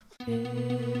We,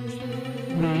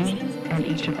 and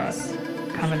each of us,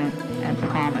 covenant and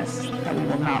promise that we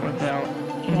will not reveal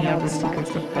any of the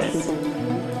secrets of this,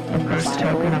 the first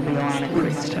token of the Aaronic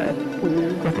priesthood,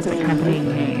 with its accompanying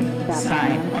name,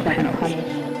 sign, or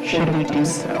penalty. Should we do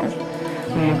so,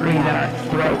 we agree that our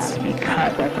throats be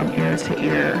cut from ear to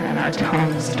ear and our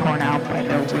tongues torn out by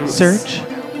their roots. Search,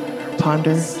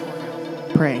 ponder,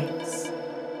 pray.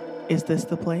 Is this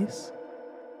the place?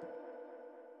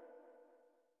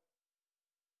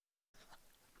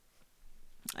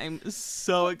 I'm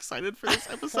so excited for this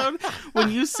episode.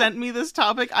 When you sent me this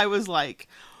topic, I was like,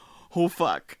 oh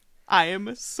fuck. I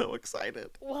am so excited.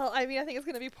 Well, I mean, I think it's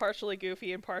going to be partially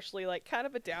goofy and partially, like, kind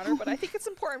of a downer, but I think it's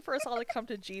important for us all to come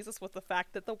to Jesus with the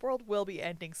fact that the world will be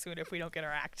ending soon if we don't get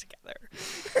our act together.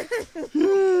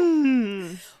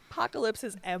 Apocalypse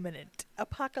is imminent.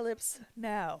 Apocalypse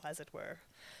now, as it were.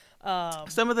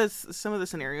 Some of the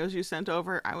scenarios you sent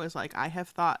over, I was like, I have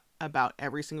thought about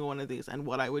every single one of these and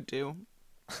what I would do.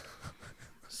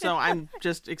 So I'm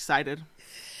just excited.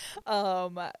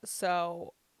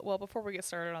 So, well, before we get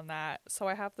started on that, so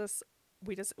I have this,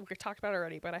 we talked about it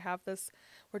already, but I have this,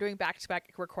 we're doing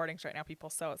back-to-back recordings right now, people,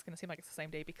 so it's going to seem like it's the same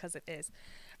day because it is.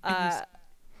 I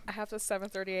have this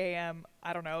 7:30 a.m.,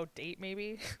 I don't know, date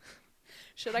maybe?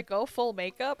 Should I go full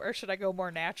makeup or should I go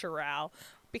more natural?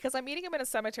 Because I'm meeting him in a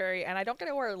cemetery and I don't get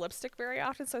to wear lipstick very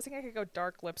often, so I think I could go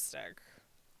dark lipstick.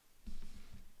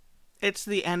 It's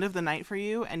the end of the night for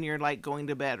you and you're like going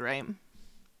to bed, right?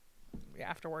 Yeah,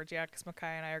 afterwards, yeah, because Makai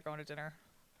and I are going to dinner.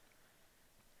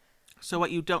 So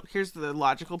what you don't, here's the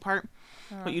logical part.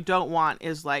 What you don't want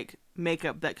is like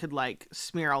makeup that could like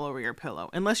smear all over your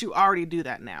pillow. Unless you already do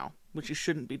that now, which you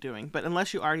shouldn't be doing. But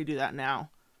unless you already do that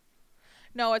now.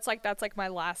 No, it's like, that's like my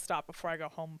last stop before I go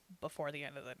home before the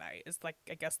end of the night is like,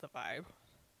 I guess, the vibe.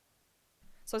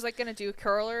 So I was like going to do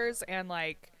curlers and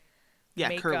like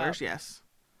makeup. Curlers, yes.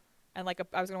 And like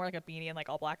I was going to wear like a beanie and like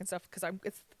all black and stuff because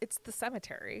it's the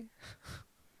cemetery.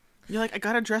 You're like, I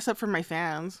got to dress up for my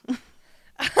fans.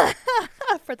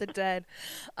 For the dead.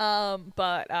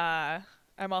 But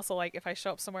I'm also like, if I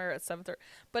show up somewhere at 7:30,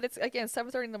 but it's again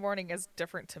 7:30 in the morning is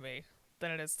different to me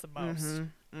than it is to most.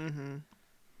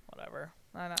 Whatever.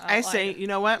 I say, you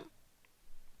know what?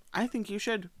 I think you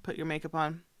should put your makeup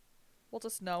on. We'll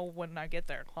just know when I get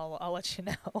there. I'll let you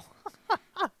know.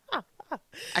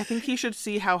 I think he should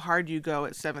see how hard you go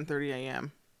at 7:30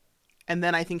 a.m. And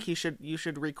then I think you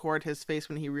should record his face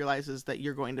when he realizes that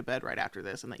you're going to bed right after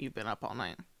this and that you've been up all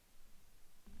night.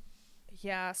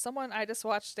 Yeah, I just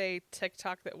watched a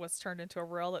TikTok that was turned into a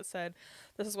reel that said,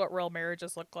 this is what real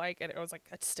marriages look like. And it was like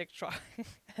a stick drawing.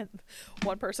 And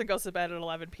one person goes to bed at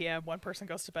 11 p.m. One person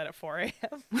goes to bed at 4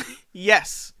 a.m.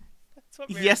 Yes. That's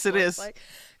what yes, it is.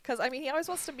 Because, I mean, he always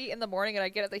wants to meet in the morning, and I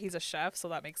get it that he's a chef, so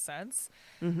that makes sense.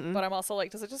 But I'm also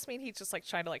like, does it just mean he's just like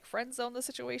trying to like friend zone the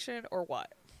situation or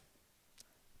what?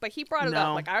 But he brought it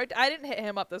up. Like, I didn't hit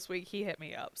him up this week. He hit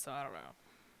me up, so I don't know.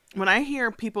 When I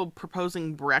hear people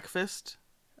proposing breakfast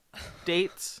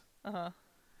dates,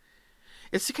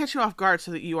 it's to catch you off guard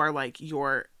so that you are like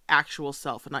your actual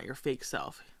self and not your fake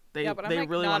self. They like,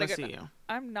 really want to see you.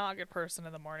 I'm not a good person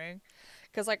in the morning.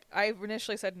 Because, like, I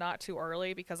initially said not too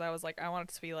early because I was like, I want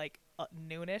it to be, like,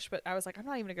 noonish. But I was like, I'm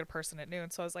not even a good person at noon.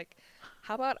 So I was like,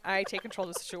 how about I take control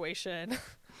of the situation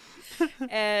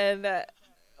and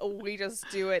we just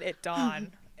do it at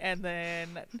dawn. And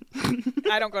then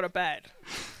I don't go to bed.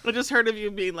 I just heard of you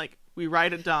being like, we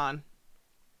ride at dawn.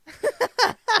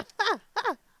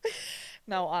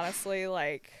 No, honestly,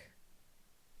 like,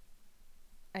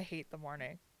 I hate the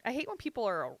morning. I hate when people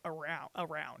are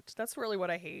around. That's really what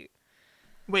I hate.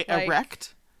 Wait, like,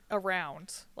 erect?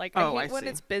 Around. Like, I hate when see.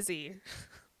 it's busy.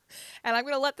 And I'm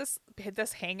going to let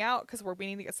this hang out because we're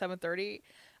meeting at 7:30.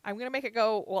 I'm going to make it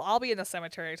go, well, I'll be in the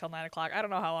cemetery until 9 o'clock. I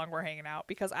don't know how long we're hanging out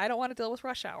because I don't want to deal with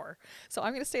rush hour. So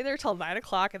I'm going to stay there till 9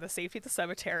 o'clock in the safety of the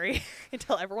cemetery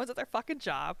until everyone's at their fucking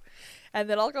job. And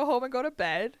then I'll go home and go to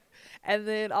bed. And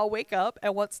then I'll wake up.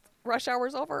 And once rush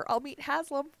hour's over, I'll meet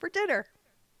Haslam for dinner.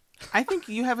 I think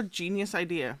you have a genius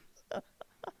idea.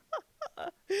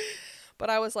 But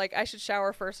I was like, I should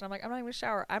shower first. And I'm like, I'm not even going to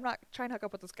shower. I'm not trying to hook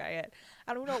up with this guy yet.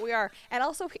 I don't know what we are. And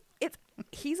also,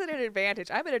 he's at an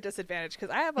advantage. I'm at a disadvantage because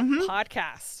I have a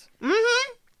podcast.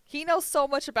 He knows so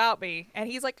much about me. And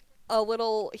he's like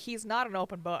he's not an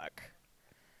open book.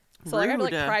 So like, I have to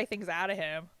like pry things out of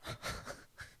him.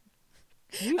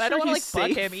 Sure I don't want to like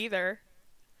safe? bug him either.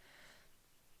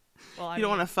 Well, you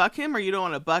don't want to fuck him or you don't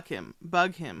want to bug him?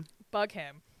 Bug him.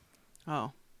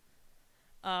 Oh.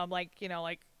 Like, you know,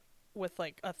 like with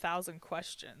like 1,000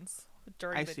 questions.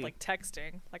 during I the see. like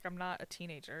texting. Like I'm not a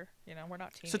teenager, you know. We're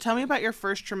not teenagers. So tell me about your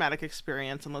first traumatic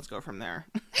experience, and let's go from there.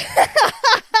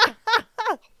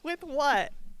 With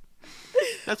what?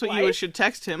 That's what Life? should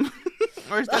text him,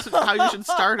 or that's how you should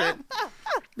start it.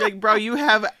 Like, bro, you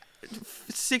have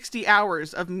 60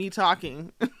 hours of me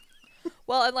talking.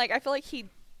 Well, and like I feel like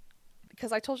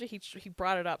because I told you he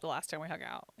brought it up the last time we hung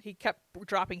out. He kept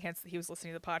dropping hints that he was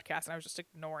listening to the podcast, and I was just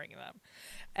ignoring them.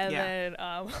 And Yeah. then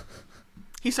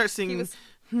He starts singing. was-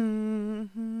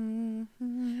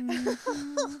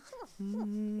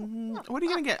 What are you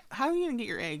gonna get? How are you gonna get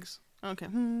your eggs? Okay.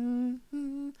 how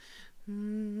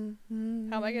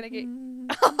am I gonna get?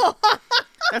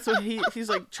 That's what he's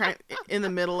like trying in the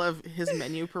middle of his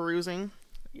menu perusing.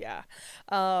 Yeah.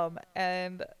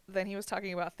 And then he was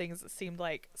talking about things that seemed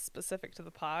like specific to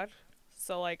the pod.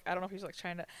 So like I don't know if he's like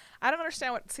trying to. I don't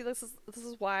understand what. See, this is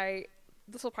why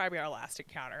this will probably be our last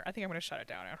encounter. I think I'm gonna shut it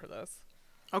down after this.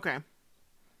 Okay.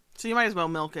 So you might as well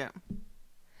milk it.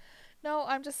 No,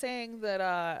 I'm just saying that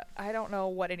I don't know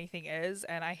what anything is,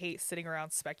 and I hate sitting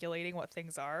around speculating what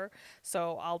things are.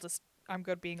 So I'm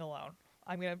good being alone.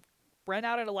 I'm gonna rent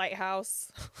out at a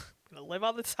lighthouse. I'm gonna live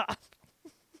on the top.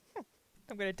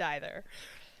 I'm gonna die there.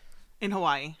 In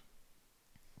Hawaii.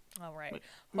 All right.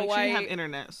 Make sure you have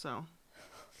internet, so.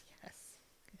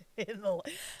 Yes. I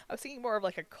was thinking more of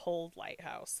like a cold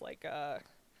lighthouse, like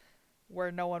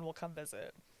where no one will come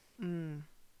visit. Mm.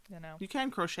 You know. You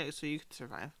can crochet, so you can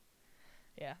survive.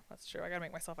 Yeah, that's true. I gotta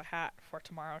make myself a hat for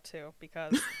tomorrow too,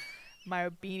 because my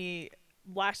beanie,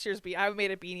 last year's beanie, I haven't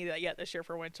made a beanie yet this year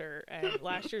for winter, and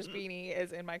last year's beanie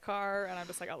is in my car, and I'm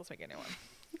just like, oh, let's make a new one.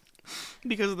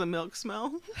 Because of the milk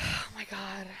smell. Oh my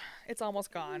god, it's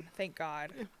almost gone. Thank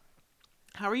God.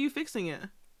 How are you fixing it?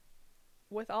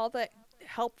 With all the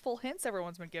helpful hints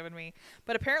everyone's been giving me,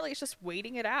 but apparently it's just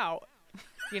waiting it out.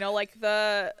 You know, like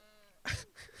the.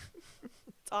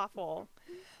 It's awful.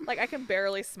 Like I can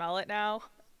barely smell it now,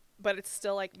 but it's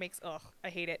still like I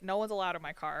hate it. No one's allowed in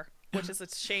my car, which is a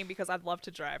shame because I'd love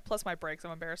to drive. Plus my brakes,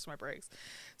 I'm embarrassed of my brakes.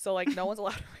 So like no one's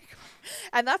allowed in my car.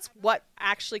 And that's what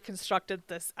actually constructed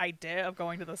this idea of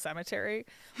going to the cemetery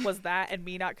was that and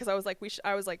me not because I was like we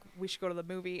should go to the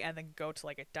movie and then go to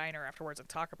like a diner afterwards and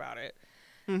talk about it.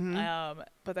 Mm-hmm.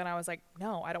 But then I was like,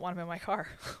 no, I don't want him in my car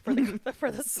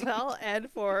for the smell and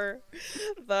for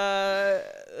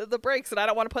the brakes, and I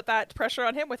don't want to put that pressure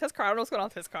on him with his car. I don't know what's going on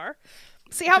with his car.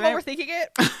 See how I'm overthinking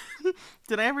it?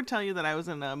 Did I ever tell you that I was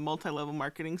in a multi-level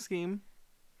marketing scheme?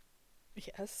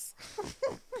 Yes.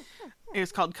 It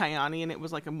was called Kyani, and it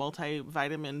was like a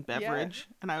multivitamin beverage,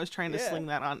 and I was trying to sling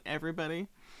that on everybody.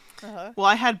 Uh-huh. Well,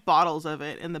 I had bottles of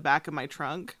it in the back of my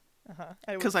trunk.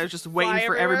 Because I was just waiting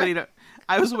for everybody to.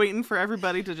 I was waiting for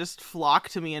everybody to just flock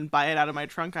to me and buy it out of my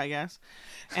trunk, I guess.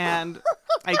 And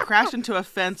I crashed into a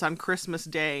fence on Christmas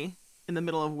Day in the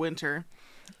middle of winter,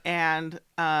 and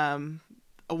one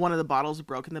of the bottles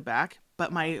broke in the back.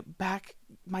 But my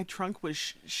trunk was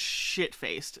shit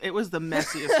faced. It was the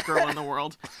messiest girl in the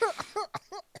world.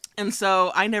 And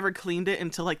so I never cleaned it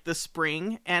until like the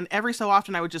spring. And every so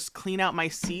often I would just clean out my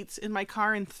seats in my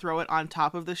car and throw it on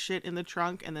top of the shit in the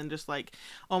trunk. And then just like,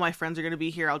 oh, my friends are going to be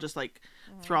here. I'll just like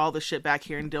throw all the shit back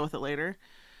here and deal with it later.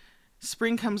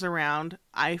 Spring comes around.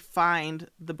 I find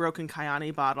the broken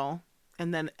Kyani bottle.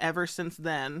 And then ever since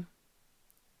then,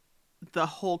 the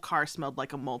whole car smelled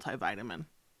like a multivitamin.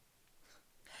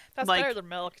 That's like, better than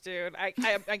milk, dude. I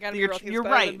gotta be You're- real. It's you're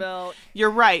better right. than milk. You're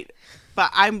right. But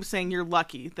I'm saying you're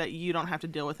lucky that you don't have to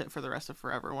deal with it for the rest of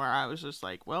forever. Where I was just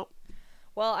like, well,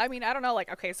 I mean, I don't know. Like,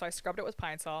 okay, so I scrubbed it with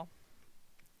Pine Sol,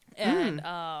 and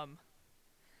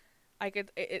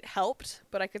it helped,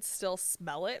 but I could still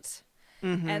smell it.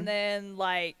 mm-hmm. And then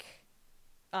like,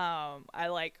 I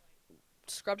like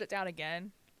scrubbed it down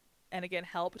again, and again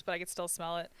helped, but I could still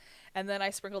smell it. And then I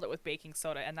sprinkled it with baking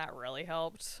soda, and that really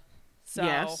helped. So,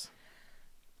 yes.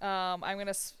 I'm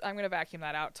gonna vacuum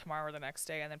that out tomorrow or the next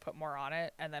day, and then put more on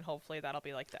it, and then hopefully that'll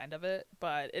be like the end of it.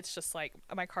 But it's just like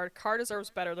my car deserves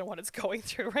better than what it's going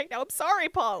through right now. I'm sorry,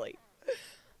 Polly.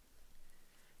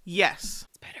 Yes.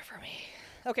 It's better for me.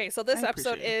 Okay, so this I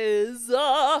episode appreciate is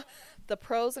the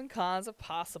pros and cons of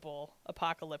possible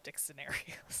apocalyptic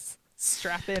scenarios.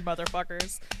 Strap in,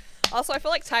 motherfuckers. Also, I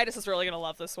feel like Titus is really gonna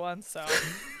love this one. So,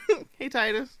 Hey,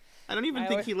 Titus. I don't even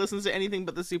think he listens to anything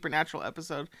but the Supernatural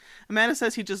episode. Amanda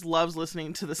says he just loves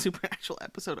listening to the Supernatural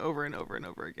episode over and over and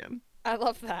over again. I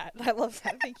love that.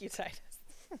 Thank you, Titus.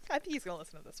 I think he's gonna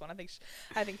listen to this one. I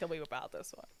think he'll be about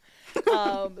this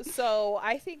one. So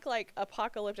I think like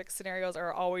apocalyptic scenarios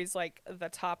are always like the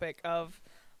topic of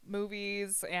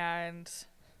movies, and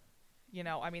you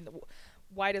know, I mean,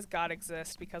 why does God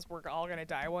exist? Because we're all gonna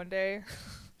die one day,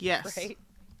 Yes. right?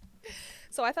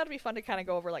 So I thought it'd be fun to kind of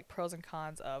go over like pros and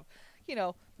cons of, you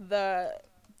know, the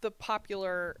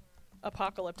popular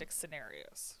apocalyptic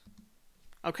scenarios.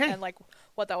 Okay. And like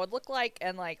what that would look like,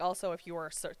 and like also if you were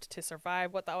to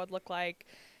survive, what that would look like,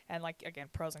 and like again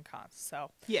pros and cons.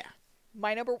 So Yeah.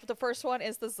 the first one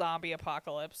is the zombie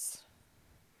apocalypse.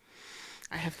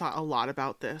 I have thought a lot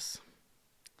about this.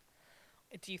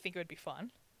 Do you think it would be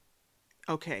fun?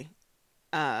 Okay.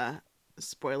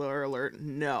 Spoiler alert,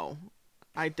 no.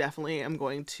 I definitely am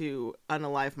going to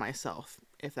unalive myself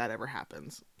if that ever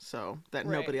happens, so that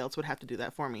Right. nobody else would have to do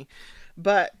that for me.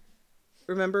 But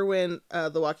remember when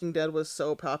The Walking Dead was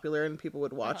so popular and people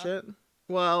would watch it?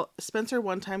 Well, Spencer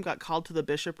one time got called to the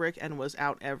bishopric and was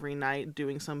out every night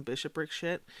doing some bishopric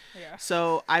shit. Yeah.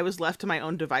 So I was left to my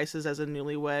own devices as a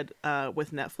newlywed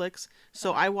with Netflix.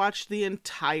 So I watched the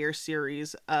entire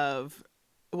series of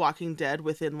Walking Dead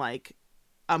within like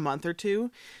a month or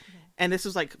two. And this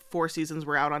was like 4 seasons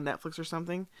were out on Netflix or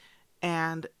something.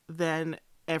 And then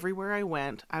everywhere I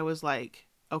went, I was like,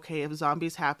 okay, if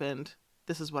zombies happened,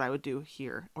 this is what I would do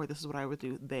here, or this is what I would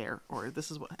do there, or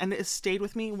this is what, and it stayed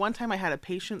with me. One time I had a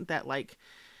patient that like,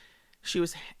 she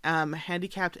was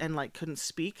handicapped and like couldn't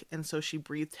speak, and so she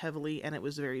breathed heavily and it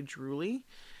was very drooly,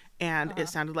 and it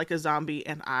sounded like a zombie,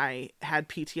 and I had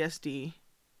PTSD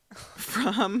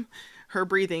from her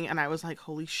breathing, and I was like,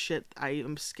 holy shit, I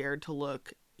am scared to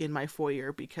look in my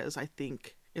foyer because I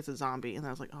think it's a zombie. And I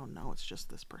was like, oh no, it's just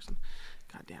this person.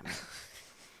 God damn it.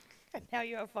 And now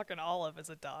you have fucking Olive as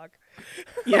a dog.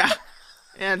 Yeah.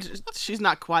 And she's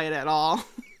not quiet at all.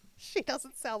 She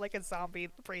doesn't sound like a zombie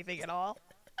breathing at all.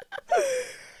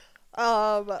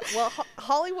 Well,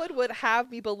 Hollywood would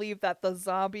have me believe that the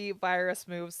zombie virus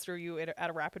moves through you at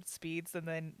a rapid speeds, and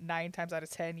then 9 times out of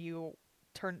 10 you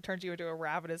turns you into a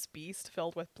ravenous beast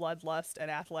filled with bloodlust and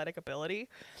athletic ability.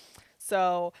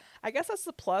 So I guess that's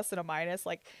the plus and a minus.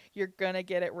 Like, you're gonna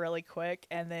get it really quick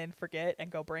and then forget and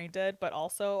go brain dead. But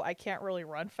also, I can't really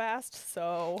run fast,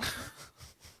 so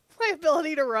my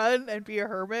ability to run and be a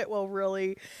hermit will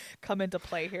really come into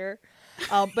play here.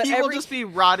 But You will just be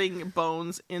rotting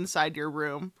bones inside your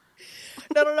room.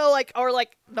 no, like, or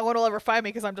like no one will ever find me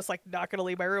because I'm just like not gonna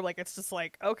leave my room. Like, it's just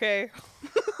like, okay,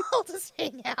 I'll just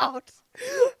hang out.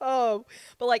 But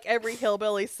like every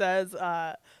hillbilly says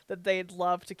that they'd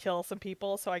love to kill some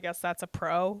people, so I guess that's a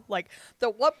pro. Like,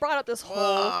 what brought up this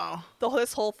Wow.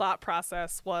 whole thought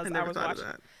process was I I never was thought of watching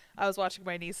that. I was watching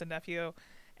my niece and nephew,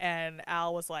 and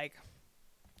Al was like,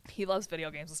 he loves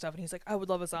video games and stuff, and he's like, I would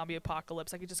love a zombie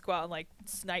apocalypse. I could just go out and like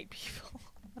snipe people.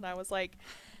 And I was like,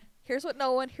 here's what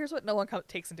no one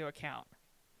takes into account: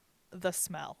 the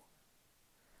smell.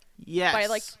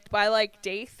 Yes. By like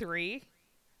day 3,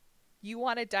 you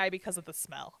want to die because of the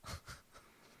smell.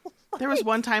 There was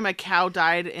one time a cow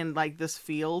died in like this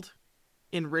field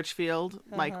in Richfield,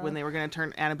 like when they were going to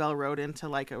turn Annabelle Road into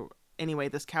like anyway,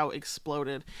 this cow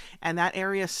exploded and that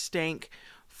area stank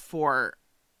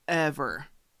forever.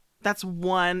 That's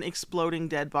one exploding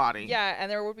dead body. Yeah, and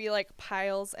there would be like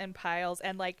piles and piles,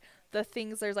 and like the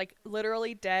things, there's like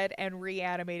literally dead and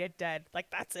reanimated dead. Like,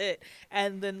 that's it.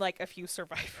 And then like a few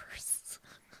survivors.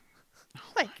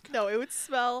 Like, no, it would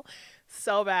smell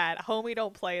so bad. Homie,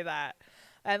 don't play that.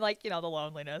 And like, the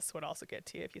loneliness would also get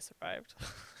to you if you survived.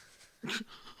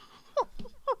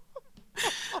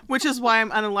 Which is why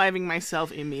I'm unaliving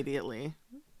myself immediately.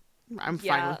 I'm fine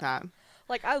Yeah. with that.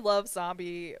 Like, I love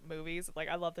zombie movies. Like,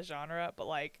 I love the genre, but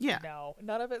like, Yeah. no,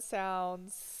 none of it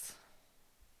sounds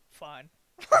fun.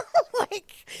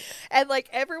 Like, and like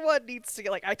everyone needs to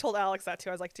get, like, I told Alex that too.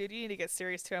 I was like, dude, you need to get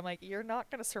serious too. I'm like, you're not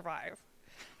gonna survive.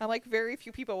 I'm like, very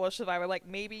few people will survive. I'm like,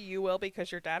 maybe you will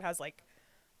because your dad has like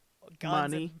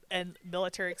guns Money. and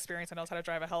military experience and knows how to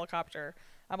drive a helicopter.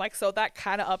 I'm like, so that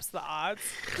kind of ups the odds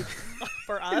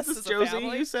for us Is as this a Josie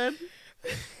family. you said?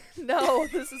 No,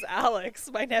 this is Alex,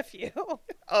 my nephew.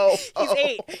 Oh. He's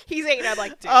 8. He's 8, and I'm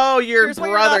like, dude. Oh, your Here's what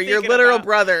you're brother, not your thinking literal about.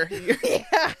 brother.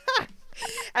 Yeah.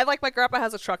 And like, my grandpa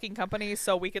has a trucking company,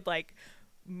 so we could like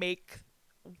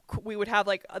we would have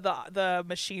like the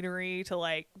machinery to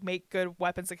like make good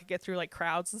weapons that could get through like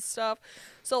crowds and stuff.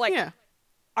 So like, Yeah.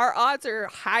 our odds are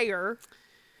higher,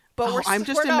 but Oh, I'm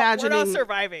just we're not imagining-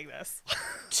 surviving this.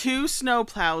 2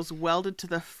 snowplows welded to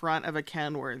the front of a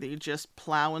Kenworthy, just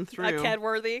plowing through.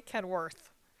 Kenworth.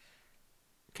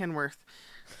 Kenworth.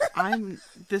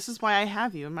 This is why I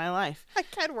have you in my life. A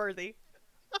Kenworthy.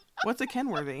 What's a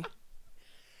Kenworthy?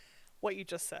 What you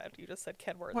just said. You just said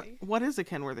Kenworthy. What is a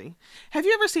Kenworthy? Have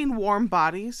you ever seen Warm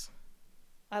Bodies?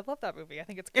 I love that movie. I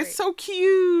think it's great. It's so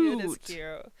cute. It is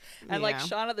cute. And like, Yeah.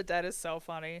 Shaun of the Dead is so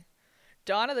funny.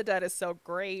 Dawn of the Dead is so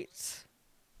great.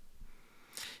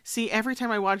 See, every time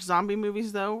I watch zombie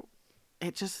movies, though,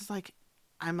 it just is like,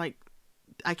 I'm like,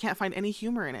 I can't find any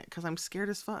humor in it because I'm scared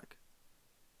as fuck.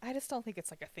 I just don't think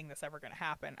it's like a thing that's ever going to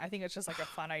happen. I think it's just like a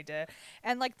fun idea.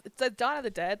 And like the Dawn of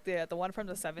the Dead, the one from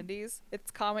the 70s,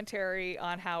 it's commentary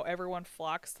on how everyone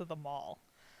flocks to the mall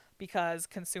because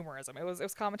consumerism. It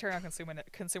was commentary on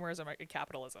consumerism and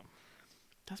capitalism.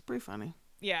 That's pretty funny.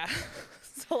 Yeah.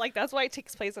 So like that's why it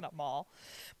takes place in a mall.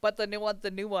 But the new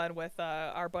one with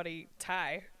our buddy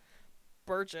Ty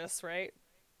Burgess, right?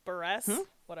 Buress,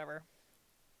 whatever.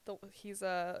 He's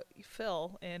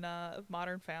Phil in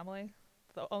Modern Family.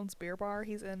 That owns Beer Bar.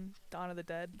 He's in Dawn of the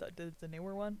Dead, the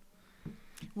newer one.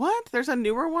 What? There's a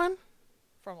newer one?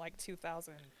 From like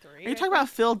 2003. Are you talking about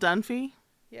Phil Dunphy?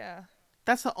 Yeah.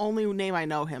 That's the only name I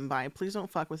know him by. Please don't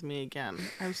fuck with me again.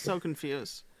 I'm so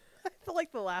confused. I feel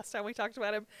like the last time we talked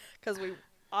about him, because we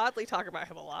oddly talk about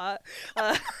him a lot.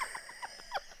 I'm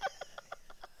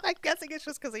guessing it's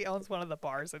just because he owns one of the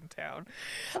bars in town.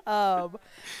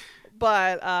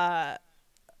 But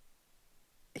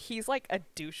he's like a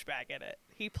douchebag in it.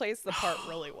 He plays the part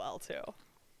really well too.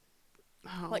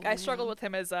 Oh, like I struggled with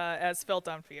him as Phil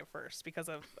Dunphy at first because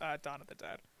of Dawn of the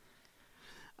Dead.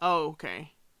 Oh,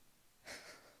 okay.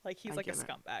 Like he's like a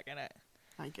scumbag in it.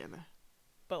 I get it.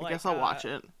 But I guess I'll watch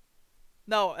it.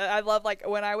 No, I love, like,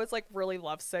 when I was like really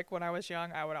lovesick when I was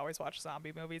young, I would always watch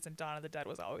zombie movies, and Dawn of the Dead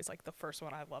was always like the first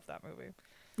one. I loved that movie.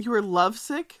 You were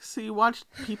lovesick, so you watched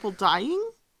people dying?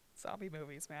 Zombie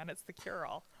movies, man, it's the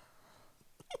cure-all.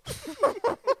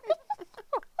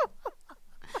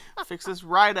 Fix this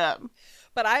right up.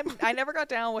 But I never got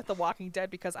down with The Walking Dead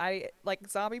because I like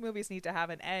zombie movies need to have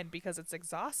an end because it's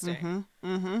exhausting.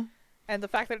 And the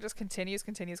fact that it just continues,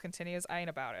 I ain't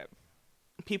about it.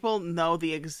 People know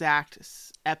the exact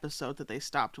episode that they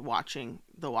stopped watching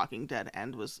The Walking Dead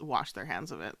and washed their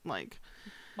hands of it. Like,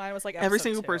 mine was like every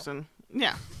single 2. person.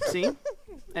 Yeah, see?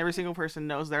 Every single person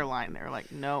knows their line. They're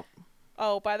like, nope.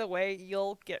 Oh, by the way,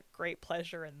 you'll get great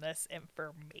pleasure in this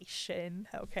information.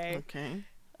 Okay. Okay.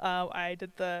 I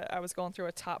was going through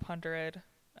a top 100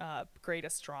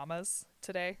 greatest dramas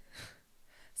today.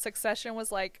 Succession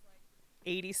was like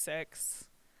 86.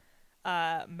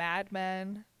 Mad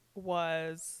Men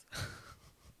was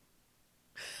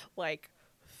like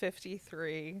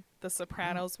 53. The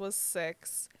Sopranos was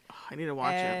 6. I need to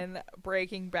watch it. And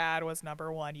Breaking Bad was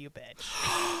number 1, you bitch.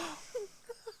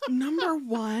 Number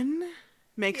 1?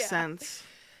 Makes Yeah. sense.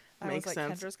 I was like,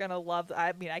 sense. Kendra's gonna love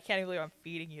I mean, I can't even believe I'm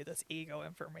feeding you this ego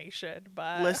information,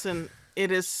 but Listen,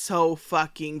 it is so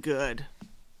fucking good.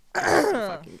 It's so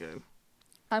fucking good.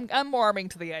 I'm warming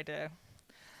to the idea.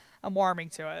 I'm warming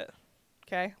to it.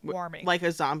 Okay? Warming. Like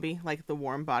a zombie, like the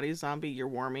warm body zombie, you're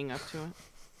warming up to it.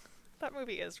 That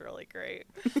movie is really great.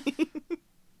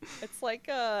 It's like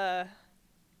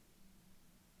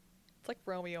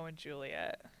Romeo and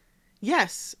Juliet.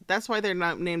 Yes, that's why they're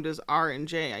not named as R and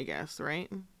J, I guess, right?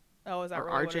 Oh, is that Or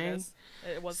really what RJ? it is?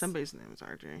 It was Somebody's name is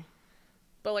RJ.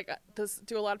 But like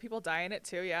do a lot of people die in it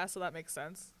too? Yeah, so that makes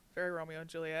sense. Very Romeo and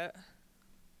Juliet.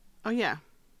 Oh yeah.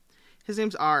 His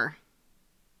name's R.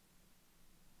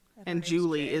 her And name's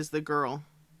Julie Jay. is the girl.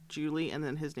 Julie, and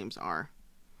then his name's R.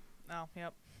 Oh,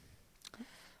 yep.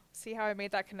 See how I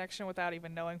made that connection without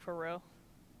even knowing for real?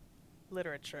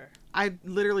 Literature. I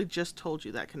literally just told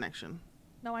you that connection.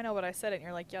 No, I know, but I said it, and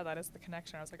you're like, yeah, that is the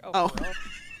connection. I was like, Oh. for real?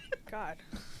 God.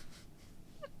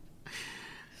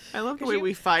 I love the Could way you-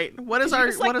 we fight. What is Could you our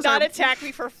just, like, what is not our attack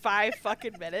me for 5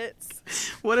 fucking minutes?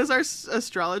 what does our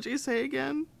astrology say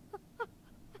again?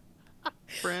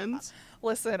 Friends,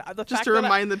 Listen, the just fact to that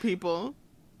remind the people.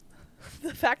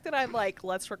 the fact that I'm like,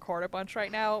 let's record a bunch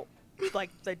right now, like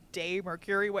the day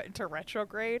Mercury went into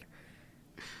retrograde,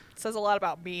 says a lot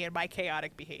about me and my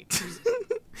chaotic behaviors.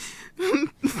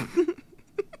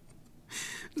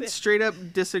 Straight up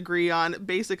disagree on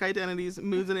basic identities,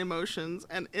 moods and emotions,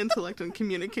 and intellect and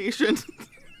communication.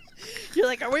 You're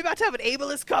like, are we about to have an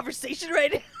ableist conversation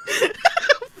right now? We're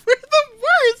the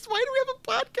worst. Why do we have a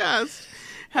podcast?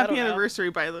 I Happy don't know. anniversary,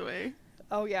 by the way.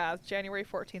 Oh yeah, January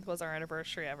 14th was our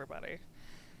anniversary, everybody.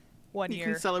 1 You year.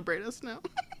 can celebrate us now.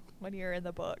 1 year in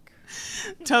the book.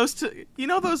 Toast to, you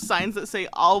know those signs that say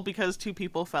all because 2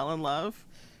 people fell in love?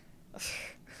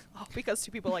 Oh, because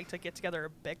 2 people like to get together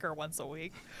and bicker once a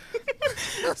week.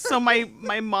 So my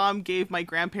mom gave my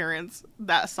grandparents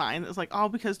that sign. It was like all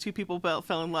because 2 people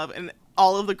fell in love, and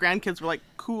all of the grandkids were like,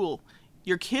 cool.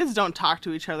 Your kids don't talk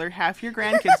to each other. Half your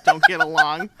grandkids don't get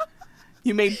along.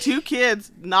 You made 2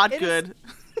 kids, not It is- good.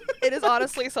 It is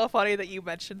honestly so funny that you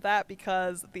mentioned that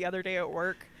because the other day at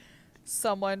work,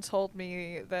 someone told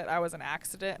me that I was an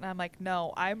accident, and I'm like,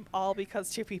 no, I'm all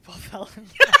because 2 people fell in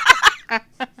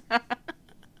love.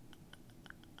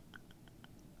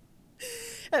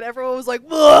 And everyone was like,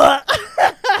 "What?"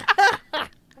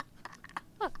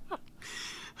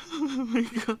 Oh my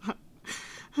god.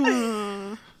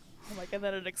 I'm like, and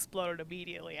then it exploded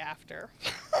immediately after.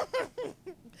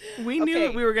 We knew Okay.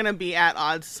 that we were going to be at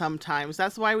odds sometimes.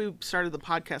 That's why we started the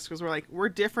podcast, because we're like, we're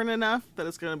different enough that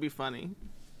it's going to be funny.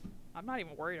 I'm not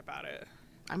even worried about it.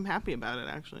 I'm happy about it,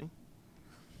 actually.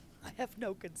 I have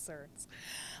no concerns.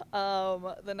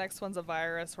 The next one's a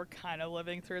virus. We're kind of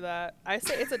living through that. I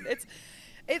say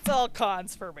it's all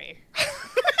cons for me.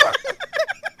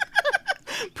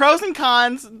 Pros and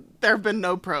cons, there have been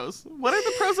no pros. What are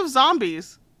the pros of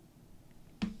zombies?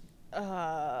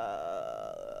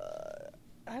 I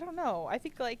don't know. I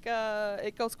think like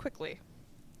it goes quickly.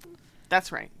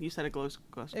 That's right. You said it goes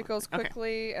It goes Okay.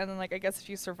 quickly, and then like I guess if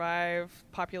you survive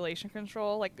population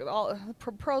control, like all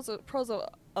pros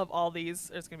of all these,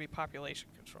 there's gonna be population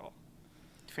control.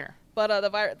 Fair. But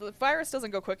the virus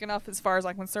doesn't go quick enough, as far as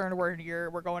I'm concerned.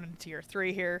 We're going into year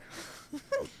 3 here.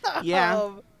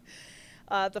 Yeah.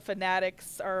 The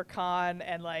fanatics are a con,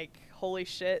 and like holy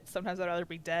shit, sometimes I'd rather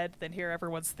be dead than hear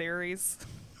everyone's theories.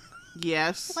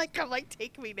 Yes. I'm like,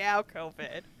 take me now,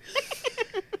 COVID.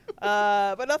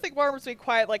 But nothing warms me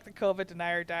quite like the COVID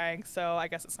denier dying, so I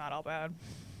guess it's not all bad.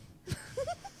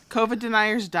 COVID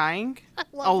deniers dying? I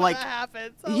love Oh, when like- that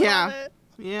happens. yeah.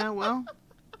 Yeah, well.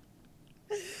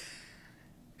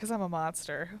 Because I'm a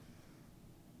monster.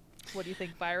 What do you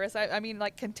think, virus? I mean,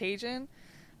 like, Contagion,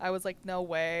 I was like, no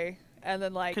way. And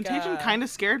then, like... Contagion kind of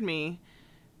scared me.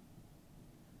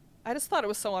 I just thought it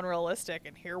was so unrealistic,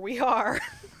 and here we are.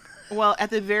 Well, at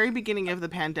the very beginning of the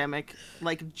pandemic,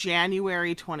 like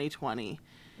January 2020,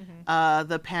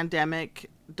 the pandemic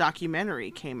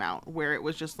documentary came out where it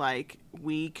was just like,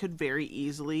 we could very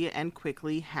easily and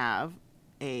quickly have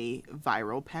a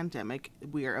viral pandemic.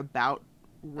 We are about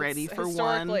ready It's for one.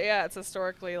 historically, yeah, it's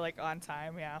historically, like, on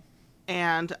time, yeah.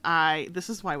 And this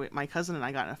is why my cousin and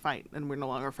I got in a fight and we're no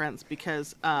longer friends,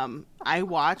 because I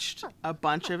watched a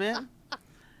bunch of it.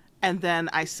 And then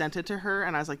I sent it to her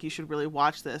and I was like, you should really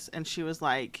watch this. And she was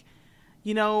like,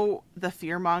 you know, the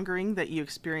fear mongering that you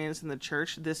experience in the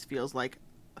church, this feels like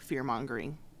fear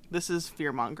mongering. This is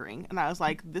fear mongering. And I was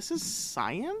like, this is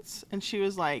science? And she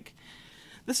was like,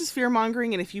 this is fear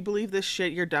mongering. And if you believe this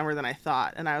shit, you're dumber than I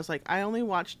thought. And I was like, I only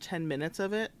watched 10 minutes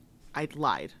of it. I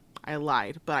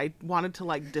lied, but I wanted to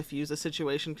like diffuse the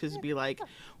situation, because be like,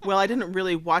 well, I didn't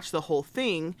really watch the whole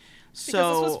thing. So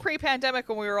Because this was pre-pandemic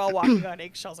when we were all walking on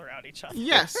eggshells around each other.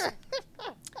 yes.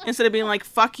 Instead of being like,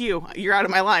 fuck you, you're out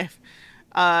of my life.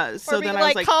 So Or being then I was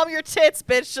like, like, calm your tits,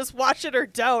 bitch. Just watch it or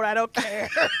don't. I don't care.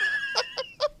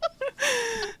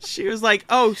 she was like,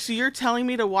 oh, so you're telling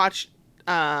me to watch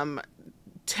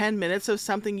 10 minutes of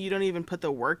something you don't even put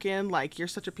the work in? Like, you're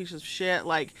such a piece of shit.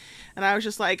 Like, and I was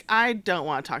just like, I don't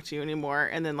want to talk to you anymore.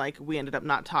 And then like we ended up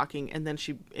not talking, and then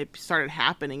it started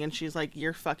happening, and she's like,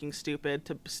 you're fucking stupid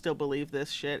to still believe this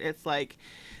shit. It's like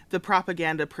the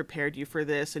propaganda prepared you for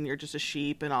this, and you're just a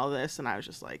sheep and all this. And I was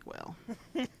just like, well,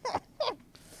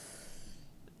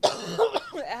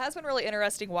 It has been really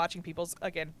interesting watching people's,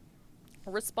 again,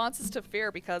 responses to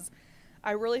fear, because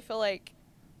I really feel like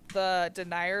the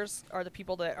deniers are the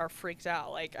people that are freaked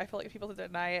out. Like, I feel like people that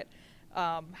deny it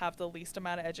have the least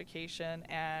amount of education,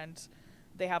 and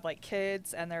they have like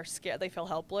kids, and they're scared, they feel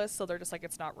helpless, so they're just like,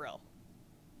 it's not real.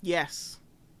 yes.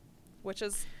 Which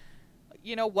is,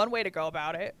 you know, one way to go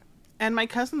about it. And my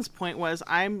cousin's point was,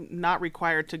 I'm not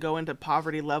required to go into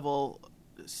poverty level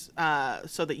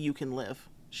so that you can live.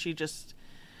 She just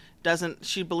doesn't,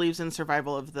 she believes in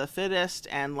survival of the fittest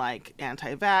and like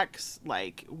anti-vax,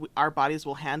 like our bodies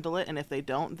will handle it. And if they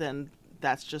don't, then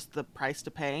that's just the price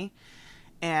to pay.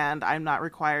 And I'm not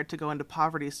required to go into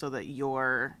poverty so that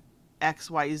your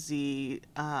XYZ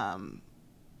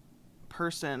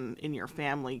person in your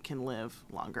family can live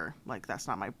longer. Like, that's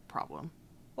not my problem.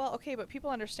 Well, okay, but people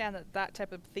understand that that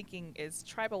type of thinking is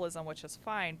tribalism, which is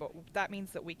fine, but that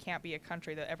means that we can't be a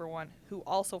country that everyone who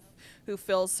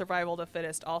feels survival of the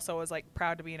fittest also is like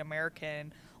proud to be an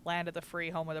American, land of the free,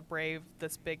 home of the brave,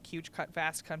 this big, huge,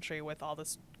 vast country with all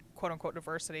this quote unquote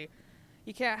diversity.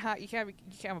 You can't have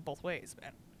it both ways,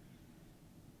 man.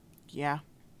 Yeah.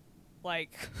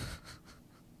 Like,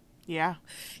 Yeah.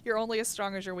 you're only as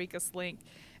strong as your weakest link,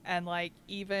 and like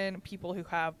even people who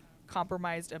have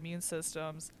compromised immune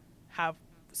systems have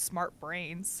smart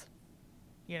brains,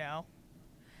 you know.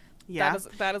 Yeah.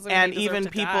 That doesn't And mean they deserve even to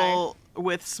people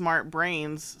with smart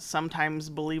brains sometimes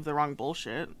believe the wrong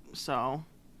bullshit. So,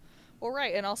 well,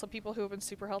 right, and also people who have been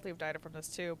super healthy have died from this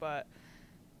too. But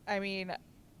I mean,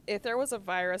 if there was a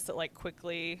virus that like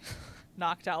quickly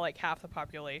knocked out like half the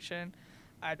population,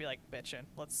 I'd be like bitching.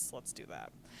 Let's do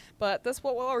that. But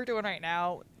what we're doing right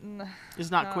now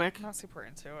It's not quick. Not super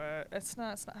into it. It's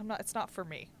not for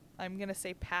me. I'm gonna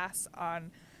say pass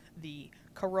on the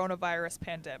coronavirus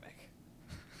pandemic.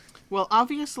 Well,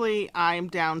 obviously, I'm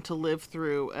down to live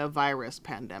through a virus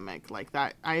pandemic like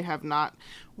that. I have not.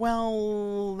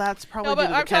 Well, that's probably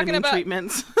due to the ketamine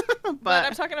treatments. but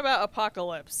I'm talking about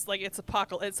apocalypse. Like it's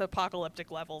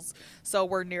apocalyptic levels. So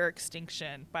we're near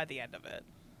extinction by the end of it.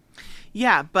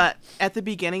 Yeah, but at the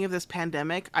beginning of this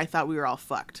pandemic, I thought we were all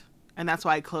fucked. And that's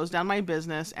why I closed down my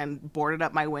business and boarded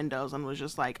up my windows and was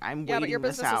just like, I'm waiting this out. Yeah, but your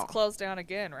business is closed down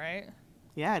again, right?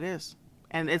 Yeah, it is.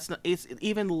 And it's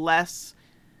even less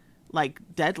like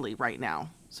deadly right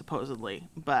now, supposedly.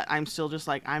 But I'm still just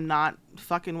like, I'm not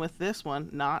fucking with this one.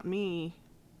 Not me.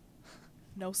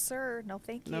 No, sir. No,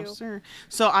 thank you. No, sir.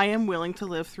 So I am willing to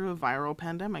live through a viral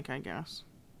pandemic, I guess.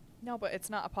 No, but it's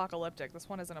not apocalyptic. This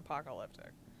one isn't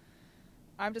apocalyptic.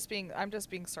 I'm just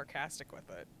being sarcastic with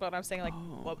it. But I'm saying like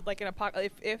an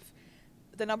if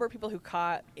the number of people who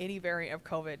caught any variant of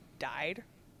COVID died,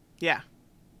 yeah,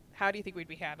 how do you think we'd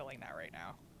be handling that right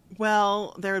now?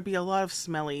 Well, there would be a lot of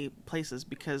smelly places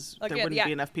because there wouldn't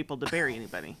be enough people to bury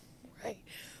anybody. Right.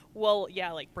 Well,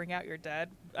 yeah, like bring out your dead.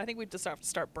 I think we'd just have to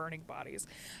start burning bodies.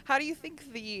 How do you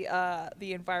think the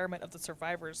environment of the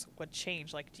survivors would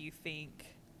change? Like, do you think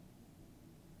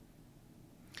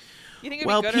it'd be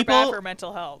good or bad for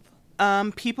mental health?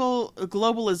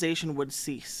 Globalization would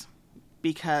cease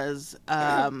because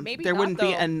there wouldn't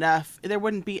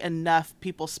be enough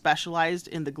people specialized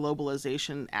in the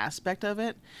globalization aspect of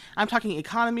it. I'm talking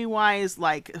economy wise,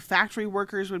 like factory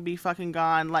workers would be fucking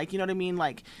gone. Like, you know what I mean?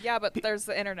 Like, yeah, but there's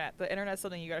the internet. The internet's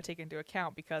something you got to take into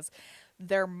account because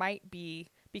there's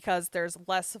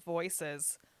less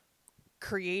voices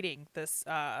creating this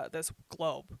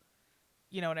globe.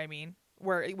 You know what I mean?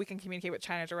 Where we can communicate with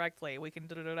China directly. We can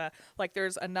like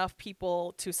there's enough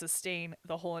people to sustain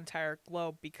the whole entire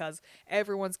globe because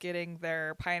everyone's getting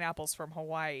their pineapples from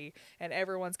Hawaii and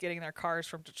everyone's getting their cars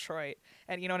from Detroit.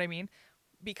 And you know what I mean?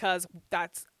 Because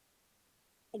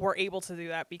we're able to do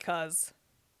that because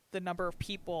the number of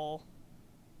people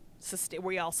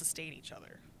we all sustain each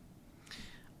other.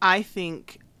 I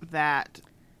think that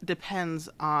depends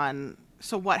on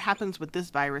what happens with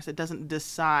this virus. It doesn't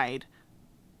decide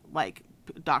like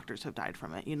doctors have died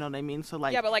from it, you know what I mean? So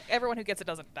like, yeah, but like everyone who gets it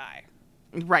doesn't die.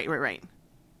 Right.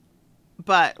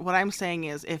 But what I'm saying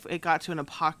is, if it got to an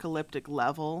apocalyptic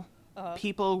level,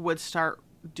 people would start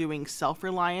doing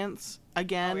self-reliance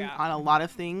again on a lot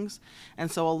of things, and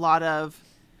so a lot of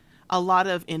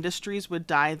industries would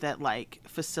die that like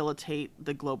facilitate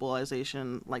the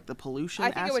globalization, like the pollution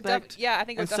aspect. I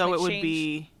think it would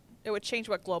definitely it would change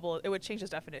it would change the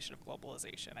definition of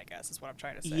globalization, I guess, is what I'm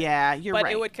trying to say. Yeah, you're right.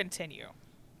 But it would continue.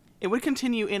 It would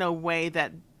continue in a way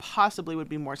that possibly would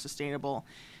be more sustainable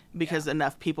because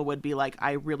enough people would be like,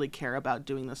 I really care about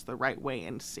doing this the right way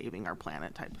and saving our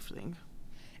planet type of thing.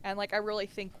 And like, I really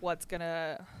think one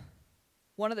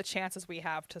of the chances we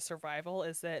have to survival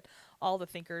is that all the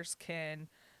thinkers can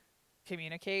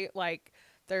communicate. Like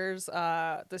there's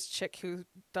this chick who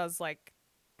does like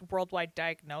worldwide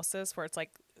diagnosis where it's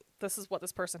like, this is what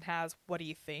this person has, what do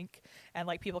you think? And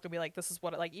like people can be like, this is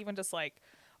what like even just like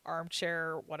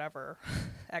armchair whatever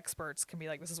experts can be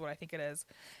like, this is what I think it is.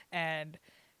 And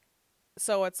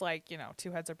so it's like, you know,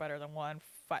 2 heads are better than 1,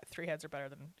 3 heads are better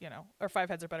than, you know, or 5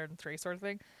 heads are better than 3 sort of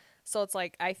thing. So it's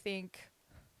like, I think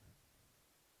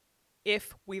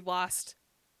if we lost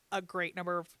a great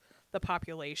number of the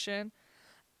population,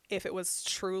 if it was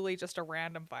truly just a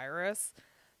random virus,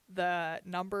 the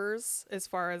numbers as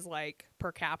far as like per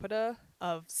capita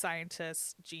of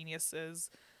scientists, geniuses,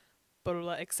 blah, blah,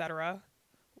 blah, etc.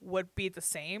 would be the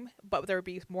same, but there would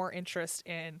be more interest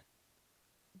in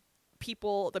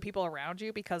the people around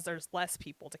you because there's less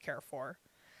people to care for.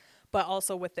 But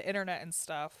also with the internet and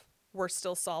stuff, we're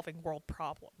still solving world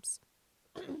problems.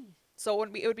 So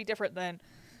it would be different than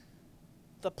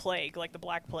the plague, like the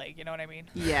Black Plague, you know what I mean?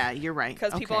 Yeah, you're right.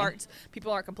 Because people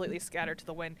aren't completely scattered to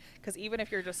the wind. Because even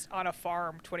if you're just on a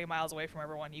farm 20 miles away from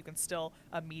everyone, you can still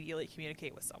immediately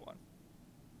communicate with someone.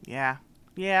 Yeah.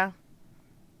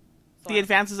 So the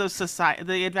advances of society,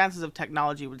 the advances of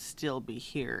technology would still be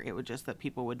here. It would just that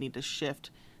people would need to shift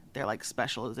their like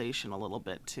specialization a little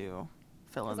bit to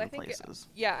fill in the places.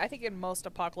 I think in most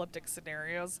apocalyptic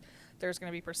scenarios, there's going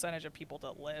to be a percentage of people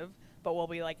that live, but will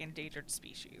be like endangered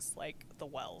species, like the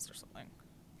whales or something.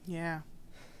 Yeah.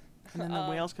 And then the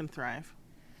whales can thrive.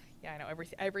 Yeah, I know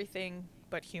everything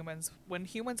but humans. When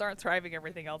humans aren't thriving,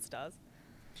 everything else does.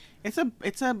 It's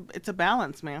a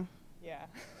balance, man. Yeah.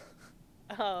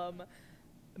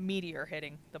 meteor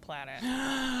hitting the planet.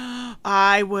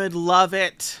 I would love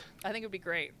it. I think it would be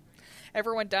great.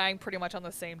 Everyone dying pretty much on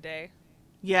the same day.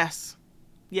 Yes.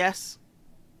 Yes.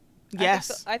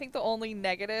 Yes. I think the only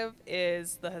negative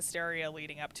is the hysteria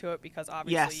leading up to it, because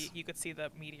obviously Yes. you could see the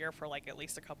meteor for like at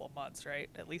least a couple of months, right?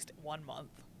 At least 1 month.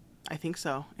 I think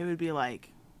so. It would be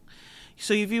like.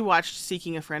 So have you watched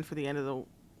Seeking a Friend for the End of the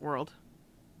World?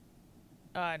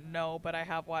 No, but I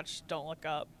have watched Don't Look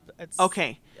Up. It's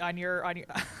Okay. on your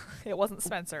it wasn't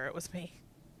Spencer, it was me.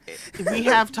 We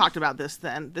have talked about this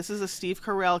then. This is a Steve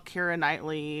Carell, Keira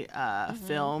Knightley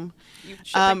film. You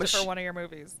should pick it for sh- one of your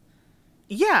movies.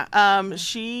 Yeah,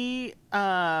 Keira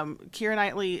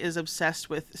Knightley is obsessed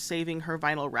with saving her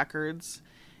vinyl records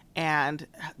and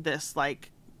this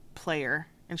like player,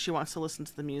 and she wants to listen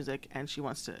to the music, and she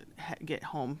wants to get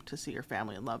home to see her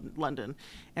family in London.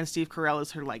 And Steve Carell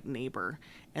is her like neighbor,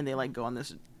 and they like go on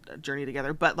this journey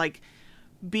together. But like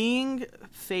being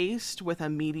faced with a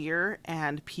meteor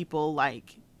and people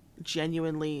like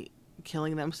genuinely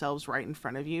killing themselves right in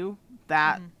front of you,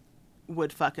 that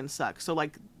would fucking suck. So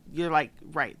like you're like,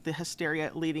 right, the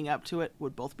hysteria leading up to it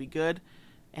would both be good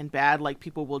and bad. Like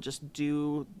people will just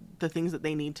do the things that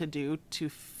they need to do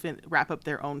to wrap up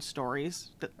their own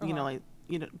stories that you know, like,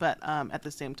 you know, but at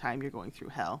the same time you're going through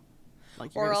hell,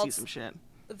 like you're Or gonna see else some shit.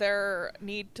 There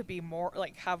need to be more,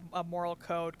 like, have a moral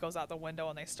code goes out the window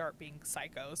and they start being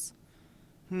psychos.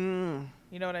 You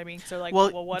know what I mean? So like,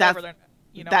 Well, whatever they're,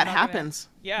 you know, that I'm not gonna- happens.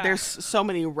 Yeah. There's so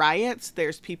many riots.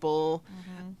 There's people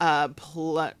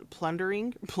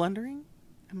plundering.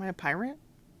 Am I a pirate?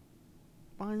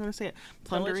 Well, I'm gonna say it.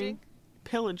 Plundering,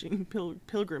 pillaging,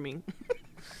 pilgriming.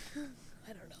 I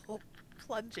don't know.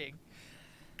 Plunging.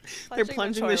 They're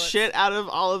plunging the shit out of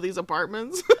all of these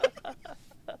apartments.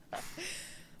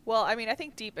 Well, I mean, I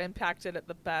think Deep Impact did it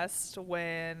the best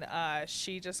when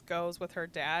she just goes with her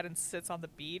dad and sits on the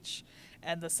beach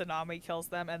and the tsunami kills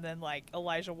them, and then like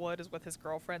Elijah Wood is with his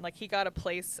girlfriend. Like he got a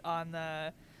place on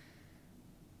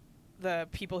the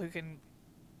people who can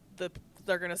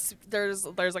they're gonna there's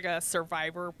like a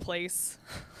survivor place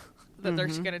that they're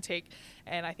gonna take,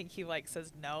 and I think he like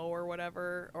says no or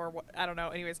whatever, or what, I don't know.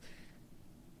 Anyways,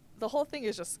 the whole thing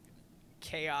is just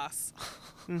chaos.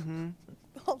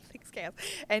 The whole thing's chaos.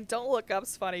 And Don't Look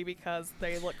Up's funny because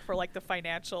they look for like the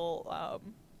financial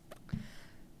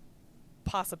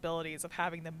possibilities of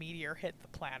having the meteor hit the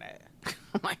planet.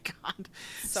 Oh my god.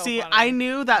 So See, funny. I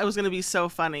knew that was going to be so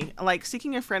funny. Like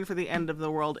Seeking a Friend for the End of the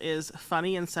World is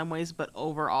funny in some ways, but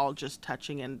overall just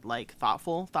touching and like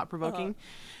thought-provoking.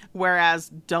 Whereas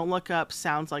Don't Look Up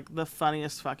sounds like the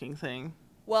funniest fucking thing.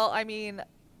 Well, I mean,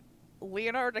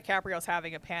 Leonardo DiCaprio's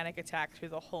having a panic attack through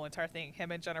the whole entire thing,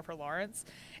 him and Jennifer Lawrence,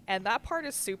 and that part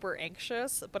is super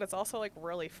anxious, but it's also like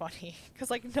really funny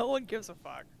because like no one gives a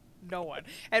fuck. No one.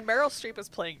 And Meryl Streep is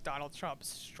playing Donald Trump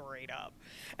straight up.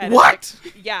 And What? it's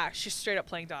like, yeah, she's straight up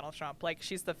playing Donald Trump. Like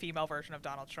she's the female version of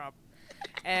Donald Trump.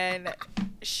 And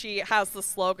she has the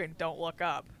slogan, "Don't look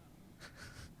up."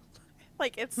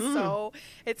 Like it's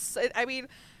I mean,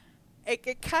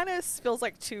 it kind of feels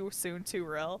like too soon, too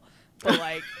real, but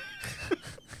like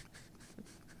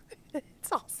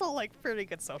it's also like pretty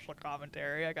good social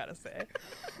commentary, I gotta say.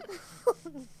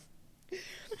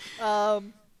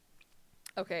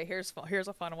 Okay, here's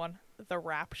a fun one. The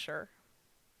Rapture.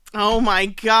 Oh my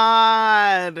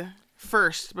god.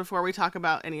 First, before we talk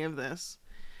about any of this,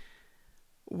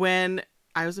 when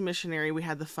I was a missionary, we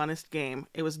had the funnest game.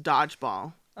 It was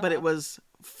dodgeball, but it was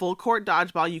full court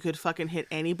dodgeball. You could fucking hit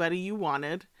anybody you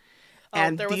wanted.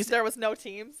 And there was no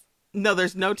teams. No,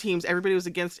 there's no teams. Everybody was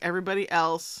against everybody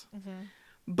else.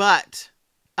 But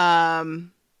I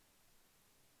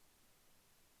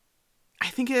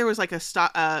think there was like a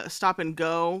stop and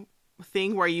go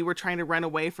thing where you were trying to run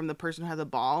away from the person who had the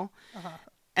ball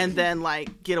and then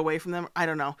like get away from them. I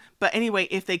don't know. But anyway,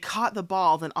 if they caught the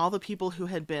ball, then all the people who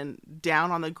had been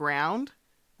down on the ground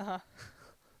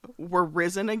were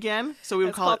risen again. So we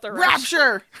would call it the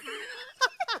Rapture.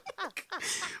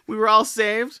 We were all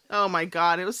saved. Oh my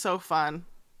god, it was so fun.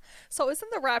 So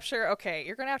isn't the Rapture, okay,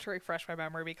 you're gonna have to refresh my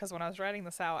memory, because when I was writing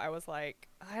this out, I was like,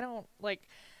 I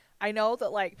know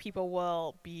that like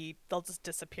they'll just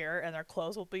disappear and their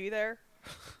clothes will be there.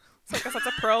 So I guess that's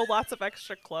a pro. Lots of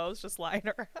extra clothes just lying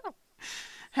around.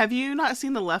 Have you not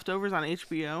seen The Leftovers on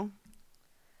HBO?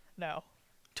 No.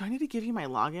 Do I need to give you my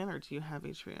login, or do you have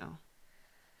HBO?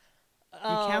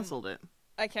 You canceled it.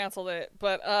 I canceled it,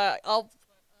 but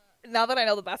now that I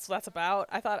know that's what that's about,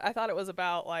 I thought it was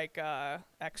about like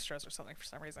extras or something for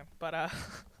some reason. But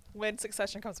when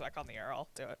Succession comes back on the air, I'll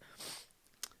do it.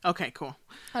 Okay, cool.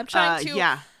 I'm trying to.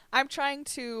 Yeah. I'm trying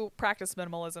to practice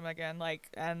minimalism again, like,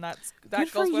 and that Good goes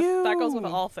for with you.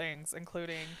 all things,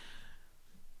 including,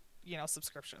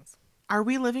 subscriptions. Are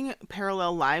we living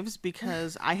parallel lives?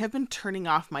 Because I have been turning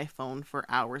off my phone for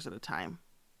hours at a time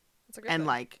It's a good and thing.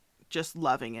 like just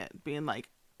loving it. Being like,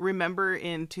 remember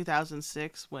in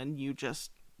 2006 when you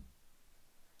just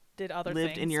Did other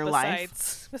lived things in your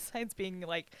life? besides being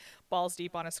like balls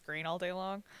deep on a screen all day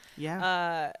long.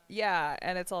 Yeah. Yeah,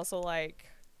 and it's also like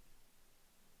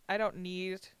I don't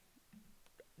need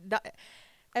not,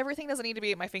 everything doesn't need to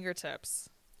be at my fingertips.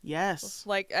 Yes.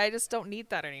 Like I just don't need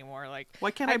that anymore. Like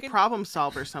Why can't I can, problem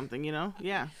solve or something, you know?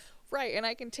 Yeah. right, and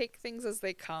I can take things as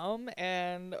they come,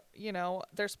 and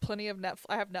there's plenty of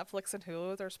I have Netflix and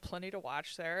Hulu. There's plenty to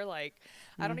watch there. Like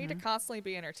I don't need to constantly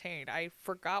be entertained. I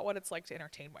forgot what it's like to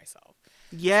entertain myself.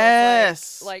 Yes.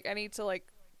 So it's like I need to like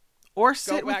or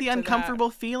sit with back the to that. uncomfortable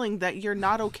feeling that you're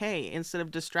not okay instead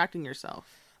of distracting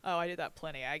yourself. Oh, I do that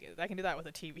plenty. I can do that with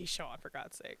a TV show, on for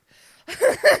God's sake.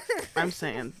 I'm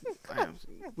saying,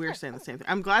 we're saying the same thing.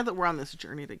 I'm glad that we're on this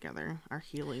journey together, our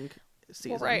healing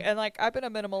season. Well, right, and like I've been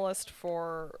a minimalist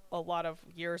for a lot of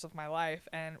years of my life,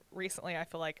 and recently I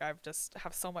feel like I've just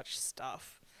have so much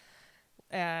stuff,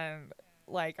 and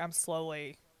like I'm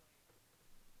slowly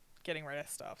getting rid of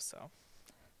stuff. So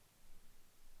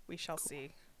we shall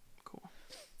see. Cool.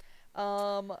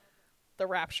 The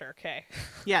rapture. Okay.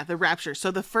 Yeah, the rapture. So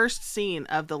the first scene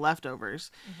of The Leftovers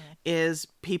is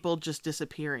people just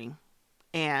disappearing,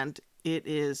 and it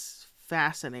is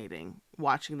fascinating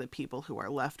watching the people who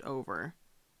are left over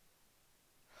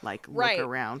like Right. look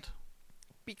around.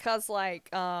 Because like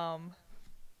how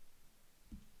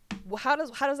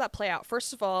does that play out?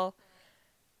 First of all,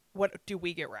 what do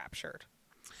we get raptured?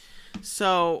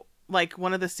 So like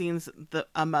one of the scenes,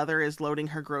 a mother is loading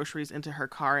her groceries into her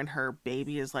car and her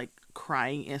baby is like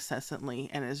crying incessantly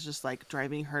and is just like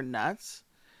driving her nuts.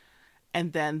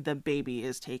 And then the baby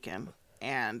is taken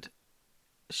and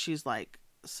she's like,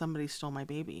 somebody stole my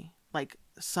baby. Like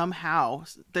somehow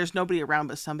there's nobody around,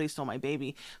 but somebody stole my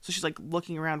baby. So she's like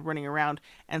looking around, running around,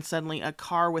 and suddenly a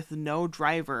car with no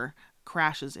driver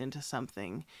crashes into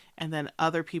something. And then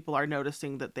other people are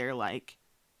noticing that they're like,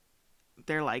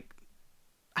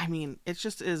 I mean, it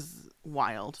just is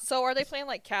wild. So are they playing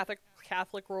like Catholic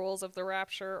rules of the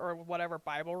rapture or whatever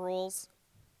Bible rules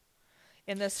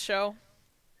in this show?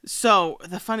 So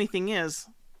the funny thing is,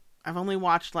 I've only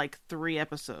watched like 3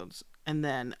 episodes and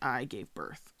then I gave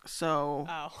birth. So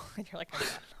And you're like,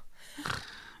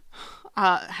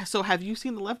 so have you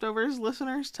seen The Leftovers,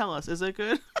 listeners? Tell us, is it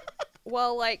good?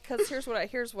 well, like, because here's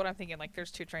what I'm thinking. Like,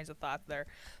 there's two trains of thought there.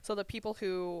 So the people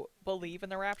who believe in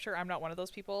the rapture, I'm not one of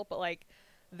those people, but like,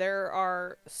 there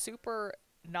are super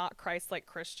not Christ-like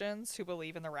Christians who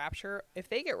believe in the rapture. If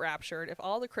they get raptured, if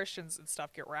all the Christians and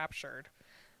stuff get raptured,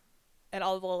 and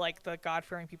all the like the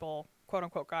God-fearing people, quote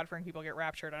unquote God-fearing people, get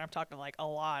raptured, and I'm talking like a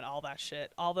lot, all that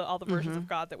shit, all the versions of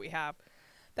God that we have.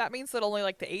 That means that only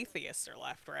like the atheists are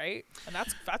left, right? And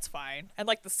that's fine. And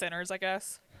like the sinners, I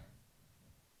guess.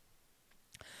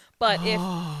 But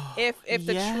if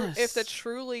the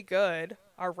truly good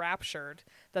are raptured,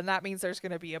 then that means there's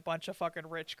going to be a bunch of fucking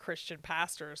rich Christian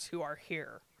pastors who are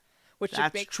here, which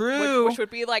That's would make, true. Which would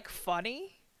be like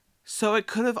funny. So it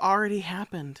could have already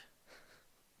happened.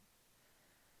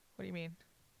 What do you mean?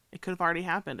 It could have already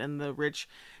happened, and the rich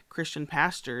Christian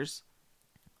pastors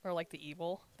Or like the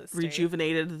evil that stayed.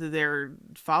 rejuvenated their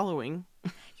following.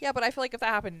 Yeah, but I feel like if that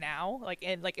happened now, like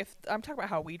if I'm talking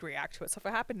about how we'd react to it. So if it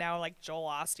happened now, like Joel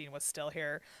Osteen was still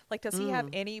here, like does he have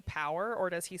any power, or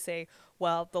does he say,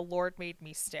 "Well, the Lord made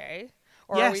me stay"?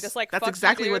 Or Yes, are we just like, that's "Fuck you,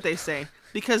 exactly dude"? what they say,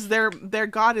 because their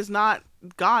God is not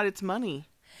God; it's money.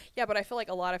 Yeah, but I feel like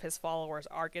a lot of his followers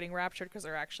are getting raptured because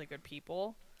they're actually good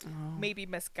people, maybe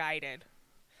misguided,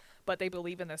 but they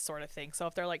believe in this sort of thing. So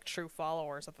if they're like true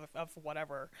followers of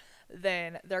whatever,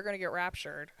 then they're gonna get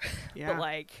raptured. Yeah. But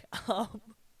like,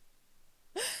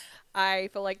 I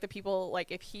feel like the people,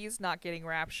 like, if he's not getting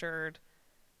raptured,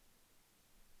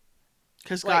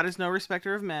 Because like, God is no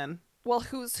respecter of men. well,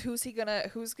 who's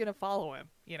gonna follow him?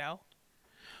 You know?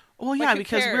 Well, yeah, who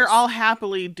because we're cares? all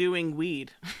happily doing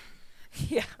weed.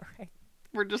 Yeah, right.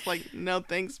 We're just like, no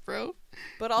thanks, bro.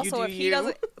 But also, do if he you.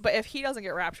 doesn't, but if he doesn't get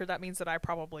raptured, that means that I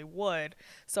probably would.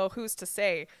 So who's to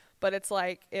say? But it's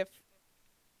like if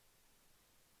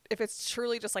it's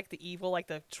truly just like the evil, like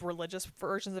the religious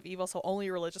versions of evil, so only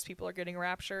religious people are getting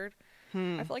raptured. I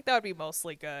feel like that would be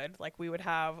mostly good. Like we would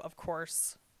have, of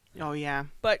course, Oh, yeah.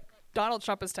 but Donald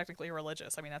Trump is technically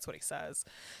religious. I mean, that's what he says.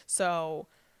 So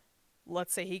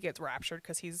let's say he gets raptured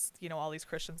because he's, all these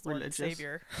Christians, Lord and Religious.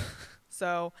 Savior.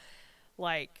 So,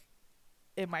 like,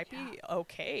 it might be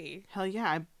okay. Hell yeah,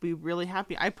 I'd be really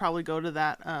happy. I'd probably go to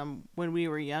that when we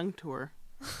were young tour.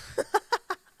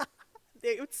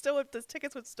 The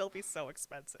tickets would still be so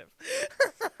expensive.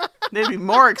 They'd be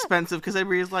more expensive because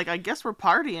everybody's like, I guess we're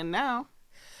partying now.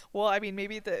 Well, I mean,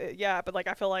 maybe but like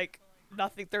I feel like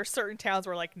nothing. There's certain towns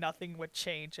where like nothing would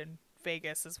change, and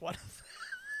Vegas is one of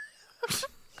them.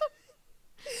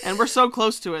 And we're so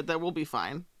close to it that we'll be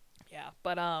fine. Yeah,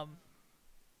 but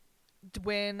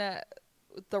when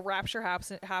the rapture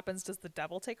happens, does the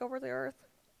devil take over the earth,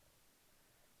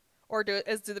 or do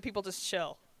the people just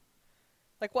chill?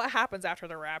 Like, what happens after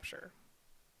the rapture?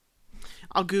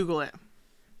 I'll Google it.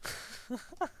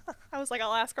 I was like,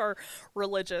 I'll ask our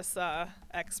religious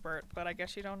expert, but I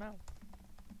guess you don't know.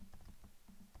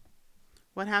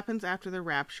 What happens after the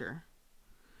rapture?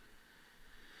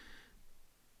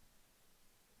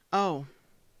 Oh,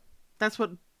 that's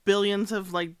what billions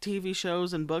of like TV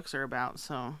shows and books are about.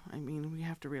 So, I mean, we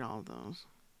have to read all of those.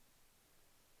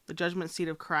 The judgment seat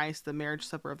of Christ, the marriage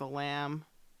supper of the Lamb.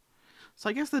 So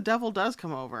I guess the devil does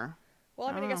come over. Well,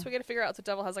 I mean, I guess know. we got to figure out if the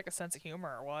devil has like a sense of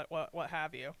humor or what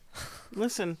have you.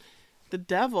 Listen, the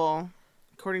devil,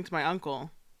 according to my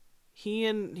uncle, he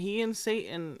and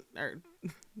Satan, or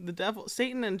the devil,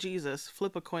 Satan and Jesus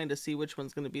flip a coin to see which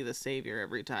one's going to be the savior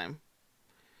every time.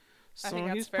 I So think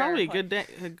that's he's fair. probably Like,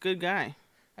 a good guy.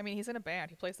 I mean, he's in a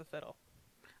band. He plays the fiddle.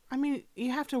 I mean,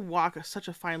 you have to walk such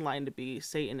a fine line to be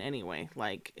Satan anyway.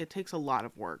 Like, it takes a lot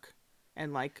of work,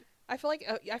 and like, I feel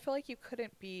like you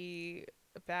couldn't be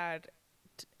bad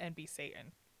and be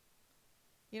Satan.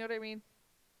 You know what I mean?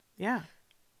 yeah,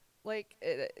 Like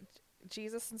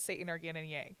Jesus and Satan are yin and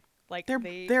yang. Like they're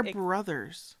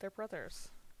brothers. They're brothers.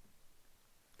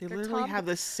 They they're literally Tom- have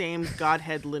the same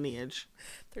Godhead lineage.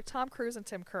 They're Tom Cruise and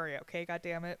Tim Curry. Okay, God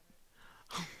damn it.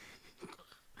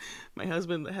 My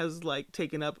husband has like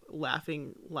taken up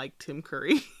laughing like Tim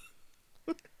Curry.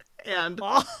 And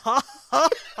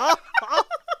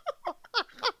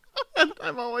and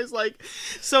I'm always like,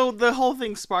 so the whole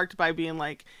thing sparked by being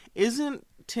like, isn't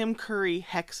Tim Curry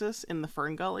Hexus in the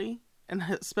Fern Gully?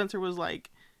 And Spencer was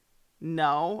like,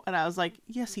 no. And I was like,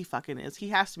 yes, he fucking is. He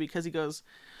has to be, because he goes,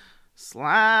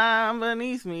 slime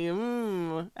beneath me.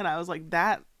 And I was like,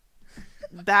 that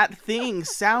thing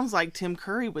sounds like Tim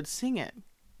Curry would sing it.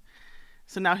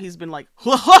 So now he's been like,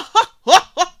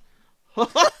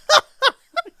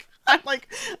 I'm like,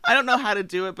 I don't know how to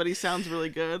do it, but he sounds really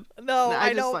good. No, And I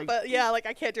just, know, like, but yeah, like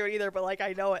I can't do it either, but like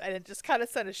I know it, and it just kind of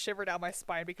sent a shiver down my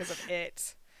spine because of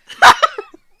it.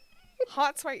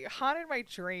 Haunted my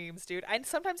dreams, dude. And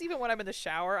sometimes even when I'm in the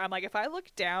shower, I'm like, if I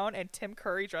look down and Tim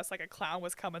Curry dressed like a clown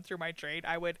was coming through my drain,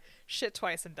 I would shit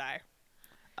twice and die.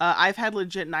 I've had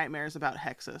legit nightmares about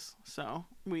Hexus, so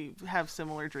we have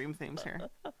similar dream themes here.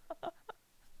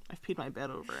 I've peed my bed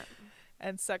over it.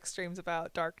 And sex dreams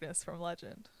about darkness from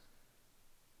Legend.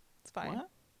 It's fine. What?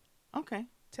 Okay.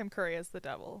 Tim Curry is the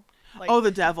devil. Like, Oh,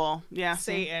 the devil. Yeah.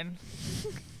 see? Satan.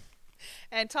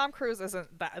 And Tom Cruise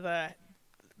isn't the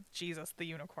Jesus the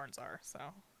unicorns are, so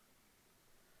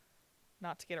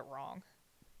not to get it wrong.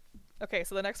 Okay,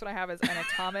 so the next one I have is an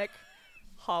atomic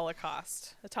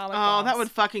holocaust. Atomic bombs. Oh, that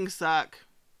would fucking suck.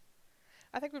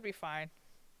 I think would be fine.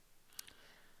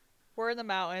 We're in the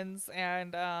mountains,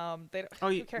 and they don't. Oh,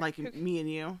 who cares- like who- me and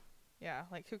you. yeah,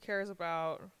 like who cares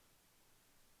about?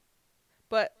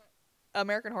 But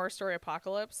American Horror Story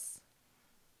Apocalypse,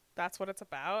 that's what it's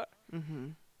about. Mm-hmm.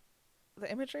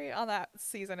 The imagery on that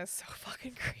season is so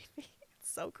fucking creepy.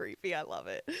 It's so creepy. I love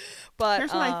it. But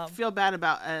Here's what I feel bad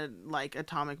about a like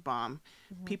atomic bomb.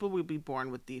 Mhm. People would be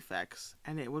born with defects,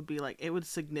 and it would be like, it would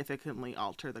significantly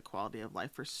alter the quality of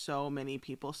life for so many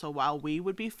people. So while we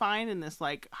would be fine in this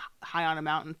like high on a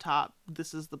mountaintop,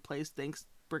 this is the place, thanks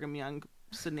Brigham Young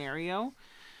scenario,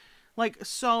 like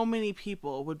so many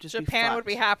people would just Japan be would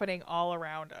be fucked. happening all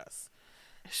around us.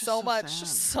 It's just So much, sad.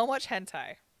 so much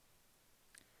hentai.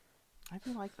 I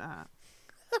do like that.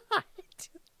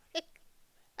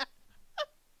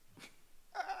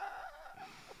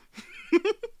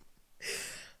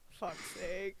 Fuck's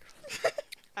sake.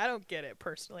 I don't get it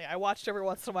personally. I watched every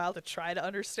once in a while to try to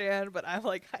understand, but I'm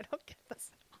like, I don't get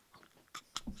this.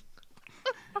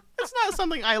 It's not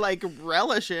something I like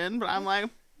relish in, but I'm like,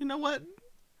 you know what?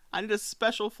 I need a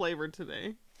special flavor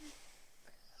today.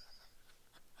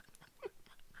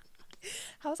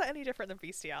 How is that any different than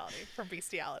bestiality? From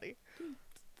bestiality?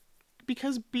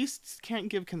 Because beasts can't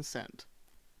give consent.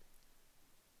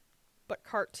 But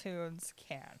cartoons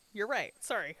can. You're right.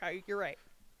 Sorry, you're right.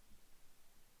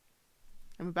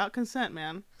 I'm about consent,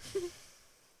 man.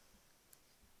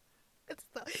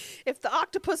 If the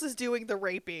octopus is doing the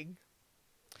raping,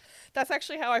 that's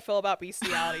actually how I feel about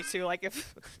bestiality too. Like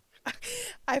if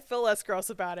I feel less gross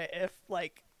about it if,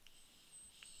 like,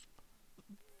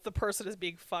 the person is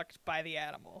being fucked by the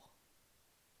animal.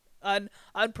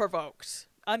 Unprovoked.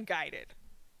 Unguided.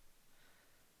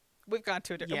 We've gone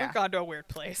to a weird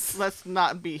place. Let's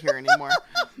not be here anymore.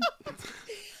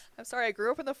 I'm sorry, I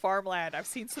grew up in the farmland. I've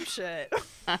seen some shit.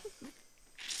 I'm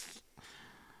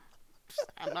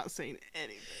not saying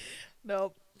anything.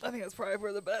 Nope. I think that's probably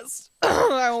for the best.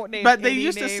 I won't name But they any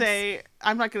used to names. say,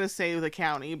 I'm not going to say the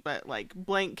county, but like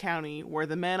blank county, where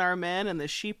the men are men and the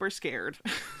sheep are scared.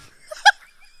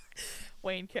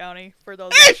 Wayne County, for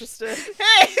those Hey! interested.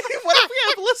 Hey, what if we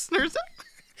have listeners?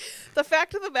 The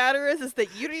fact of the matter is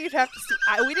that you didn't even have to see.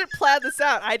 We didn't plan this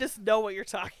out. I just know what you're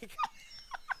talking about.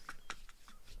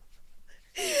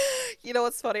 You know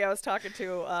what's funny? I was talking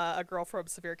to a girl from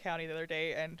Sevier County the other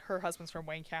day, and her husband's from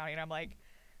Wayne County, and I'm like,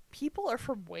 people are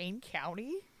from Wayne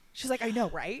County? She's like, I know,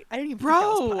 right? I didn't even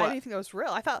think that was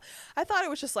real. I thought it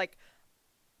was just like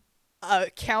a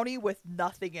county with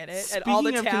nothing in it, and all the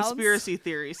Speaking of towns. conspiracy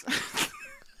theories.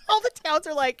 All the towns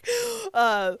are like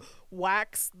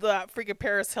Wax, the freaking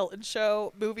Paris Hilton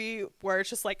show movie where it's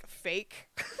just like fake.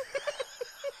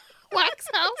 Wax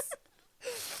House.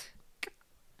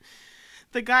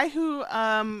 The guy who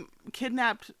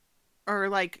kidnapped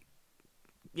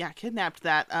that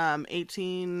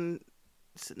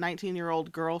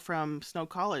 19-year-old girl from Snow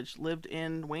College lived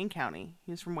in Wayne County.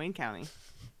 He was from Wayne County.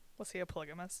 Was he a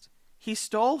polygamist? He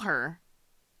stole her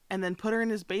and then put her in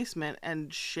his basement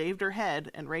and shaved her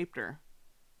head and raped her.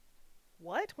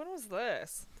 What? When was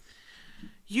this?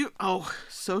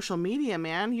 Social media,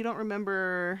 man. You don't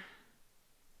remember...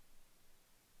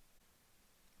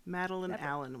 Madeline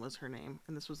Allen was her name,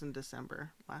 and this was in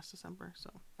last December, so.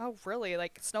 Oh, really?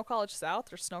 Like Snow College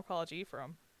South or Snow College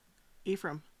Ephraim?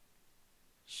 Ephraim.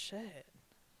 Shit.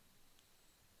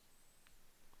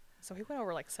 So he went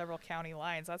over like several county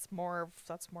lines. That's more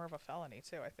of a felony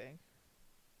too, I think.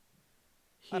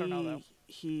 I don't know, though.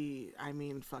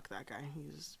 Fuck that guy.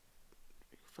 He's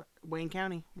Wayne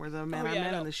County, where the men are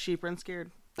men and the sheep are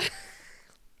scared.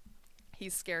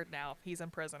 He's scared now. He's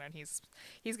in prison, and he's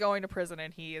going to prison,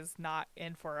 and he is not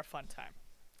in for a fun time.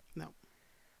 No.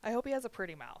 I hope he has a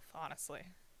pretty mouth, honestly.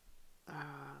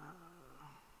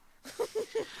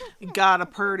 Got a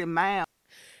pretty mouth.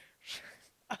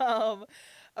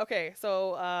 Okay,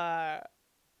 so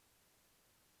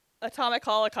Atomic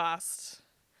Holocaust.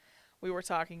 We were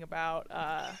talking about.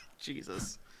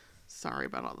 Jesus. Sorry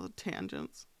about all the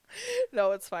tangents.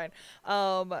 No, it's fine.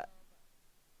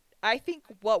 I think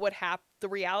what would happen, the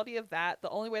reality of that, the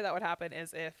only way that would happen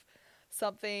is if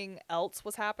something else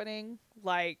was happening,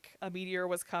 like a meteor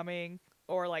was coming,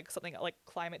 or like something like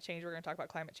climate change. We're going to talk about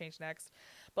climate change next.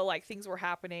 But like things were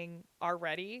happening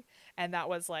already, and that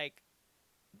was like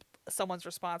someone's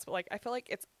response. But like I feel like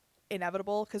it's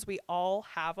inevitable because we all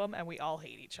have them and we all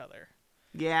hate each other.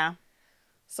 Yeah.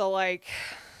 So like,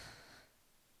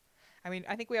 I mean,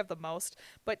 I think we have the most.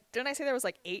 But didn't I say there was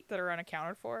like 8 that are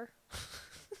unaccounted for?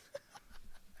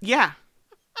 Yeah.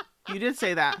 You did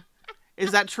say that.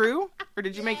 Is that true? Or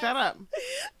did you make that up?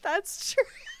 That's true.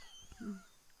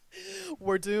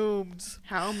 We're doomed.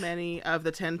 How many of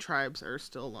the 10 tribes are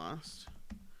still lost?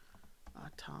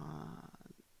 How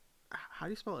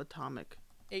do you spell atomic?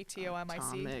 ATOMIC.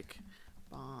 Atomic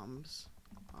bombs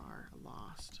are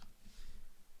lost.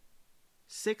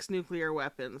 6 nuclear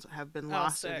weapons have been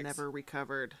lost and 6. never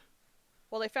recovered.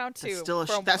 Well, they found 2. That's still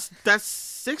that's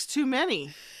 6 too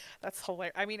many. That's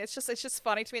hilarious. I mean, it's just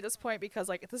funny to me at this point because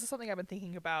like this is something I've been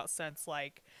thinking about since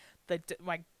like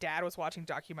my dad was watching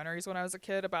documentaries when I was a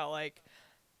kid about like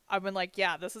I've been like,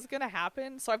 yeah, this is gonna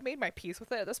happen. So I've made my peace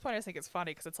with it. At this point, I just think it's funny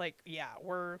because it's like, yeah,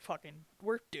 we're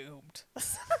doomed.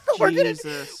 we're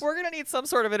gonna need some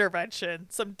sort of intervention,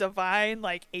 some divine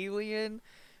like alien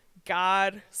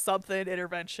God something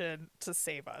intervention to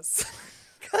save us.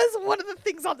 Because one of the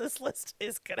things on this list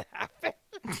is gonna happen.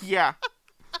 Yeah.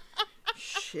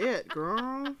 Shit,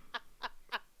 girl.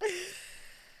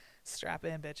 Strap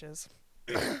in, bitches.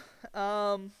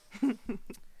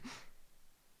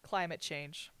 Climate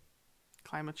change.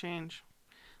 Climate change.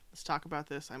 Let's talk about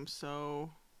this. I'm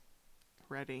so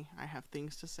ready. I have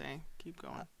things to say. Keep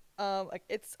going. Like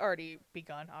it's already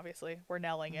begun. Obviously, we're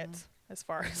nailing it as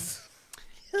far as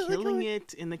killing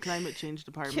it in the climate change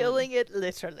department. Killing it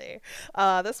literally.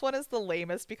 This one is the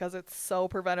lamest because it's so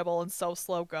preventable and so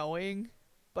slow going.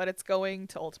 But it's going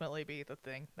to ultimately be the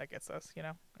thing that gets us, you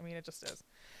know? I mean, it just is.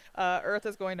 Earth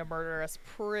is going to murder us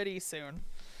pretty soon.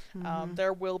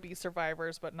 There will be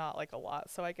survivors, but not like a lot.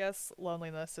 So I guess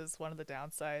loneliness is one of the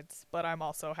downsides. But I'm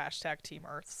also #Team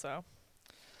Earth, so.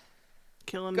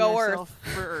 Killing Go myself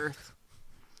for Earth.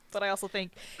 But I also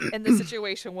think in this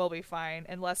situation we'll be fine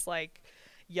unless like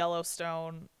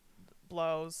Yellowstone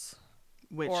blows,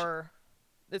 Which, or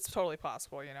it's totally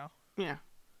possible, you know. yeah.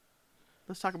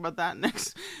 Let's talk about that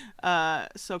next.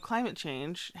 So climate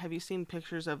change. Have you seen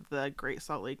pictures of the Great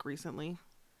Salt Lake recently?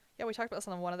 Yeah, we talked about this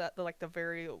on one of the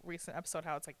very recent episode,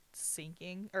 how it's like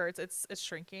sinking or it's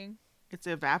shrinking. It's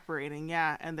evaporating,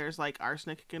 yeah. And there's like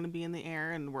arsenic going to be in the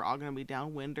air, and we're all going to be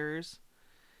downwinders.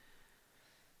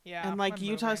 Yeah, And like I'm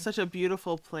Utah moving. is such a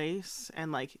beautiful place,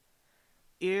 and like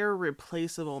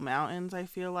irreplaceable mountains. I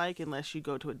feel like unless you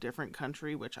go to a different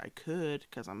country, which I could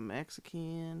because I'm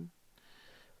Mexican,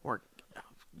 or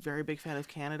very big fan of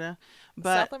Canada.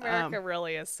 But South America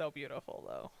really is so beautiful,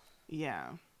 though. yeah,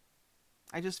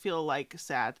 I just feel like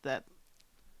sad that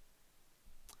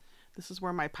this is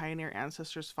where my pioneer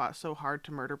ancestors fought so hard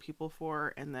to murder people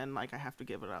for, and then like I have to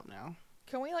give it up now.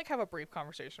 Can we like have a brief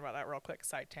conversation about that real quick?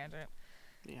 Side tangent.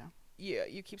 Yeah.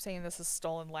 You keep saying this is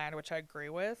stolen land, which I agree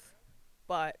with,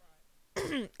 but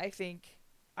I think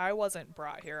I wasn't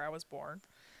brought here. I was born.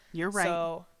 You're right.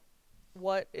 So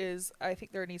I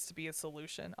think there needs to be a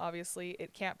solution. Obviously,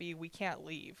 it can't be we can't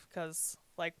leave because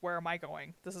like where am I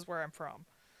going? This is where I'm from.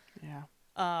 Yeah.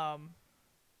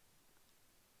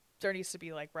 There needs to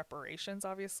be like reparations.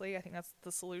 Obviously, I think that's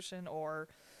the solution. Or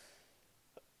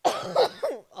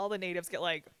all the natives get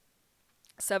like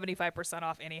 75%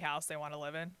 off any house they want to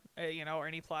live in, you know, or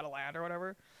any plot of land or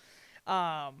whatever.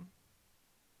 But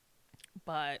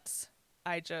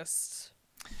I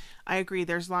agree.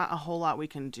 There's not a whole lot we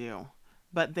can do,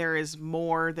 but there is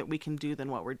more that we can do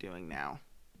than what we're doing now.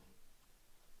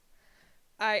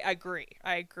 I agree.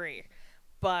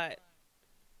 But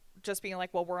just being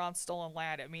like, well, we're on stolen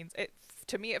land, it means it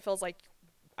to me it feels like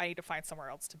I need to find somewhere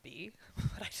else to be,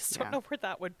 but I just don't know where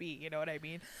that would be. You know what I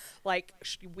mean? Like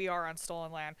we are on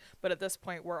stolen land, but at this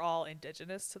point we're all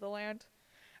indigenous to the land.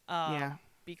 Yeah.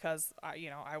 Because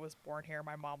I was born here,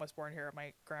 my mom was born here,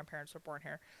 my grandparents were born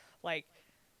here, like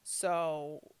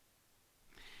so.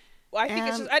 I think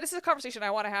it's just this is a conversation I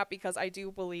want to have because I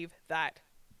do believe that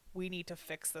we need to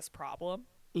fix this problem.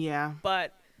 Yeah.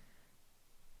 But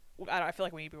I feel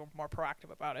like we need to be more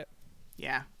proactive about it.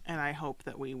 Yeah, and I hope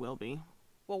that we will be.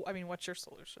 Well, I mean, what's your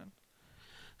solution?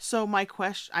 So my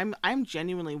question, I'm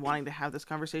genuinely wanting to have this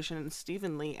conversation, and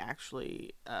Stephen Lee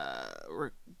actually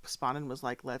responded and was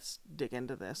like, "Let's dig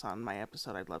into this on my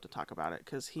episode. I'd love to talk about it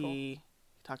because he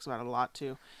talks about it a lot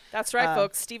too." That's right,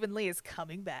 folks. Stephen Lee is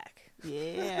coming back.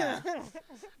 Yeah,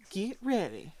 get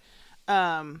ready.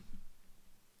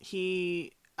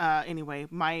 Anyway,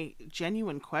 my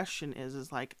genuine question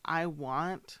is like, I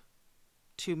want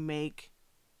to make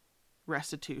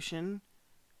restitution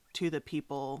to the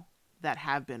people that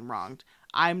have been wronged.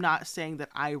 I'm not saying that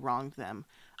I wronged them.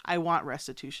 I want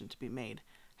restitution to be made.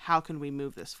 How can we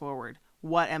move this forward?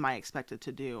 What am I expected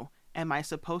to do? Am I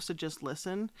supposed to just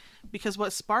listen? Because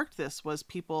what sparked this was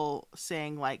people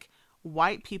saying like,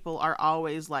 white people are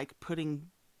always like putting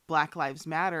Black Lives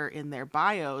Matter in their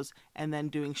bios and then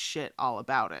doing shit all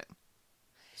about it.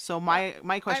 So my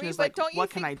question is like, what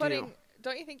can I do?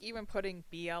 Don't you think even putting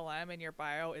BLM in your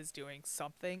bio is doing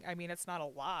something? I mean, it's not a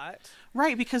lot.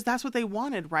 Right, because that's what they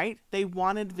wanted, right? They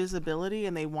wanted visibility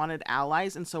and they wanted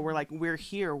allies. And so we're like, we're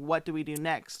here. What do we do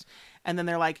next? And then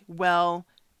they're like, well,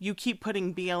 you keep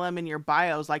putting BLM in your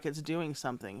bios like it's doing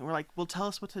something. And we're like, well, tell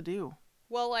us what to do.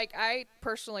 Well, like, I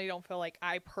personally don't feel like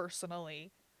I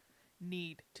personally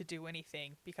need to do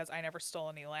anything because I never stole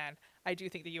any land. I do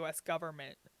think the U.S.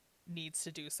 government needs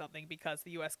to do something because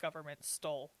the U.S. government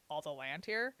stole all the land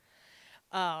here.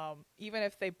 Even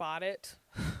if they bought it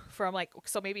from like,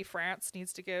 so maybe France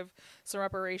needs to give some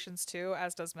reparations too,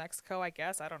 as does Mexico, I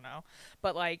guess. I don't know.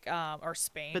 But like, or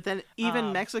Spain. But then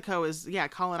even Mexico is,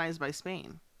 colonized by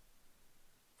Spain.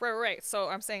 Right. So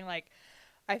I'm saying like,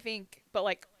 I think, but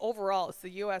like overall, it's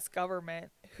the U.S. government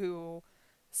who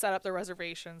set up the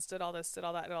reservations, did all this, did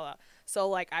all that, did all that. So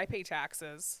like, I pay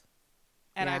taxes,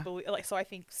 and I believe, like, so I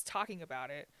think talking about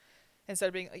it instead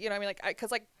of being, you know, what I mean, like,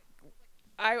 because like,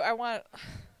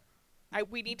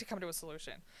 we need to come to a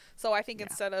solution. So I think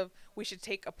instead of, we should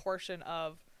take a portion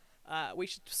of, we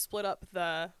should split up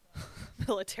the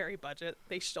military budget.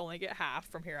 They should only get half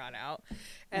from here on out,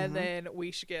 and then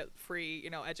we should get free, you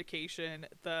know, education.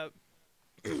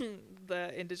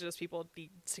 The indigenous people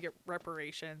need to get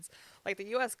reparations. Like the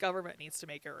U.S. government needs to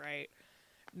make it right,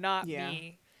 not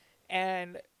me.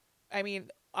 And I mean,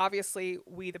 obviously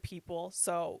we the people.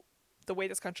 So the way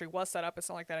this country was set up, it's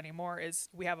not like that anymore. Is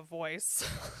we have a voice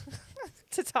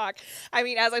to talk. I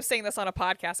mean, as I'm saying this on a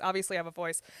podcast, obviously I have a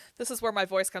voice. This is where my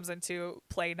voice comes into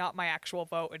play, not my actual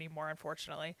vote anymore,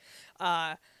 unfortunately.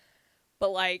 But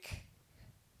like,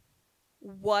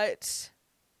 what,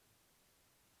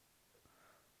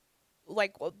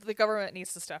 like, well, the government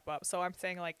needs to step up. So I'm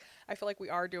saying, like, I feel like we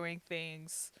are doing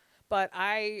things, but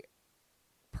I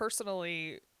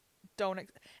personally and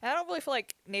I don't really feel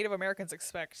like Native Americans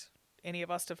expect any of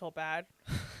us to feel bad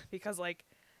because, like,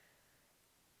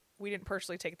 we didn't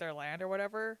personally take their land or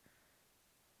whatever,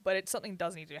 but something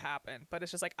does need to happen. But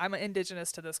it's just like, I'm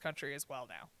indigenous to this country as well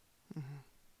now. Mm-hmm.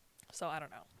 So I don't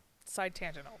know. Side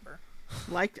tangent over.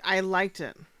 I liked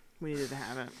it. We needed to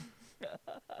have it.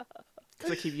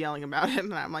 Because I keep yelling about it,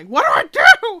 and I'm like, what do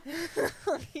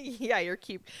I do?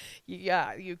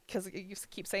 Yeah, you because you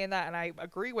keep saying that, and I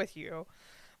agree with you.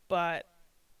 But,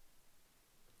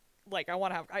 like, I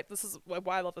want to have, this is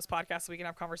why I love this podcast, so we can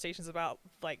have conversations about,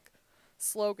 like,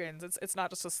 slogans. It's not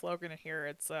just a slogan in here.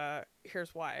 It's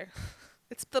here's why.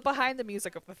 It's the behind the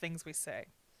music of the things we say.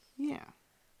 Yeah.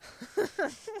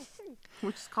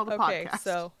 Which is called a podcast. Okay,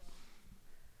 so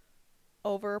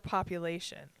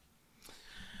overpopulation.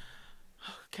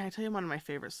 Can I tell you one of my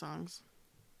favorite songs?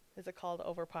 Is it called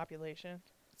Overpopulation?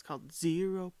 It's called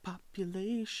Zero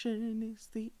Population is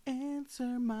the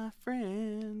Answer, my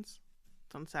friends.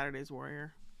 It's on Saturday's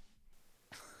Warrior.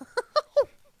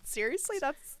 Seriously?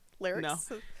 That's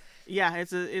lyrics? No. Yeah,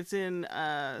 it's in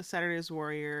Saturday's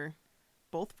Warrior,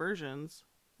 both versions.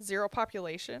 Zero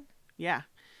Population? Yeah.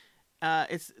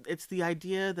 It's the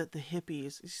idea that the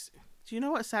hippies... Do you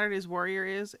know what Saturday's Warrior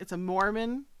is? It's a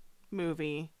Mormon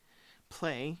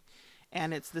play,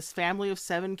 and it's this family of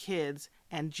 7 kids,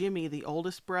 and Jimmy, the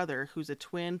oldest brother, who's a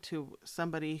twin to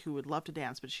somebody who would love to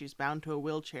dance, but she's bound to a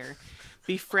wheelchair,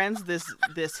 befriends this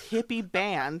hippie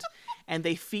band, and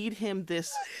they feed him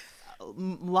this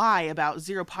lie about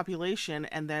zero population,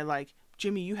 and they're like,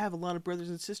 Jimmy, you have a lot of brothers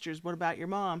and sisters, what about your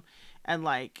mom? And,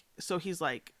 like, so he's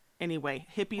like, anyway,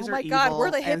 hippies are evil. Oh my God,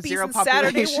 we're the hippies and zero in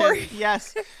population. Saturday Warrior.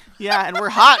 Yes. Yeah, and we're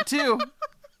hot too.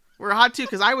 We're hot too,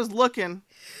 because I was looking.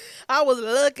 I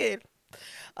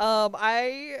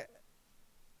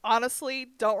honestly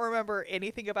don't remember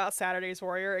anything about Saturday's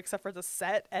Warrior except for the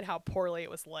set and how poorly it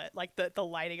was lit. Like, the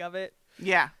lighting of it.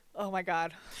 Yeah. Oh my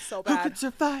God. So bad. Who could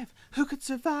survive? Who could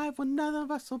survive when none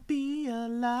of us will be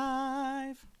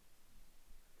alive?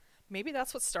 Maybe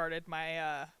that's what started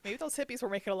my, maybe those hippies were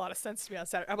making a lot of sense to me on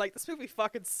Saturday. I'm like, this movie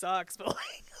fucking sucks, but,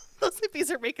 like, those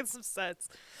hippies are making some sense.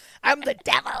 I'm the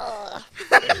devil!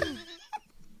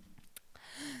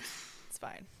 It's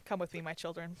fine. Come with me, my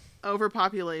children.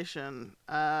 Overpopulation.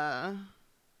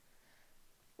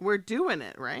 We're doing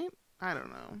it, right? I don't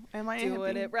know. Am I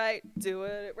doing it right?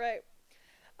 Doing it right.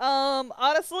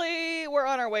 Honestly, we're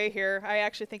on our way here. I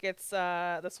actually think it's,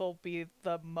 this will be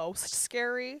the most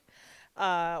scary.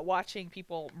 Watching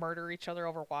people murder each other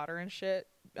over water and shit,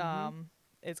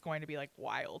 is going to be, like,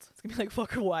 wild. It's gonna be, like,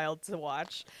 fucking wild to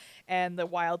watch. And the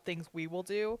wild things we will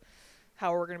do,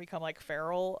 how we're gonna become, like,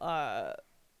 feral,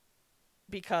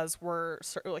 because we're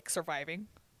surviving.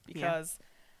 Because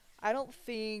I don't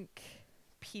think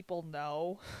people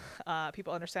know,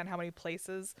 people understand how many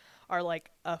places are,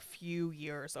 like, a few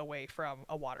years away from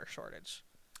a water shortage.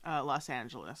 Los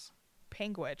Angeles.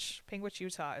 Panguitch,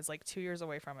 Utah is, like, 2 years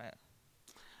away from it.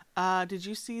 Did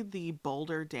you see the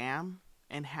Boulder Dam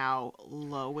and how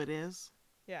low it is?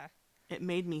 Yeah. It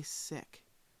made me sick.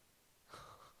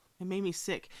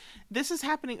 This is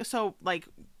happening. So, like,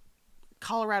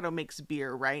 Colorado makes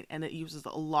beer, right? And it uses a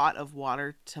lot of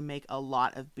water to make a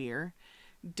lot of beer.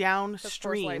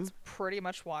 Downstream. It's pretty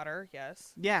much water,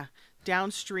 yes. Yeah.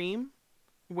 Downstream,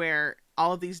 where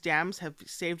all of these dams have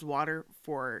saved water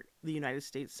for the United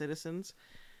States citizens,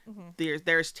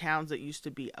 there's towns that used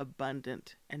to be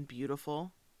abundant and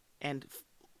beautiful and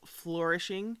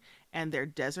flourishing, and they're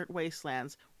desert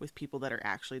wastelands with people that are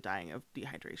actually dying of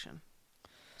dehydration.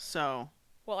 So,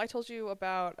 well, I told you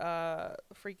about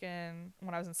freaking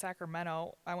when I was in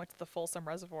Sacramento, I went to the Folsom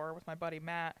Reservoir with my buddy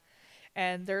Matt,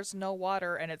 and there's no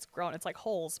water, and it's grown. It's like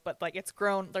holes, but, like, it's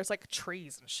grown. There's, like,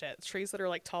 trees and shit. Trees that are,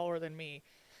 like, taller than me.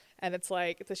 And it's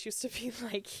like, this used to be,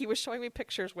 like, he was showing me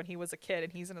pictures when he was a kid,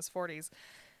 and he's in his 40s,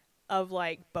 of,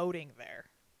 like, boating there.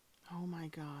 Oh my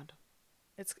God.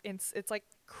 It's like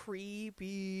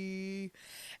creepy.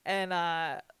 And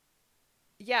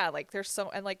yeah, like, there's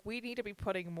and, like, we need to be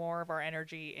putting more of our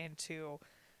energy into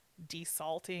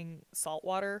desalting salt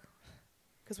water,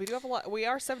 because we do have a lot. We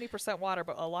are 70% water,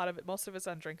 but most of it's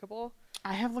undrinkable.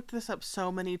 I have looked this up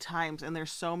so many times, and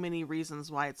there's so many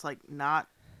reasons why it's, like, not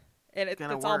and it's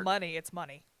work. All money. It's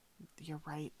money. You're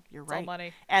right. It's all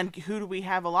money. And who do we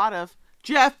have a lot of?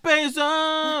 Jeff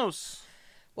Bezos!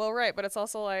 Well, right, but it's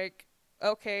also like,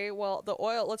 okay, well, the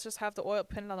oil, let's just have the oil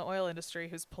pinned on the oil industry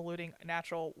who's polluting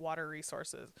natural water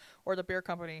resources, or the beer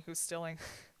company who's stealing.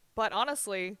 But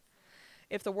honestly,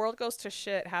 if the world goes to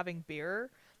shit, having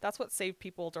beer, that's what saved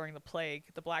people during the plague,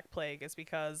 the Black Plague, is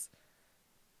because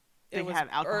They had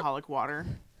alcoholic water.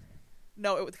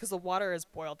 No, because the water is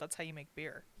boiled. That's how you make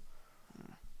beer.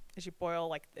 Is you boil,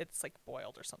 like, it's like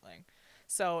boiled or something.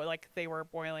 So like they were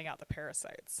boiling out the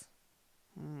parasites.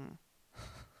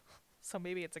 So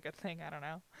maybe it's a good thing. I don't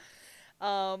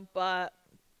know. But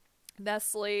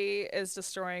Nestle is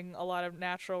destroying a lot of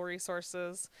natural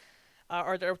resources,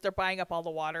 or they're buying up all the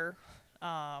water,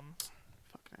 Fuck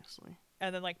Nestle.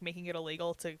 and then like making it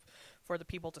illegal for the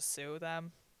people to sue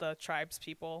them, the tribes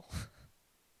people.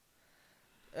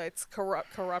 It's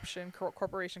corruption,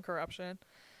 corporation corruption.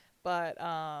 But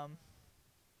I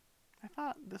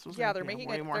thought this was yeah, gonna they're be making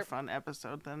a way it- more they're- fun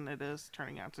episode than it is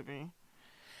turning out to be.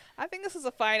 I think this is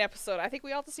a fine episode. I think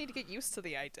we all just need to get used to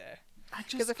the idea. I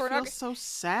just if we're feel not g- so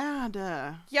sad.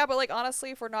 Yeah, but like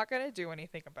honestly, if we're not gonna do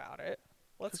anything about it,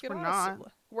 let's 'Cause get we're honest.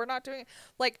 not. We're not doing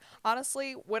like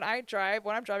honestly. When I'm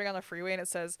driving on the freeway and it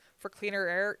says for cleaner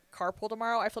air, carpool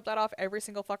tomorrow, I flip that off every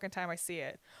single fucking time I see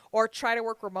it. Or try to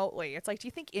work remotely. It's like, do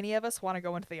you think any of us want to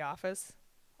go into the office?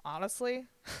 Honestly.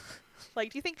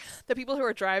 Like, do you think the people who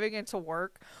are driving into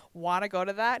work want to go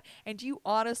to that? And do you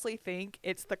honestly think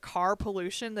it's the car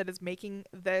pollution that is making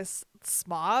this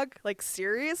smog? Like,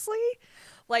 seriously?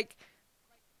 Like,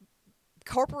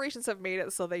 corporations have made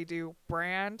it so they do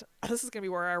brand. This is going to be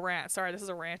where I rant. Sorry, this is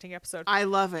a ranting episode. I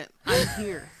love it. I'm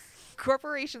here.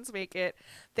 Corporations make it.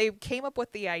 They came up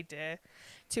with the idea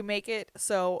to make it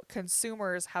so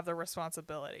consumers have the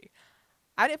responsibility.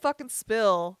 I didn't fucking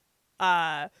spill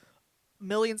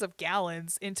millions of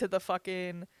gallons into the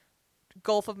fucking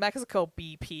Gulf of Mexico,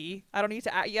 BP. I don't need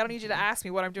you to ask me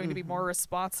what I'm doing to be more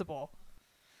responsible.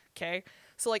 Okay?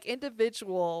 So like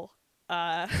individual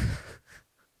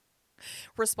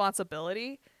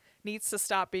responsibility needs to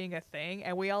stop being a thing,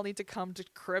 and we all need to come to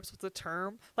grips with the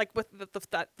term, like with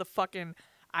the fucking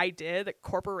idea that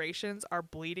corporations are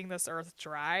bleeding this earth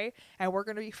dry, and we're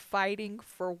going to be fighting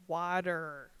for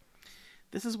water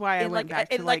This is why I in went back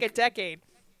to like a decade.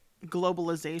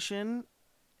 globalization.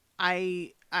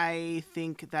 I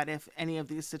think that if any of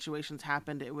these situations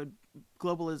happened,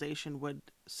 globalization would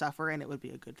suffer, and it would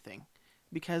be a good thing,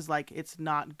 because like it's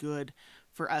not good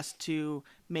for us to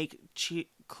make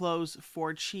clothes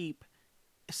for cheap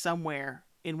somewhere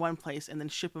in one place and then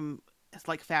ship them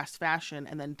like fast fashion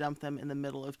and then dump them in the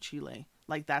middle of Chile.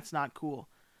 Like that's not cool.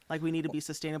 Like we need to be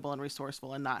sustainable and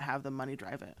resourceful and not have the money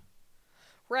drive it.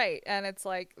 Right, and it's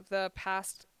like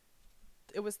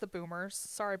it was the boomers.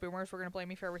 Sorry, boomers, we're going to blame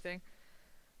me for everything.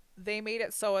 They made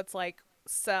it so it's like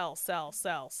sell.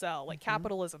 Like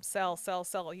capitalism, sell.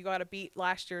 You got to beat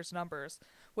last year's numbers,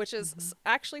 which is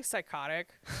actually psychotic.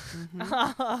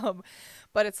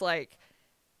 But it's like,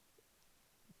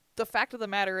 the fact of the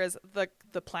matter is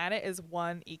the planet is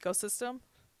one ecosystem.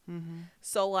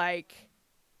 So like,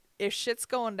 if shit's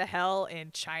going to hell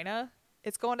in China,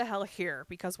 it's going to hell here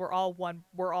because we're all one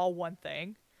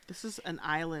thing. This is an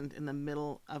island in the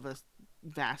middle of a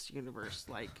vast universe.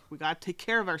 Like we got to take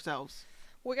care of ourselves.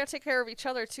 We got to take care of each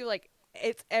other too. Like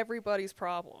it's everybody's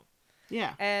problem.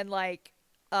 Yeah. And like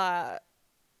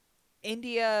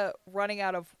India running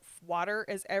out of water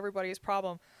is everybody's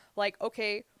problem. Like,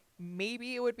 okay,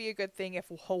 maybe it would be a good thing if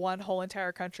one whole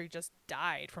entire country just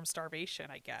died from starvation,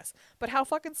 I guess. But how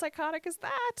fucking psychotic is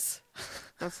that?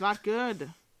 That's not good.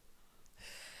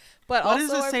 But What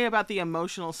also, does it say about the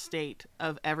emotional state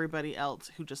of everybody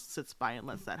else who just sits by and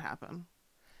lets that happen?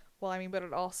 well, I mean, but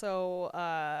it also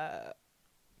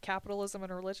capitalism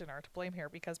and religion are to blame here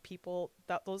because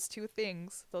those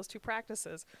two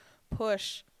practices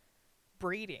push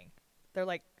breeding. They're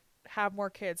like, have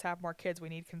more kids. We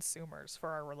need consumers for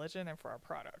our religion and for our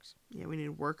products. Yeah, we need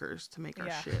workers to make our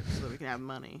Yeah. shit so that we can have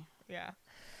money. Yeah.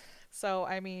 So,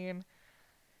 I mean,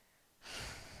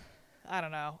 I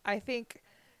don't know. I think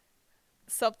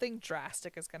something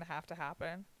drastic is going to have to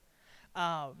happen.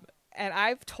 And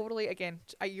I've totally, again,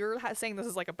 you're saying this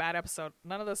is like a bad episode.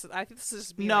 None of this I think this is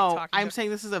just me No, like, talking I'm to- saying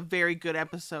this is a very good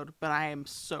episode, but I am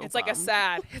so It's like a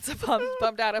bummed. it's a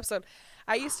bummed out episode.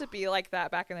 I used to be like that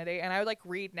back in the day, and I would like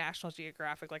read National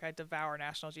Geographic, like I devour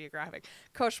National Geographic.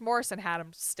 Coach Morrison had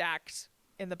them stacked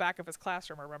in the back of his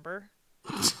classroom, remember?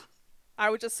 I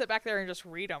would just sit back there and just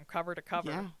read them cover to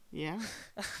cover. Yeah.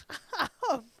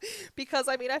 Because,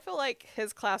 I mean, I feel like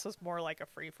his class was more like a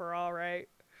free-for-all, right?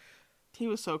 He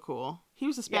was so cool. He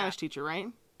was a Spanish teacher, right?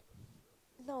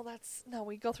 No,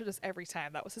 we go through this every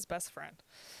time. That was his best friend.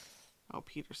 Oh,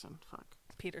 Peterson. Fuck.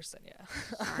 Peterson, yeah.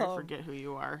 Sorry, I forget who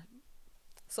you are.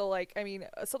 So, like, I mean,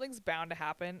 something's bound to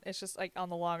happen. It's just, like, on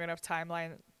the long enough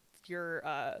timeline, your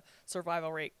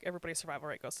everybody's survival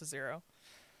rate goes to zero.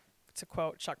 To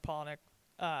quote Chuck Palahniuk.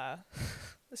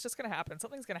 It's just gonna happen.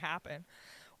 Something's gonna happen,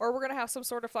 or we're gonna have some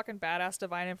sort of fucking badass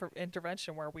divine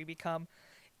intervention where we become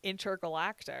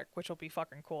intergalactic, which will be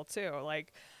fucking cool too.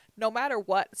 Like, no matter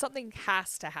what, something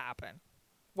has to happen.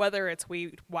 Whether it's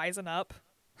we wisen up,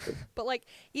 but like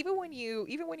even when you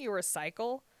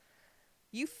recycle,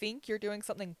 you think you're doing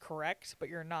something correct, but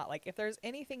you're not. Like, if there's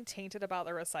anything tainted about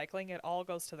the recycling, it all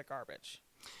goes to the garbage.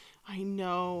 I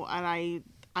know, and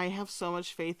I have so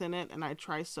much faith in it, and I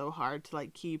try so hard to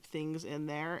like keep things in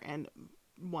there, and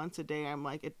once a day I'm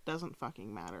like, it doesn't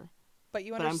fucking matter. But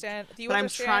you understand. I'm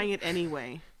trying it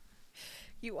anyway.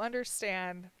 You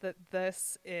understand that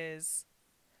this is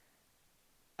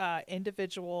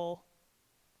individual.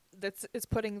 It's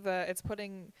putting the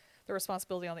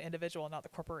responsibility on the individual, not the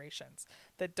corporations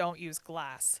that don't use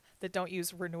glass, that don't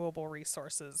use renewable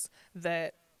resources,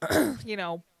 that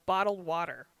bottled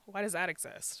water. Why does that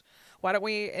exist? Why don't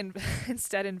we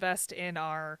instead invest in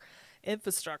our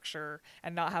infrastructure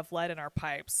and not have lead in our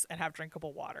pipes and have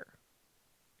drinkable water?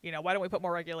 Why don't we put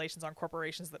more regulations on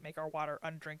corporations that make our water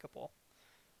undrinkable?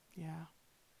 Yeah.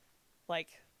 Like,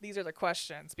 these are the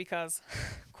questions, because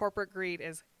corporate greed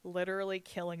is literally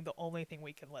killing the only thing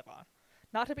we can live on.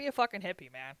 Not to be a fucking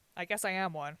hippie, man. I guess I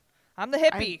am one. I'm the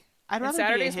hippie. I'd rather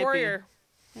Saturday's be a hippie. Warrior.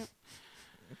 Yep.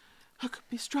 Who could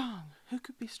be strong? Who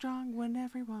could be strong when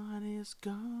everyone is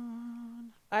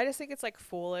gone? I just think it's like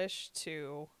foolish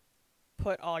to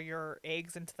put all your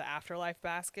eggs into the afterlife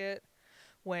basket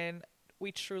when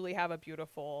we truly have a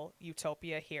beautiful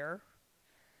utopia here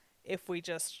if we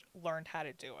just learned how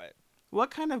to do it. What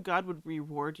kind of God would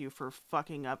reward you for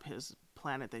fucking up his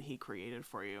planet that he created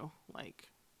for you? Like,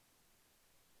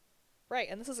 right,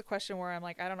 and this is a question where I'm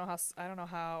like, I don't know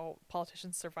how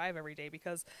politicians survive every day,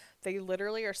 because they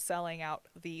literally are selling out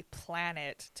the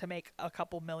planet to make a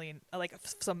couple million, like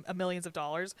some millions of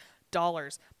dollars.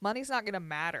 Money's not gonna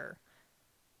matter,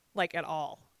 like, at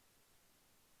all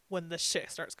when the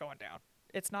shit starts going down.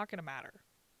 It's not gonna matter.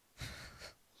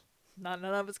 None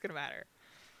of it's gonna matter.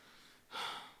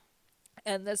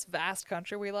 And this vast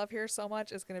country we love here so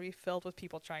much is gonna be filled with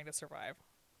people trying to survive,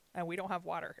 and we don't have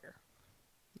water here.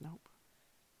 nope.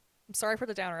 I'm sorry for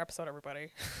the downer episode,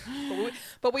 everybody.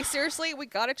 but we seriously, we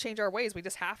gotta change our ways. We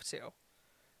just have to.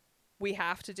 We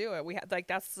have to do it.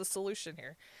 That's the solution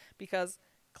here, because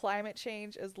climate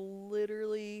change and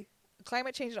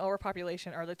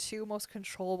overpopulation are the two most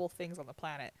controllable things on the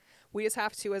planet. We just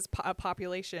have to, as a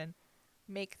population,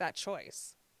 make that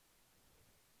choice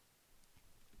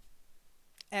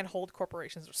and hold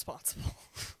corporations responsible.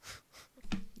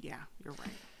 Yeah, you're right.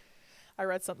 I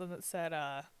read something that said,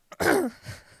 a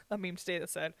meme today that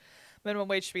said, minimum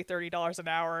wage should be $30 an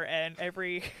hour, and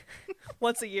every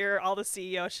once a year, all the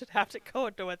CEOs should have to go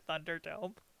into a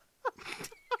Thunderdome.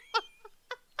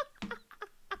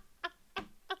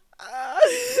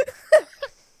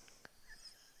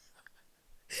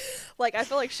 Like, I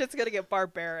feel like shit's gonna get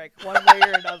barbaric one way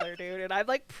or another, dude. And I'm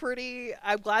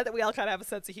glad that we all kind of have a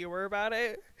sense of humor about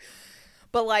it.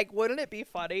 But, like, wouldn't it be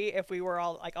funny if we were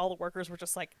all, like, all the workers were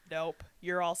just like, nope,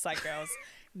 you're all psychos.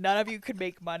 None of you could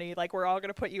make money. Like, we're all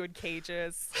gonna put you in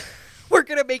cages. We're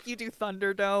gonna make you do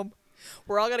Thunderdome.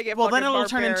 We're all gonna get Well, then fucking it'll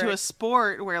turn barbaric. into a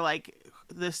sport where, like,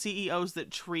 the CEOs that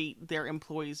treat their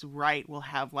employees right will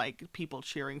have, like, people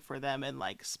cheering for them and,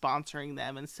 like, sponsoring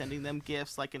them and sending them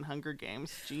gifts, like in Hunger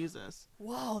Games. Jesus.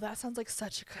 Whoa, that sounds like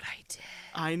such a good idea.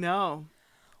 I know.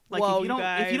 Like, Whoa, if you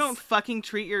guys. don't fucking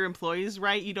treat your employees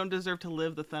right, you don't deserve to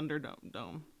live the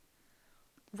Thunderdome.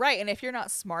 Right, and if you're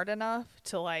not smart enough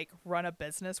to, like, run a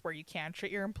business where you can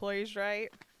treat your employees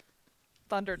right,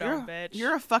 Thunderdome, bitch.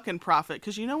 You're a fucking prophet,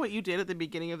 because you know what you did at the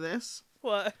beginning of this?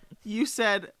 What? You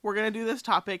said, we're going to do this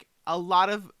topic. A lot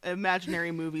of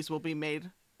imaginary movies will be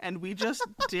made. And we just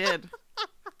did.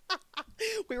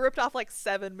 We ripped off like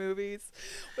 7 movies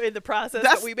in the process,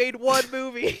 but we made one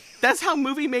movie. That's how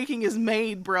movie making is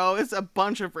made, bro. It's a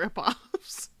bunch of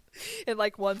rip-offs. In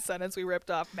like one sentence, we ripped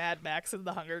off Mad Max and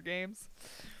the Hunger Games.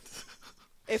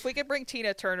 If we could bring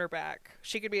Tina Turner back,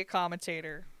 she could be a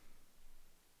commentator.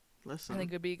 Listen, I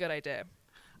think it would be a good idea.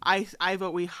 I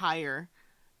vote we hire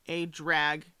a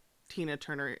drag Tina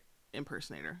Turner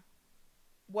impersonator.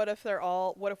 What if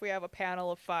we have a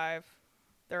panel of 5?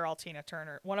 They're all Tina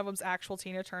Turner. One of them's actual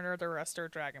Tina Turner. The rest are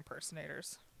drag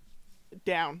impersonators.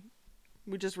 Down.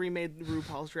 We just remade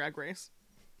RuPaul's Drag Race.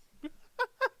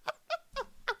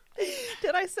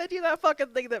 Did I send you that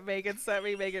fucking thing that Megan sent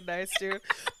me? Megan Nice, dude.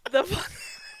 The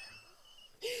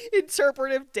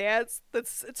interpretive dance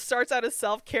it starts out as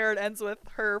self-care and ends with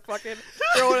her fucking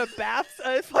throwing a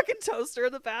fucking toaster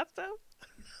in the bathtub.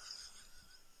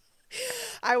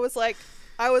 I was like,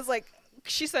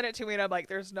 she sent it to me, and I'm like,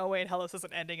 there's no way in hell this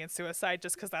isn't ending in suicide,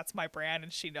 just because that's my brand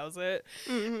and she knows it.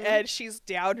 And she's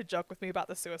down to joke with me about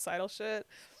the suicidal shit.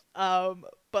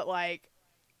 But like,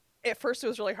 at first it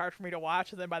was really hard for me to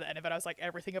watch, and then by the end of it I was like,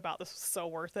 everything about this was so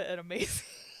worth it and amazing.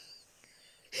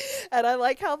 And I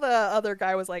like how the other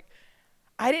guy was like,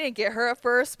 I didn't get her at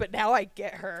first, but now I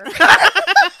get her.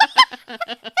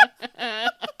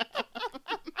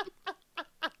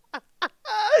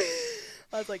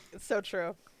 I was like, it's so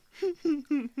true.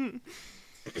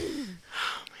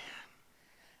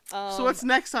 So what's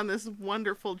next on this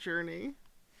wonderful journey?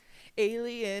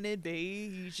 Alien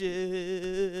invasion.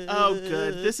 Oh,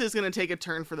 good. This is going to take a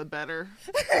turn for the better.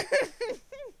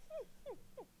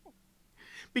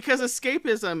 Because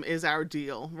escapism is our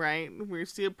deal, right? We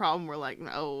see a problem, we're like,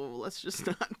 no, let's just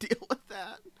not deal with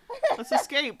that. Let's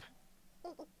escape.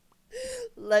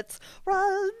 Let's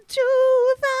run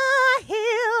to the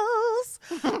hills.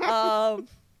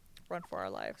 Run for our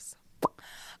lives.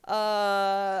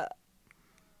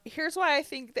 Here's why I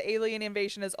think the alien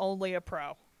invasion is only a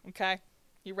pro. Okay,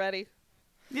 you ready?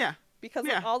 Yeah. Because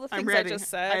Yeah, of all the I'm things I ready. just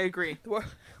said, I agree. where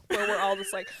we're all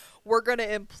just like, we're gonna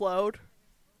implode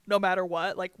no matter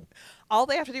what. Like, all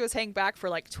they have to do is hang back for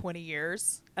like 20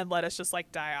 years and let us just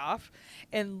like die off,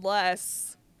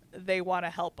 unless they want to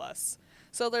help us.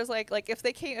 So there's like if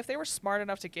they were smart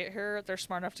enough to get here, they're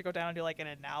smart enough to go down and do like an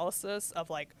analysis of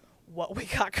like what we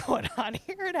got going on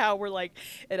here and how we're like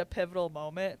in a pivotal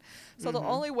moment. So the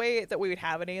only way that we would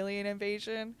have an alien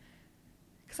invasion,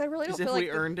 because I really don't As feel if like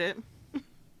we earned it.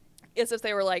 is if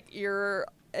they were like, you're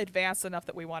advanced enough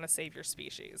that we want to save your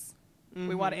species.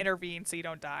 We want to intervene so you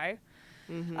don't die.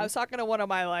 I was talking to one of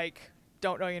my like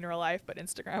don't know you in real life but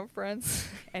Instagram friends,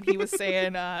 and he was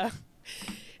saying that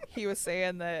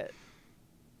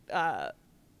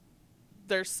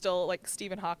there's still, like,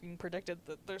 Stephen Hawking predicted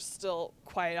that there's still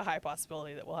quite a high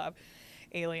possibility that we'll have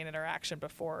alien interaction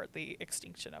before the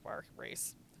extinction of our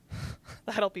race.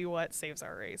 That'll be what saves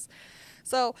our race.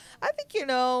 So I think,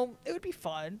 it would be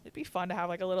fun. It'd be fun to have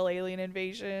like a little alien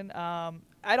invasion.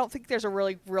 I don't think there's a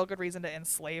real good reason to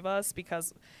enslave us,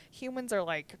 because humans are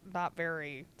like not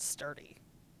very sturdy.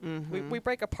 We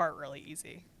break apart really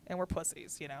easy, and we're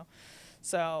pussies,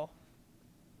 So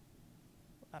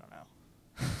I don't know.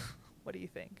 What do you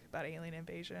think about alien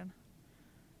invasion?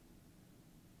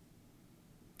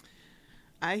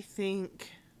 I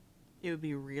think it would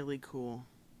be really cool,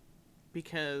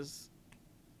 because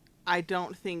I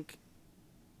don't think,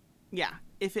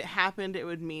 if it happened, it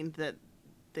would mean that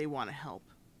they want to help,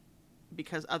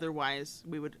 because otherwise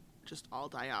we would just all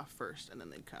die off first and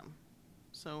then they'd come.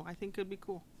 So I think it would be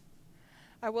cool.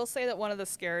 I will say that one of the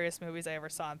scariest movies I ever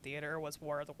saw in theater was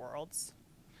War of the Worlds.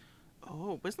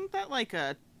 Oh, wasn't that like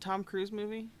a Tom Cruise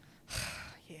movie?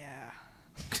 Yeah.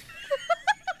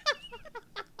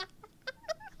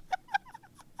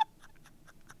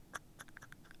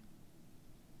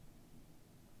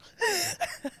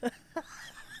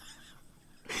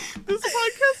 This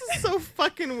podcast is so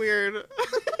fucking weird.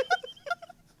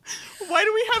 Why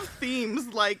do we have themes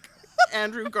like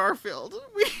Andrew Garfield?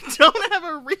 We don't have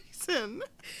a reason.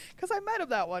 Because I met him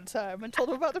that one time and told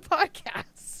him about the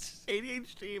podcast.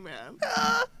 ADHD, man.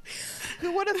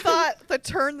 Who would have thought the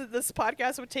turn that this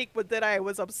podcast would take would that I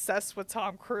was obsessed with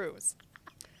Tom Cruise?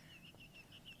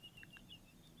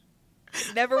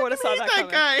 Never would have saw that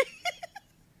coming. guy.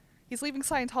 He's leaving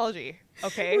Scientology,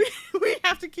 okay? We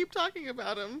have to keep talking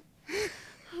about him.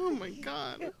 Oh my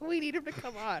god. We need him to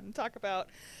come on and talk about,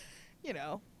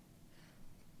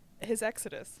 his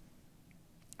exodus.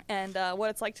 And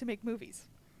what it's like to make movies.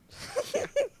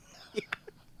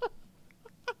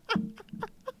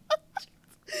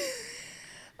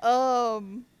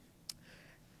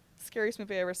 Scariest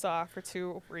movie I ever saw for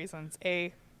two reasons.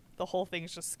 A, the whole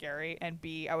thing's just scary, and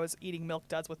B, I was eating Milk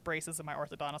Duds with braces and my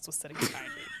orthodontist was sitting behind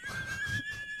me.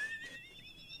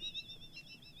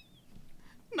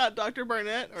 Not Dr.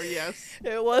 Barnett, or yes?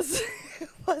 It was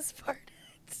Barnett.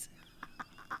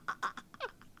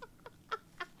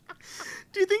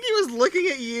 Do you think he was looking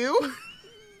at you?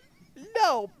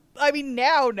 No. I mean,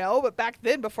 now, no, but back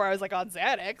then, before I was, like, on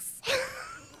Xanax,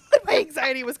 my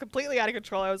anxiety was completely out of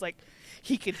control. I was like,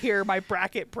 he could hear my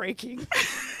bracket breaking.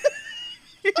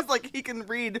 He's like, he can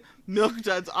read Milk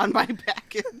Duds on my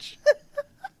package.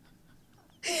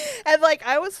 And, like,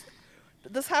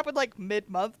 this happened, like,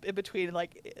 mid-month in between,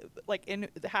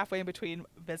 halfway in between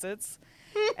visits.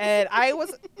 And I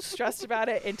was stressed about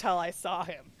it until I saw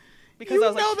him. Because You I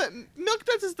was know like, that Milk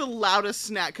Duds is the loudest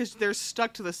snack because they're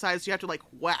stuck to the sides, so you have to, like,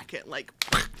 whack it, like...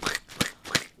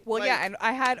 well, like- yeah, and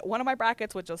I had one of my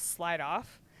brackets would just slide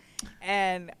off.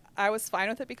 And I was fine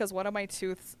with it because one of my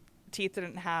teeth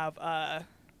didn't have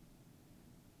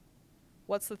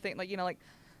what's the thing, like, you know, like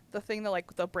the thing that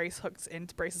like the braces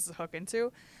hook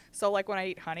into. So like when I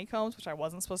eat honeycombs, which I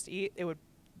wasn't supposed to eat,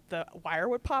 the wire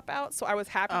would pop out. So I was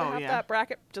happy to have that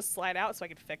bracket just slide out so I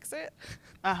could fix it.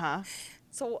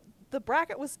 So the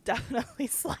bracket was definitely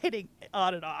sliding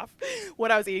on and off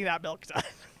when I was eating that milk dud.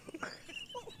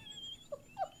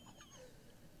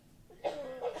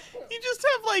 You just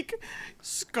have like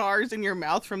scars in your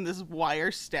mouth from this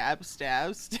wire stabs.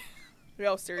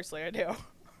 No, seriously, I do.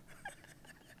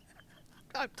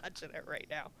 I'm touching it right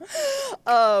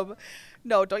now.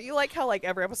 No, don't you like how like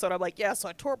every episode I'm like, yeah, so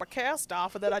I tore my cast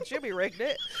off and then I jimmy rigged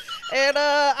it, and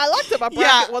I liked it. My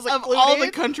bracket wasn't of glued all in.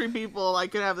 the country people, I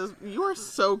could have this. You are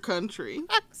so country.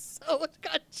 I'm so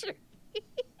country.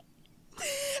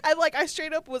 And like I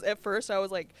straight up was at first I was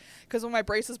like, because when my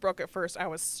braces broke at first I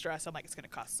was stressed. I'm like, it's gonna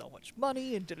cost so much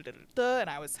money and and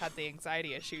I had the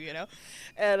anxiety issue, you know,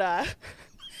 and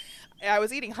I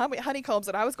was eating honeycombs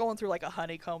and I was going through like a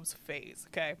honeycombs phase.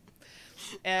 Okay,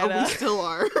 and we still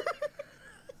are.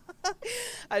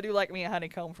 I do like me a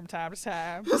honeycomb from time to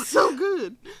time. It's so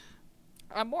good.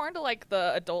 I'm more into like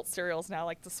the adult cereals now,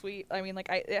 like the sweet. I mean, like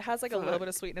it has like a little bit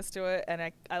of sweetness to it,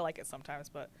 and I like it sometimes.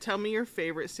 But tell me your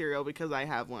favorite cereal because I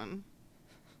have one.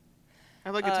 I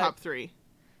have like a top 3.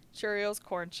 Cheerios,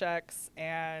 Corn Chex,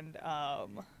 and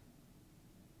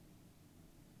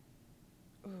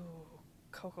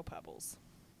Cocoa Pebbles.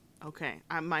 Okay,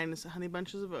 mine is Honey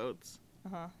Bunches of Oats,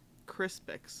 Uh-huh.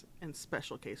 Crispix, and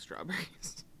Special K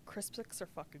strawberries. Crispix are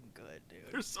fucking good, dude.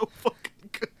 They're so fucking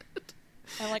good.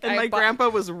 And my grandpa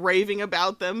was raving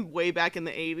about them way back in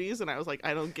the 80s, and I was like,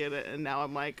 I don't get it. And now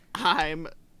I'm like, I'm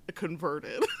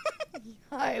converted.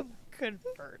 I'm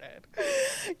converted.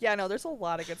 Yeah, no, there's a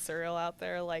lot of good cereal out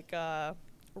there. Like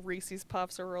Reese's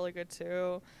Puffs are really good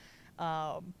too.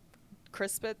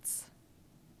 Crispits.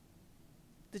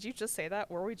 Did you just say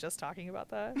that? Were we just talking about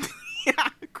that? Yeah,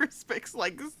 Crispix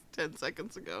like 10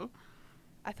 seconds ago.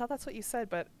 I thought that's what you said,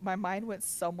 but my mind went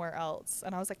somewhere else.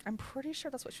 And I was like, I'm pretty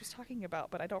sure that's what she was talking about,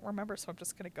 but I don't remember, so I'm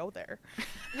just going to go there.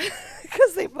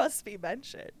 Because they must be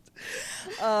mentioned.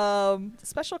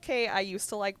 Special K I used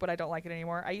to like, but I don't like it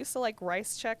anymore. I used to like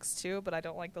Rice Chex too, but I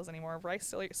don't like those anymore.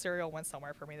 Rice cereal went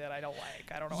somewhere for me that I don't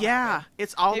like. I don't know what happened.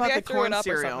 It's all Maybe about I the threw corn it up or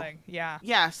cereal. something. Yeah.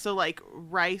 Yeah, so like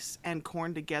rice and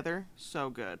corn together,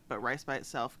 so good. But rice by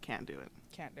itself, can't do it.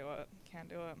 Can't do it.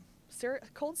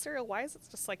 Cold cereal, why is it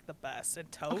just like the best?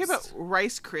 And toast? Okay, but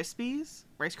Rice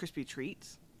Krispie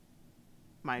treats,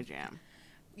 my jam.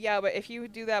 Yeah, but if you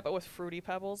do that but with Fruity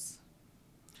Pebbles.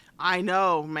 I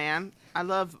know, man. I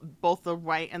love both the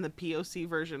white and the POC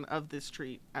version of this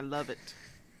treat. I love it.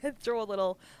 And throw a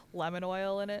little lemon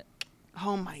oil in it.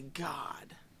 Oh my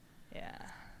god. Yeah.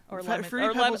 Or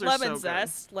Fruity Pebbles are so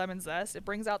zest. Lemon zest. It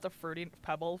brings out the Fruity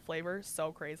Pebble flavor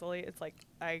so crazily. It's like,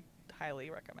 I highly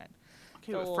recommend.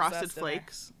 Okay, with Frosted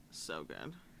Flakes, so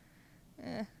good.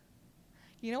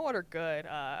 You know what are good?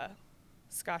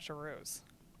 Scotcheroos.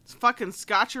 It's fucking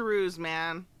Scotcheroos,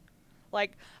 man.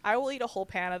 Like, I will eat a whole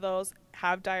pan of those,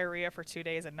 have diarrhea for 2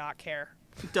 days, and not care.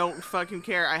 Don't fucking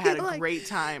care. I had a Like, great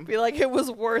time. Be like, it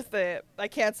was worth it. I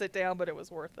can't sit down, but it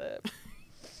was worth it.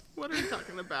 What are you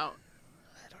talking about?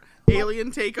 I don't know.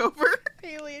 Alien takeover?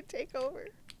 Alien takeover.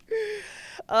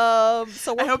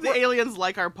 So I hope the aliens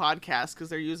like our podcast because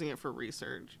they're using it for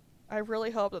research. I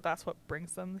really hope that's what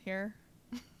brings them here.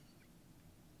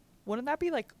 Wouldn't that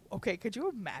be like, okay, could you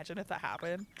imagine if that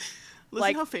happened? Listen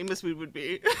like, how famous we would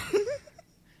be.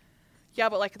 Yeah,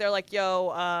 but like they're like,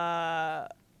 yo,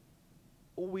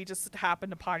 we just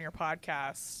happened upon your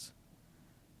podcast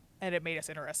and it made us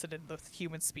interested in the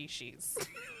human species.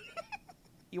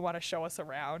 You want to show us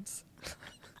around?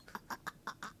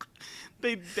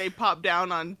 They pop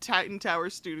down on Titan Tower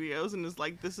Studios and is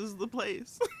like, this is the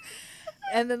place.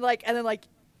 and then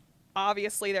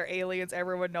obviously they're aliens.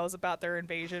 Everyone knows about their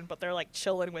invasion, but they're like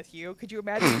chilling with you. Could you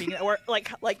imagine being or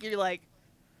like you're like,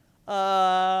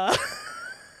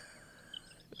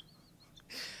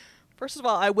 First of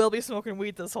all, I will be smoking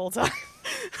weed this whole time.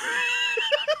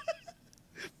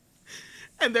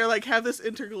 And they're like, have this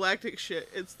intergalactic shit.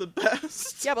 It's the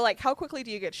best. Yeah, but like, how quickly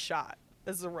do you get shot?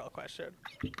 This is a real question.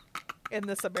 In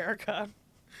this America.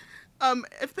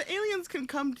 If the aliens can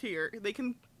come to here, they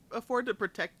can afford to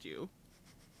protect you.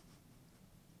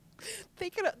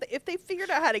 If they figured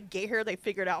out how to get here, they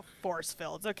figured out force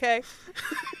fields, okay?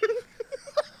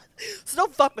 So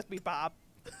don't fuck with me, Bob.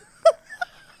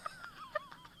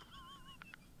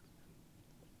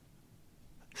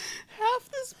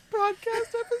 Half this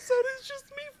broadcast episode is just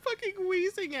me fucking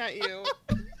wheezing at you.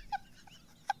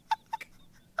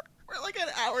 We're like an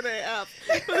hour and a half,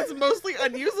 but it's mostly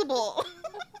unusable.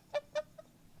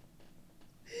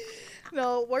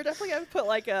 No, we're definitely gonna put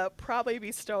like a probably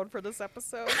be stoned for this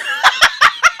episode.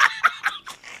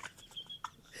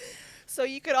 So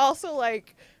you could also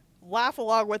like laugh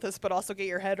along with us, but also get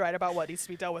your head right about what needs to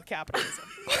be done with capitalism.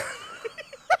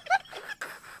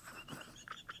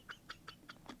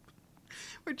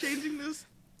 We're changing this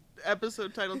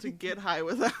episode title to Get High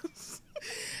With Us.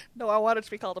 No, I want it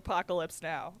to be called Apocalypse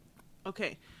Now.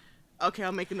 Okay,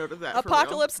 I'll make a note of that.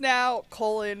 Apocalypse Now,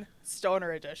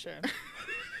 Stoner Edition.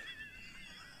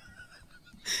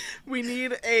 We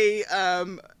need a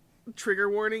trigger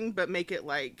warning, but make it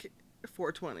like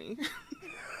 420.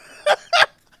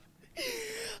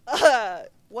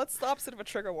 What's the opposite of a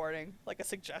trigger warning? Like a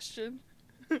suggestion?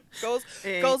 Goes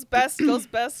A- best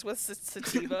with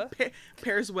sativa.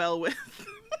 Pairs well with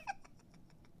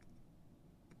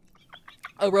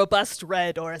A robust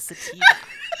red or a sativa.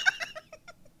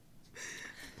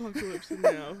 Apocalypse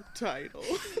Now title.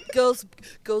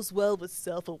 goes well with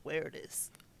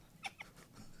self-awareness.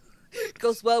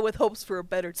 Goes well with hopes for a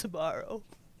better tomorrow.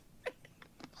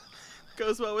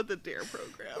 Goes well with the DARE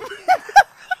program.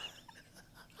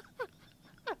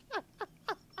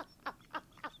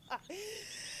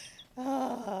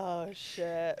 Oh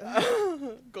shit.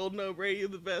 Golden Obre, you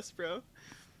the best, bro.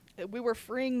 We were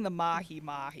freeing the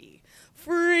mahi.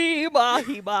 Free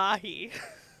mahi.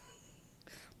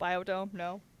 Biodome?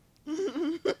 No.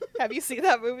 Have you seen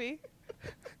that movie?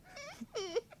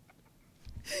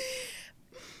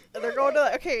 They're going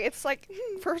to okay. It's like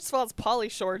first of all, it's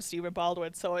Pauly Shore and Stephen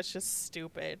Baldwin, so it's just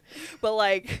stupid. But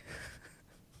like,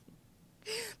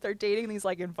 they're dating these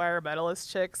like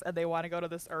environmentalist chicks, and they want to go to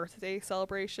this Earth Day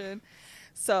celebration.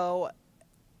 So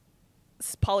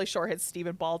Pauly Shore hits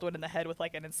Stephen Baldwin in the head with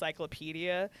like an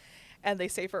encyclopedia, and they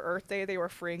say for Earth Day they were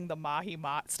freeing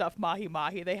the stuffed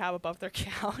mahi they have above their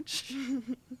couch.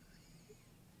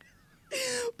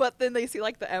 But then they see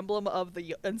like the emblem of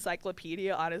the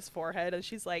encyclopedia on his forehead, and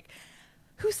she's like,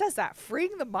 "Who says that?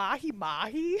 Freeing the mahi?"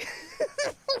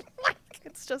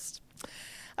 It's just,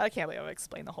 I can't believe I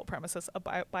explained the whole premises of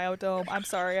Biodome. I'm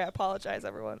sorry. I apologize,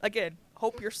 everyone. Again,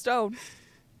 hope you're stoned.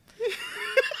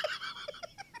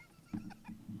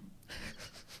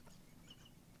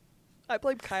 I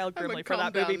blame Kyle Grimley for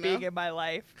that movie being in my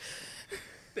life.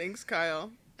 Thanks,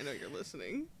 Kyle. I know you're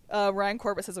listening. Ryan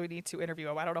Corbett says we need to interview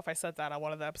him. I don't know if I said that on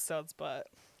one of the episodes, but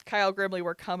Kyle Grimley,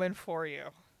 we're coming for you.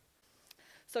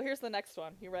 So here's the next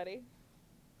one. You ready?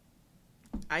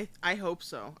 I hope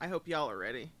so. I hope y'all are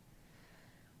ready.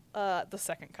 The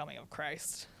second coming of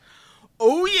Christ.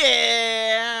 Oh,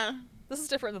 yeah! This is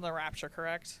different than the Rapture,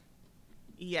 correct?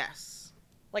 Yes.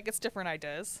 Like, it's different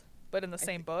ideas, but in the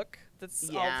same book. That's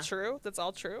Yeah. all true. That's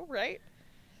all true, right?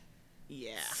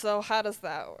 Yeah. So how does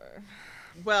that work?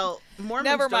 Well, Mormons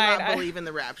Never do mind. not believe in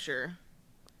the rapture.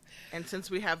 And since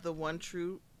we have the one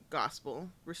true gospel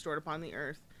restored upon the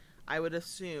earth, I would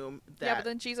assume that Yeah, but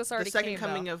then Jesus already the second came,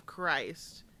 coming though. of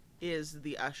Christ is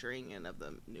the ushering in of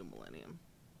the new millennium.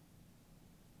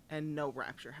 And no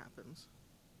rapture happens.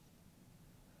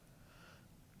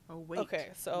 Oh, wait. Okay,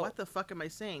 so... What the fuck am I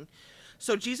saying?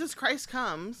 So Jesus Christ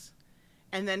comes,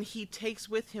 and then he takes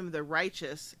with him the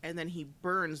righteous, and then he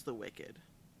burns the wicked.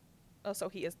 Oh, so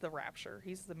he is the Rapture.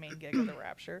 He's the main gig of the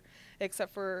Rapture.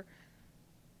 Except for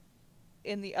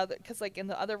in the other... Because, like, in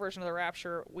the other version of the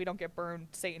Rapture, we don't get burned.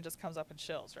 Satan just comes up and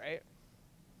chills, right?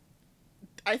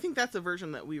 I think that's a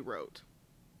version that we wrote.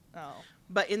 Oh.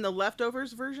 But in the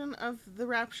leftovers version of the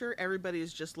rapture,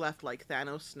 everybody's just left like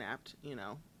Thanos snapped, you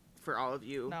know, for all of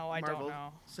you. No, I Marvel don't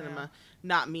know. cinema. Yeah.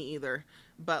 Not me either.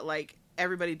 But like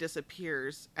everybody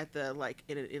disappears at the like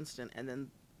in an instant, and then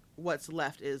what's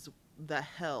left is the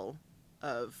hell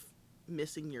of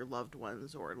missing your loved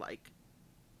ones or like,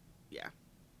 yeah.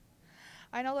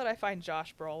 I know that I find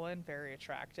Josh Brolin very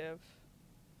attractive.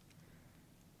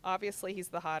 Obviously, he's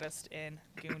the hottest in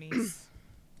Goonies.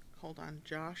 Hold on,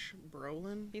 Josh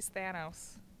Brolin. He's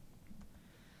Thanos.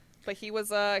 But he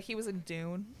was in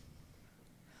Dune.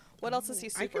 What else is he I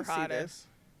super can hot see in? this.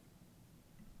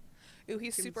 Ooh,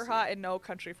 he's can super see hot in No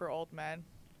Country for Old Men.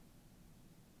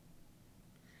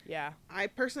 Yeah. I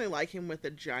personally like him with a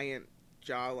giant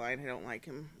jawline. I don't like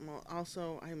him. Well,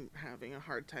 also, I'm having a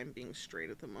hard time being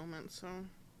straight at the moment, so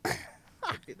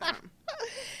could be that.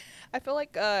 I feel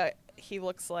like he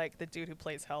looks like the dude who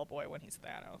plays Hellboy when he's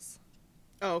Thanos.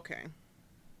 Oh, okay.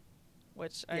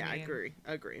 Which Yeah, I I mean,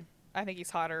 agree. I think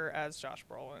he's hotter as Josh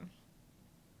Brolin.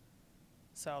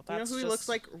 So You know that's who he just... looks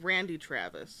like? Randy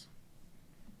Travis.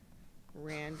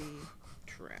 Randy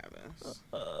Travis.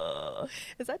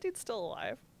 Is that dude still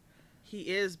alive? He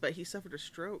is, but he suffered a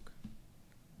stroke.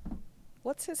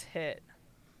 What's his hit?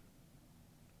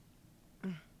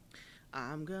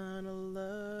 I'm gonna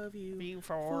love you You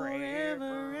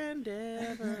forever and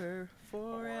ever,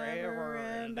 forever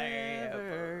and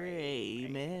ever.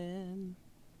 Amen.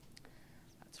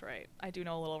 That's right. I do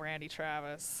know a little Randy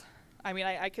Travis. I mean,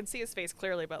 I can see his face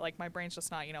clearly, but like my brain's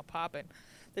just not, popping.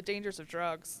 The dangers of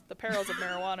drugs, the perils of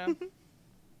marijuana.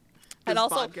 And This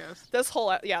also, podcast. this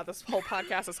whole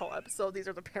podcast, this whole episode, these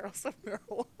are the perils of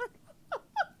marijuana.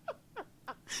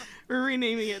 We're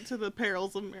renaming it to the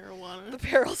perils of marijuana. The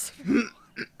perils of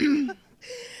marijuana.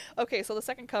 Okay, so the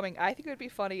second coming, I think it would be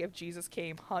funny if Jesus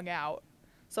came, hung out.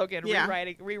 So again, Yeah.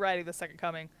 rewriting the second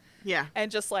coming, Yeah. and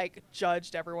just like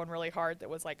judged everyone really hard that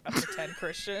was like a pretend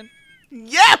Christian.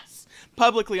 Yes!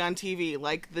 Publicly on TV,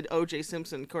 like the O.J.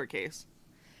 Simpson court case.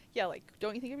 Yeah, like,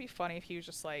 don't you think it'd be funny if he was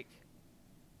just like,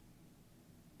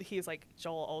 he's like,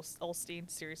 Joel Osteen,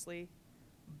 seriously?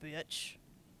 Bitch.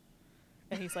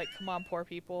 And he's like, come on, poor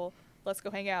people. Let's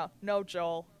go hang out. No,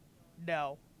 Joel.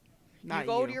 No. Not you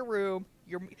go you. to your room.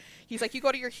 He's like, you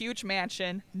go to your huge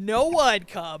mansion. No one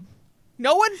come.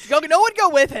 No one go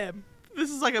with him. This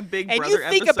is like a Big And Brother you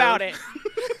think episode. about it.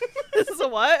 This is a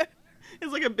what?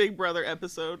 It's like a Big Brother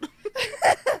episode.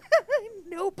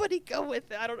 Nobody go with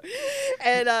it. I don't know.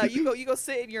 And you go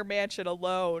sit in your mansion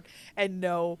alone and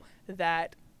know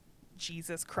that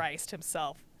Jesus Christ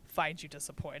himself finds you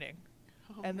disappointing.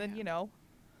 Oh, And then, man.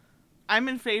 I'm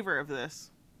in favor of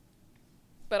this.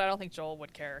 but I don't think Joel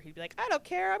would care. He'd be like, I don't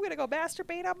care. I'm going to go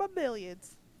masturbate on my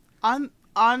millions.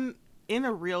 In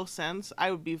a real sense,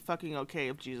 I would be fucking okay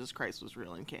if Jesus Christ was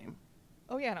real and came.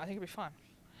 Oh, yeah, no, I think it'd be fun.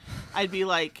 I'd be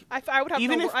like, I would have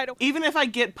even if I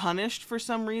get punished for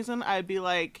some reason, I'd be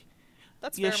like,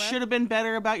 That's you fair, man. should have been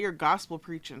better about your gospel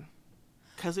preaching.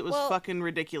 Because it was Well- fucking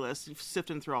ridiculous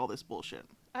sifting through all this bullshit.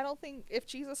 I don't think if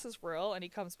Jesus is real and he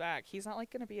comes back, he's not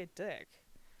like going to be a dick.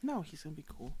 No, he's going to be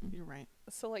cool. You're right.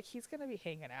 So like he's going to be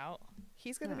hanging out.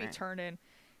 He's going to be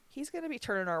Alright.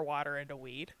 turning our water into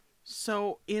weed.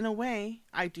 So, in a way,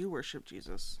 I do worship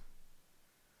Jesus.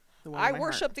 The one in I my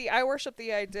worship heart. I worship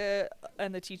the idea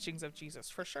and the teachings of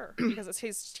Jesus for sure because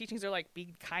his teachings are like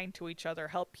be kind to each other,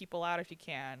 help people out if you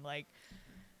can, like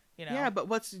Yeah, but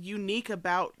what's unique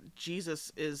about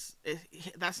Jesus is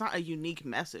that's not a unique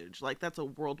message. Like, that's a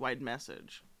worldwide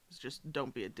message. It's just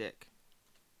don't be a dick.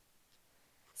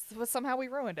 But somehow we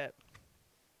ruined it.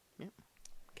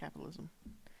 Capitalism.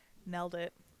 Nailed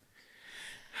it.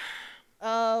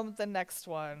 The next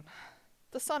one.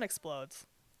 The sun explodes.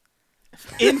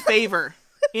 In favor.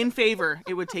 In favor.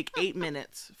 It would take 8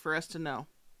 minutes for us to know.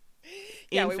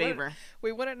 Yeah, In we wouldn't- favor.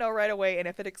 We wouldn't know right away, and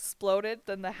if it exploded,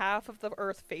 then the half of the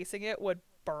Earth facing it would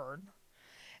burn.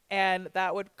 And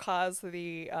that would cause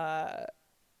the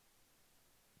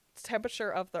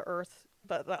temperature of the Earth,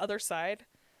 the other side,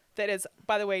 that is,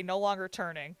 by the way, no longer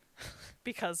turning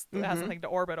because it has nothing to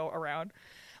orbit around.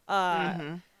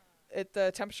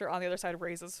 The temperature on the other side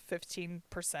raises 15%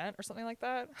 or something like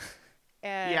that.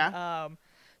 And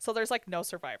so there's like no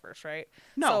survivors, right?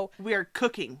 No, So, we are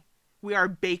cooking. We are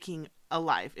baking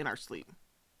alive in our sleep.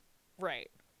 right.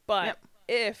 But Yep.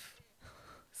 if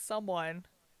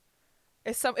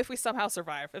we somehow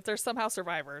survive, if there's somehow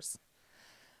survivors,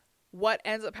 what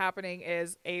ends up happening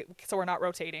is so we're not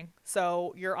rotating.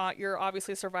 So you're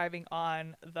obviously surviving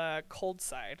on the cold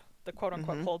side, the quote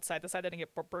unquote cold side, the side that didn't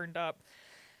get burned up.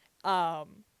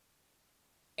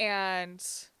 And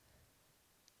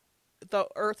the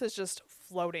Earth is just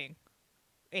floating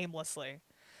aimlessly.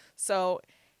 So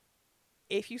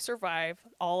if you survive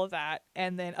all of that,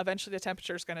 and then eventually the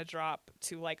temperature is going to drop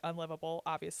to like unlivable,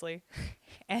 obviously.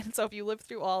 And so if you live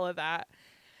through all of that,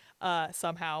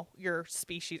 somehow our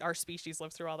species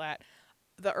lives through all that,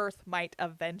 the Earth might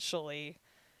eventually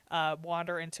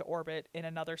wander into orbit in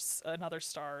another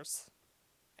star's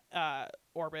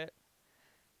orbit,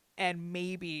 and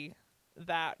maybe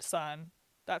that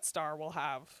star will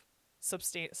have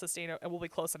sustainable, it will be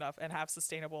close enough and have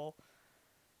sustainable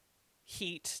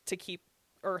heat to keep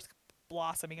Earth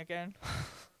blossoming again.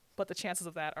 But the chances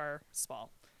of that are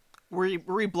small.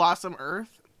 Re-blossom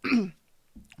Earth.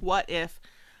 What if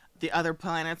the other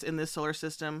planets in this solar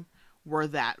system were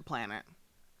that planet?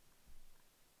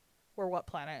 Or what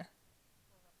planet?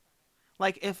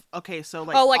 Like if they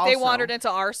they wandered into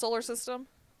our solar system,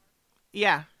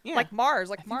 yeah. like Mars,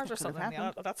 think Mars that or could have something. Yeah,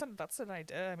 happened. that's an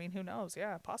idea. I mean, who knows?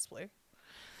 Yeah, possibly.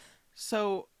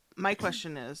 So my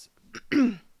question is,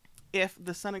 if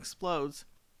the sun explodes,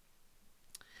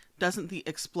 doesn't the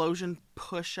explosion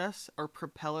push us or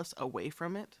propel us away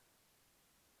from it?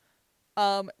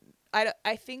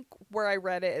 I think where I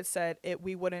read it, it said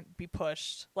we wouldn't be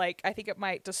pushed. Like, I think it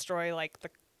might destroy like the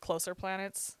closer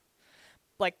planets,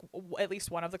 like at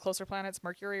least one of the closer planets,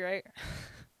 Mercury, right?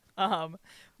 Mercury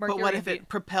But what if and it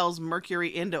propels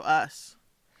Mercury into us?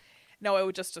 No, it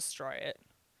would just destroy it.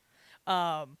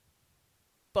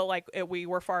 But like we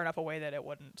were far enough away that it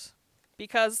wouldn't,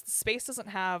 because space doesn't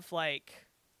have like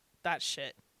that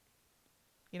shit.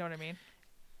 You know what I mean?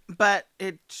 But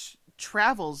it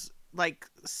travels like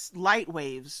light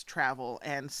waves travel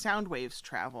and sound waves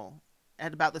travel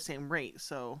at about the same rate.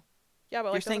 So Yeah,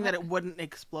 but like you're saying that it wouldn't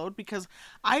explode? Because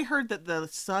I heard that the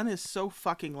sun is so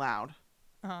fucking loud.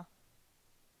 Uh-huh.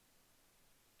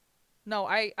 No,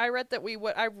 I read that we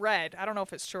would. I read. I don't know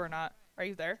if it's true or not. Are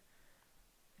you there?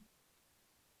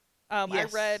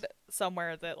 Yes. I read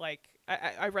somewhere that like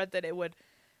I read that it would.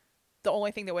 The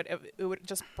only thing that would it would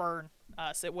just burn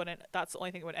us. It wouldn't. That's the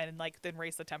only thing that would end. And like then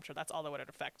raise the temperature. That's all that would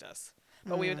affect us.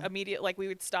 But we would immediately we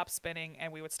would stop spinning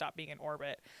and we would stop being in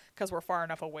orbit because we're far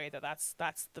enough away that that's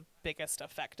the biggest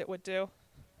effect it would do.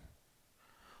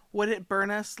 Would it burn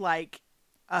us like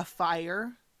a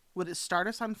fire? Would it start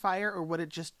us on fire, or would it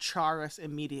just char us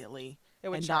immediately It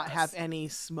would and char not us. have any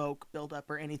smoke build up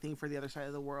or anything for the other side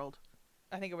of the world?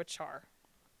 I think it would char.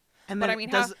 And But then I mean,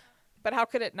 does how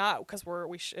could it not? Because we're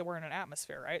in an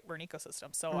atmosphere, right? We're an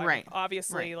ecosystem. So I mean, Right.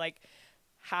 obviously, Right. like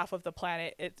half of the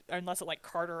planet, unless it like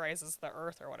carterizes the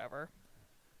Earth or whatever.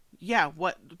 yeah,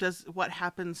 what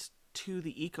happens to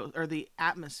the eco or the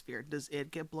atmosphere? Does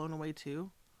it get blown away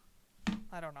too?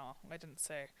 I don't know. I didn't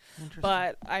say. Interesting.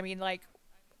 But I mean, like,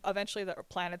 eventually the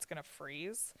planet's gonna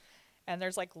freeze, and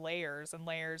there's like layers and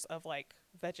layers of like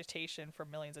vegetation from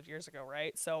millions of years ago,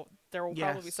 right? So there will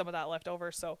probably be Yes. some of that left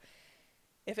over. So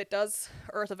if it does,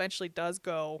 Earth eventually does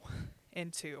go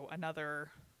into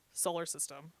another solar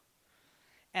system,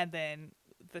 and then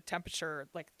the temperature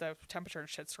and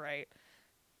shit's right,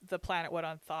 the planet would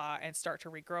unthaw and start to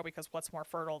regrow, because what's more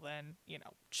fertile than,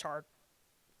 charred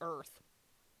Earth?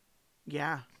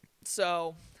 Yeah.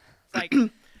 So, like,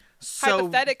 So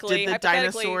Hypothetically- did the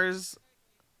dinosaurs?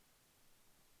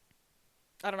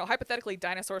 I don't know. Hypothetically,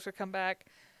 dinosaurs could come back,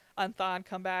 unthaw and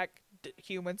come back.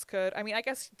 Humans could. I mean, I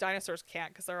guess dinosaurs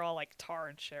can't because they're all like tar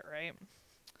and shit, right?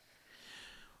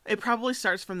 It probably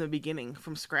starts from the beginning,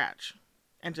 from scratch,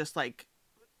 and just like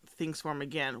things form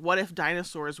again. What if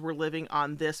dinosaurs were living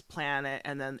on this planet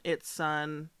and then its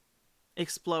sun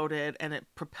exploded and it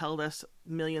propelled us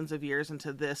millions of years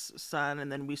into this sun,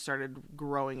 and then we started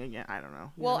growing again? I don't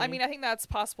know. You know Well, what I mean, I think that's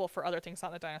possible for other things,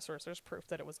 not the dinosaurs. There's proof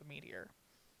that it was a meteor.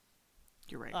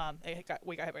 you're right.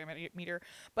 We got hit by a meteor,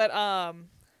 but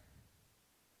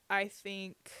I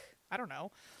think, I don't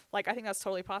know. Like, I think that's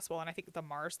totally possible, and I think the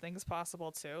Mars thing's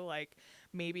possible too. Like,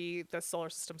 maybe the solar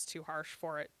system's too harsh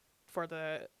for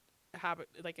the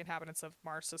inhabitants of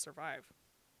Mars to survive,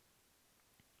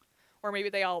 or maybe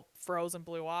they all froze and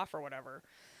blew off or whatever.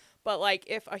 But like,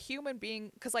 if a human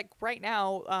being, because like right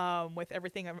now, with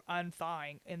everything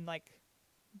unthawing in like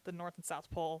the North and South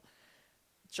Pole,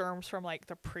 germs from like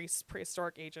the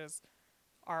prehistoric ages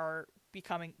are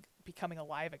becoming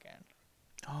alive again.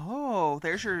 Oh,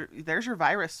 there's your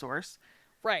virus source.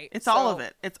 Right. It's all of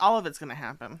it. All of it's gonna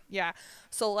happen. Yeah.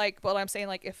 So like, but I'm saying,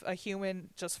 like, if a human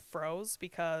just froze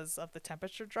because of the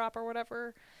temperature drop or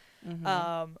whatever,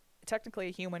 technically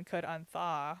a human could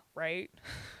unthaw, right?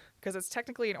 Because it's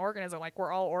technically an organism. Like,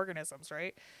 we're all organisms,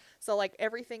 right? So like,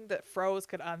 everything that froze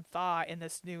could unthaw in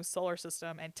this new solar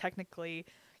system, and technically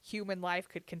human life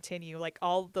could continue. Like,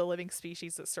 all the living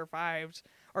species that survived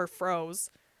or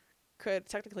froze could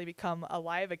technically become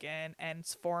alive again and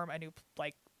form a new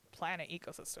like planet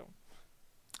ecosystem.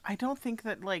 I don't think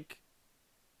that like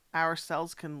our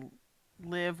cells can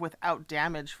live without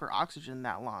damage for oxygen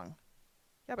that long.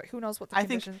 Yeah, but who knows what the I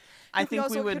think- conditions? I think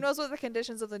we would. Who knows what the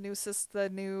conditions of the new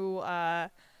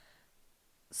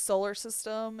solar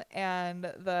system and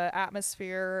the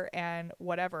atmosphere and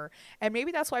whatever. And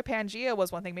maybe that's why Pangea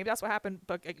was one thing. Maybe that's what happened.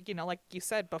 But like you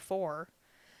said before,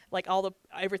 like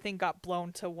everything got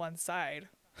blown to one side,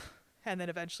 and then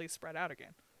eventually spread out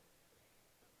again.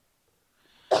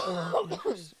 Who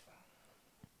knows?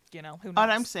 What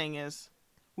I'm saying is,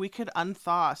 we could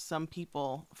unthaw some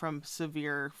people from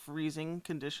severe freezing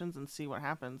conditions and see what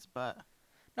happens. But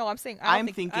No, I'm saying I'm I don't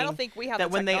thinking think we have that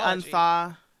the when they technology.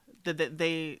 unthaw,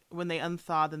 when they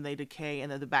unthaw, then they decay, and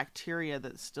then the bacteria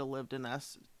that still lived in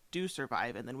us do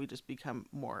survive, and then we just become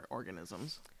more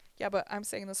organisms. Yeah, but I'm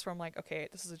saying this from like, okay,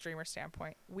 this is a dreamer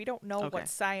standpoint. We don't know Okay. what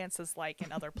science is like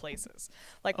in other places.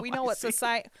 Like, we Oh, know I what the see.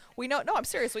 no, I'm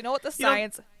serious. We know what the You don't-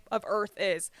 science of Earth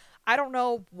is. I don't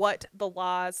know what the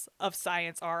laws of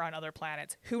science are on other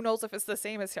planets. Who knows if it's the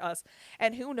same as us?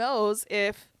 And who knows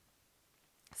if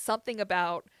something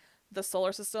about the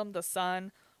solar system, the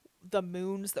sun, the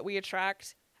moons that we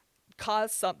attract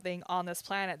cause something on this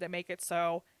planet that make it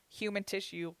so human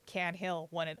tissue can heal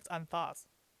when it unthaws.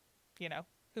 You know,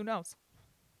 who knows?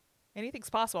 Anything's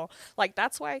possible. Like,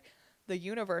 that's why the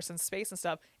universe and space and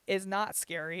stuff is not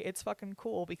scary. It's fucking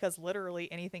cool because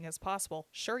literally anything is possible.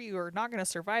 Sure, you are not going to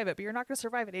survive it, but you're not going to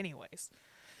survive it anyways.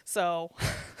 So,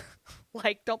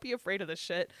 like, don't be afraid of this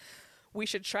shit. We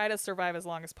should try to survive as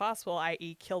long as possible,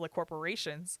 i.e. kill the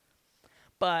corporations.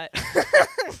 But,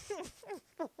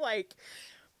 like,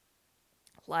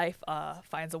 life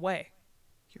finds a way.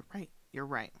 You're right. You're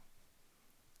right.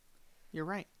 You're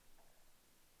right.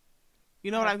 You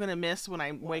know what I'm going to miss when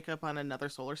I wake up on another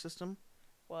solar system?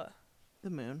 What? The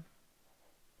moon.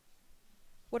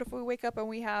 What if we wake up and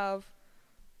we have,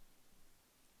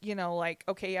 you know, like,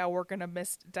 okay, yeah, we're going to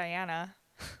miss Diana.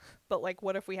 But, like,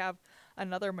 what if we have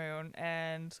another moon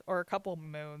or a couple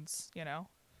moons, you know?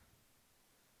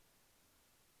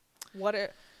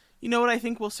 You know what I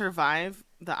think will survive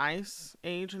the ice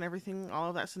age and everything, all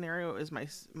of that scenario, is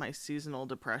my seasonal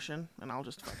depression, and I'll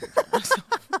just fucking kill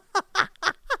myself.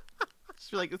 Just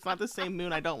feel like it's not the same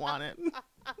moon, I don't want it.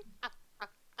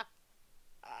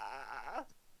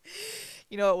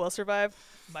 You know what will survive?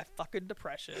 My fucking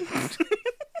depression.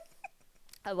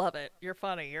 I love it. You're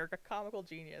funny. You're a comical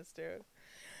genius, dude.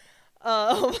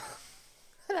 And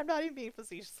I'm not even being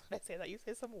facetious when I say that. You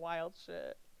say some wild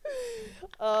shit.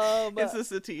 It's a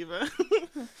sativa.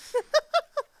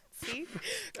 See?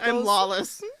 I'm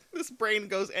lawless. This brain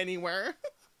goes anywhere.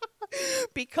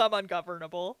 Become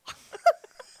ungovernable.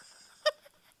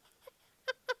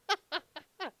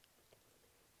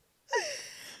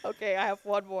 Okay, I have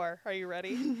one more. Are you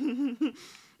ready?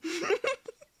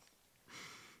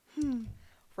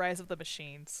 Rise of the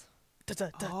Machines.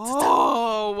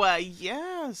 Oh,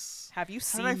 yes. Have you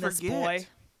How did I seen this forget? boy?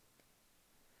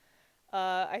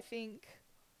 I think,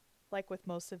 like with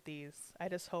most of these, I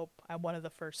just hope I'm one of the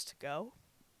first to go.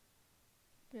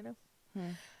 You know?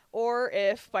 Or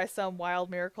if by some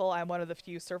wild miracle I'm one of the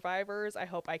few survivors, I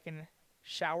hope I can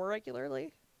shower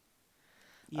regularly.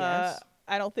 Yes.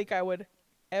 I don't think I would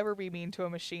ever be mean to a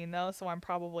machine, though, so I'm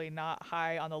probably not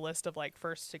high on the list of, like,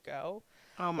 first to go.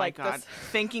 Oh, my like God. this-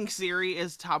 Thanking Siri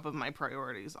is top of my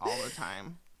priorities all the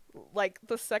time. Like,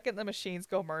 the second the machines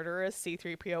go murderous,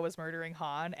 C-3PO is murdering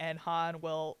Han, and Han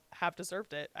will have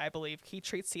deserved it, I believe. He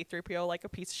treats C-3PO like a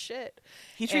piece of shit.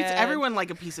 He treats And everyone like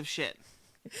a piece of shit.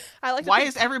 I like to Why think,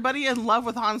 is everybody in love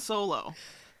with Han Solo?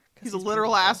 He's a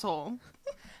literal beautiful. asshole.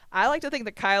 I like to think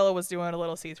that Kylo was doing a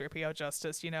little C-3PO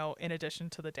justice, you know, in addition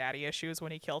to the daddy issues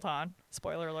when he killed Han.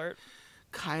 Spoiler alert.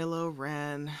 Kylo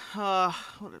Ren. Oh,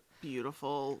 what a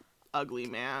beautiful, ugly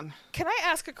man. Can I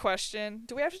ask a question?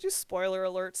 Do we have to do spoiler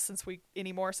alerts since we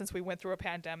went through a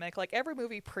pandemic? Like, every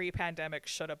movie pre-pandemic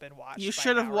should have been watched. You by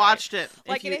should have now, watched right? it.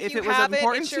 Like, and if you it was haven't,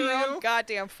 important it's to your own you.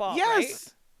 goddamn fault,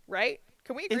 Yes. Right?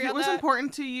 Can we agree If it on was that?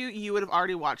 important to you, you would have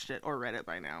already watched it or read it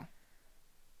by now.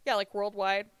 Yeah, like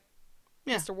worldwide.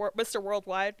 Yeah. Mr.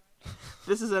 Worldwide.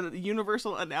 This is a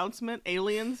universal announcement.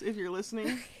 Aliens, if you're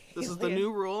listening, this is the Alien.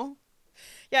 new rule.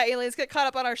 Yeah, aliens, get caught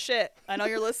up on our shit. I know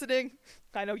you're listening.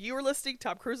 I know you were listening.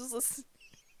 Tom Cruise is listening.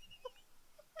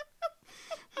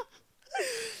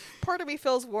 Part of me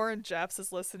feels Warren Jeffs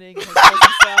is listening. In his prison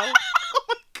cell.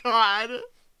 God.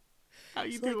 How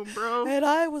you doing, bro? And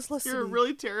I was listening You're a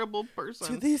really terrible person.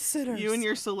 to these sinners. You and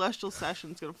your celestial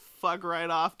session's gonna fuck right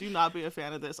off. Do not be a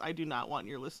fan of this. I do not want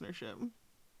your listenership.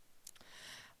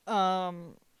 I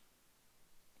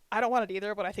don't want it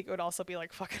either, but I think it would also be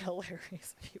like fucking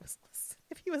hilarious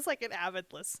if he was like an avid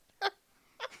listener.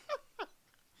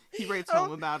 He writes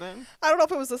home about it. I don't know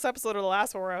if it was this episode or the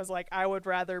last one where I was like, I would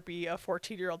rather be a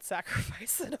 14-year-old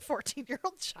sacrifice than a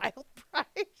 14-year-old child bride.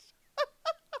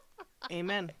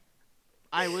 Amen.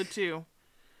 I would too.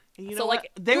 And you So, know like,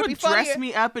 what? They it would would be funny- dress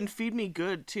me up and feed me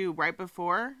good too right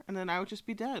before, and then I would just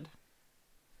be dead.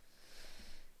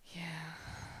 Yeah,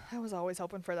 I was always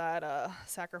hoping for that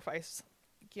sacrifice,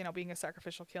 you know, being a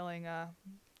sacrificial killing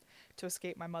to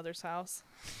escape my mother's house.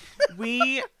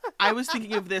 I was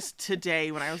thinking of this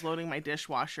today when I was loading my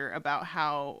dishwasher about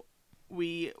how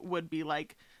we would be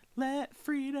like, let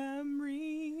freedom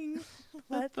ring,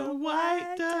 let the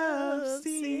white dove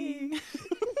sing.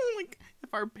 Like,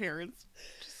 if our parents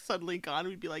just suddenly gone,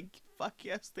 we'd be like, fuck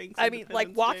yes, thanks. I mean, like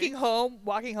Independence Day.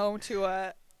 walking home to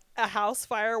a house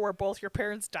fire where both your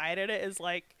parents died in it is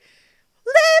like,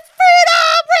 let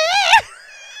freedom ring.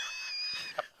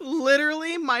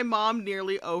 Literally, my mom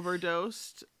nearly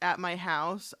overdosed at my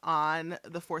house on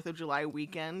the 4th of July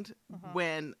weekend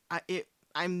when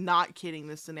I'm not kidding,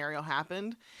 this scenario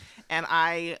happened. And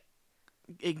I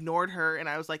ignored her and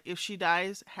I was like, if she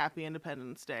dies, happy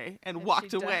Independence Day, and If walked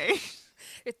she away.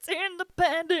 It's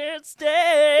Independence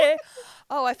Day.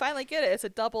 Oh, I finally get it. It's a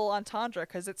double entendre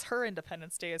because it's her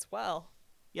Independence Day as well.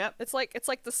 Yep. It's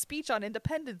like the speech on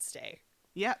Independence Day.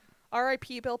 Yep.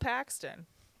 R.I.P. Bill Paxton.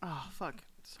 Oh, fuck.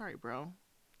 Sorry, bro.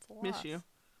 It's a Miss loss. you.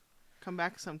 Come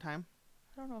back sometime.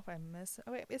 I don't know if I miss it.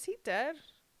 Oh, wait, is he dead?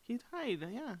 He died,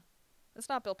 yeah. It's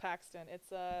not Bill Paxton. It's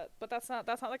but that's not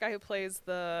the guy who plays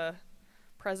the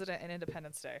president in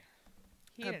Independence Day.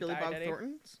 He didn't Billy die, Bob did he?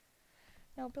 Thornton's?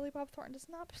 No, Billy Bob Thornton does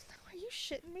not. Are you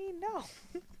shitting me? No.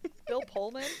 Bill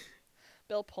Pullman.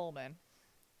 Bill Pullman.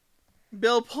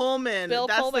 Bill Pullman. Bill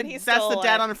Pullman, he's that's still the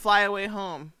dad alive. on Fly Away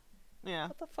Home. Yeah.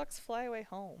 What the fuck's Fly Away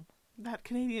Home? That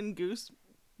Canadian Goose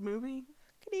movie?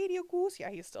 Canadian Goose. Yeah,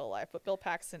 he's still alive, but Bill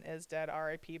Paxton is dead.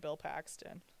 R.I.P. Bill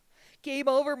Paxton. Game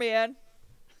over, man.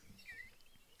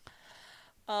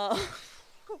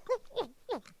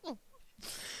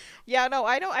 Yeah, no,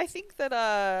 I know. I think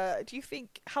that. Do you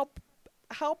think how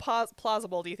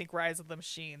plausible do you think Rise of the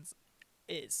Machines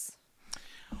is?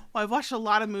 Well, I've watched a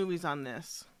lot of movies on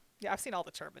this. Yeah, I've seen all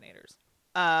the Terminators.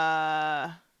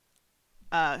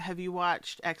 Have you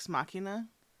watched Ex Machina?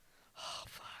 Oh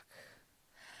fuck!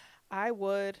 I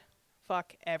would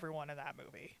fuck everyone in that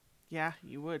movie. Yeah,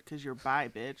 you would, because you're bi,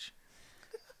 bitch.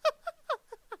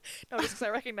 No, just because I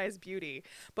recognize beauty.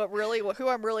 But really, who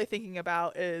I'm really thinking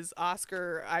about is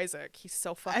Oscar Isaac. He's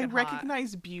so fucking I hot.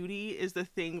 recognize beauty is the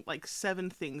thing, like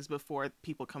 7 things before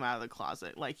people come out of the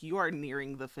closet. Like, you are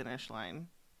nearing the finish line.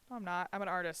 No, I'm not. I'm an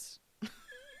artist.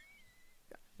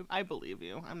 I believe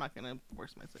you. I'm not going to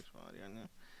force my sexuality on you.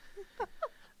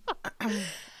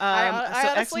 I so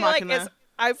honestly Ex like. Machina,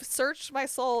 I've searched my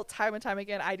soul time and time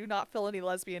again. I do not feel any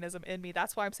lesbianism in me.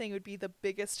 That's why I'm saying it would be the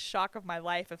biggest shock of my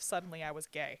life if suddenly I was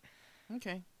gay.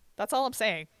 okay. That's all I'm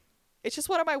saying. It's just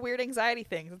one of my weird anxiety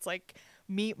things. It's like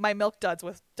my milk duds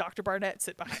with Dr. Barnett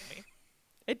sit behind me.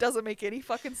 It doesn't make any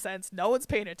fucking sense. No one's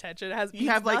paying attention. It has You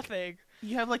have, like, nothing.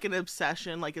 You have like an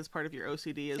obsession, like as part of your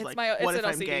OCD, is It's like, my- what it's if an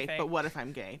I'm OCD gay? thing. But what if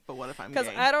I'm gay? But what if I'm Because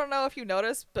gay? I don't know if you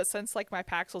noticed, but since like my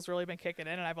Paxil's really been kicking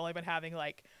in and I've only been having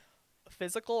like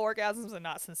physical orgasms and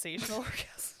not sensational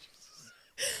orgasms.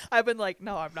 I've been like,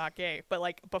 no, I'm not gay. But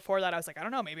like before that, I was like, I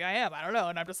don't know, maybe I am. I don't know.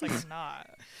 And I'm just like, I'm not.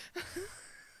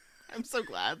 I'm so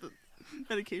glad that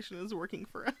medication is working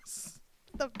for us.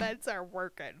 The meds are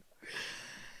working.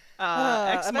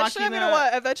 Ex Eventually, I'm Machina. gonna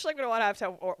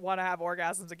want to have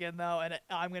orgasms again, though, and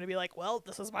I'm gonna be like, well,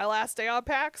 this is my last day on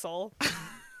Paxil.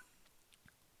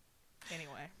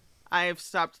 Anyway, I've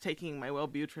stopped taking my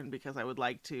Wellbutrin because I would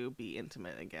like to be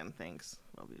intimate again. Thanks,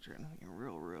 Wellbutrin. You're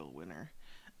a real winner.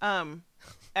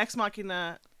 Ex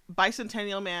Machina,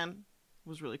 Bicentennial Man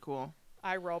was really cool.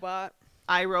 iRobot,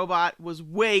 iRobot was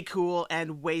way cool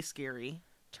and way scary.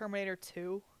 Terminator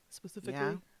 2 specifically.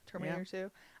 Yeah. Terminator 2.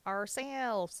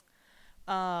 Ourselves.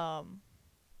 What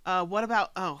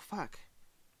about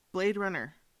Blade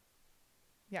Runner?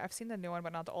 Yeah, I've seen the new one,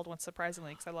 but not the old one,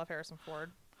 surprisingly, because I love Harrison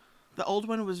Ford. The old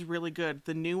one was really good.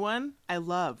 The new one, I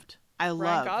loved.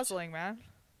 Ryan Gosling, man.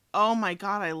 Oh my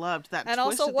god, I loved that. And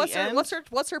twist also, at the end.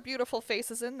 what's her beautiful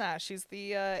face is in that? She's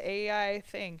the AI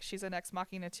thing. She's an Ex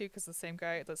Machina too, because the same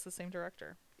guy. That's the same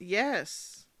director.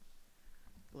 Yes.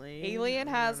 Blade Alien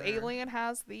has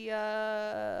the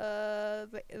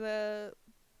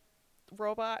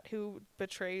robot who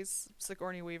betrays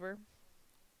Sigourney Weaver.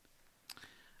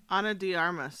 Ana de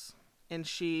Armas, and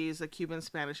she's a Cuban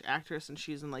Spanish actress, and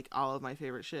she's in like all of my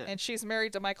favorite shit. And she's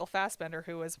married to Michael Fassbender,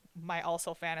 who is my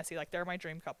also fantasy. Like, they're my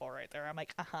dream couple right there. I'm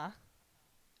like,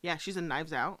 Yeah, she's in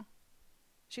Knives Out.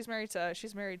 She's married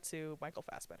to Michael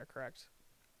Fassbender, correct?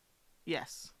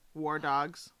 Yes. War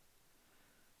Dogs.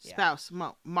 Yeah. Spouse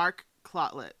Mark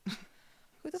Clotlet.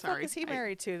 Who the Sorry, fuck is he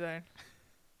married to then?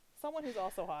 Someone who's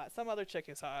also hot. Some other chick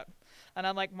who's hot. And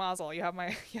I'm like, Mazel, you have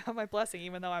my blessing,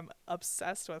 even though I'm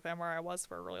obsessed with him, or I was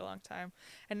for a really long time.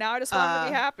 And now I just want him to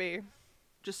be happy.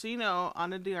 Just so you know,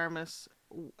 Ana de Armas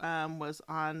was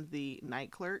on the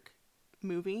Night Clerk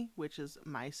movie, which is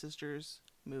my sister's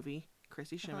movie.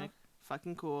 Chrissy Schimmick.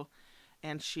 Fucking cool.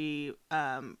 And she,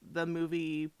 the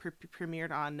movie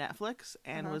premiered on Netflix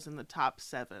and was in the top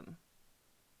 7.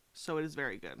 So it is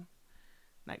very good.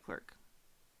 Night Clerk.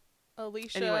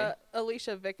 Alicia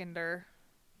Vikander.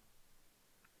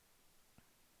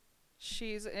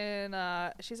 She's in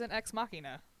Ex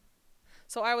Machina.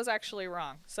 So I was actually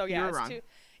wrong. So yeah, You're wrong.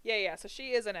 Yeah. So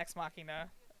she is an Ex Machina,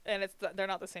 and they're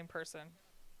not the same person.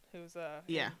 Who's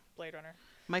in Blade Runner.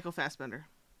 Michael Fassbender.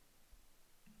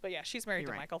 But yeah, she's married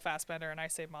to right. Michael Fassbender, and I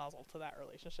say mazel to that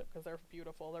relationship because they're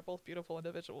beautiful. They're both beautiful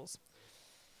individuals.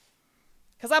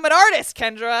 Because I'm an artist,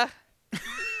 Kendra.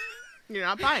 You're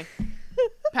not bi.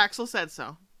 Paxil said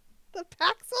so. The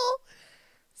Paxil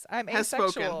I'm has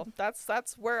asexual. spoken.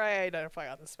 That's where I identify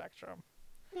on the spectrum,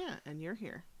 Yeah, and you're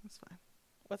here. That's fine.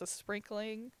 with a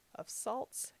sprinkling of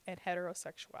salts and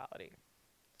heterosexuality.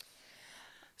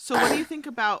 So, what do you think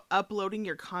about uploading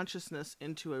your consciousness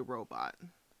into a robot?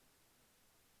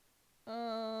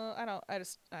 I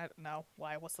don't know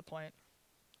why. What's the point?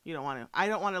 You don't want to. I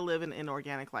don't want to live an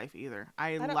inorganic life either.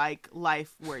 I don't- like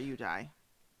life where you die.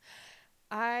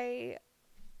 I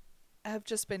have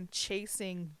just been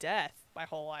chasing death my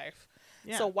whole life.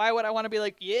 Yeah. So why would I want to be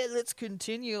like, yeah, let's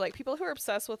continue? Like people who are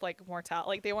obsessed with like mortality,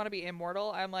 like they want to be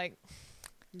immortal. I'm like,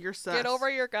 You're sus. get over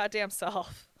your goddamn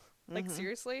self. Like Mhm.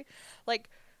 seriously, like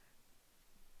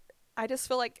I just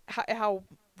feel like how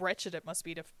wretched it must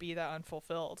be to be that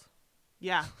unfulfilled.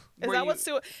 Yeah. Is where that what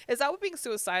is that what being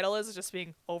suicidal is? Just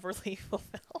being overly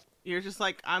fulfilled? You're just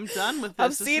like, I'm done with this. I've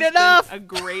This seen has enough. been a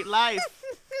great life.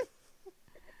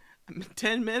 I'm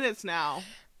 10 minutes now.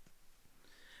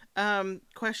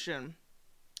 Question.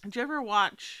 Did you ever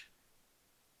watch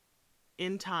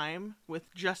In Time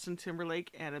with Justin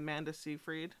Timberlake and Amanda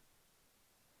Seyfried?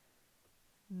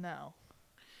 No.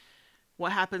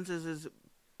 What happens is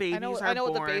babies I know are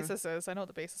born. what the basis is. I know what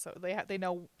the basis is.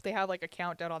 They have like a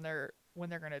countdown on their when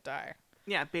they're gonna die.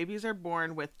 Yeah, babies are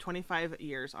born with 25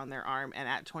 years on their arm, and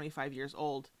at 25 years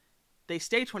old, they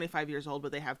stay 25 years old,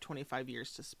 but they have 25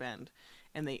 years to spend.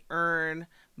 And they earn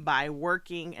by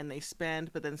working, and they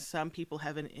spend, but then some people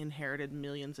have inherited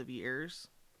millions of years,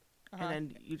 Uh-huh. and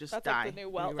then you just That's die. like the new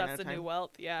when you wealth. run That's out the of new time.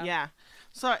 wealth. Yeah. Yeah.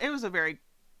 So it was a very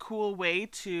cool way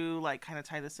to, like, kind of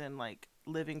tie this in, like,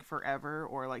 living forever,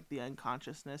 or, like, the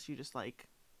unconsciousness. You just, like,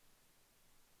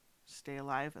 stay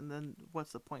alive, and then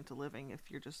what's the point to living if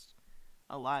you're just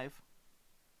alive?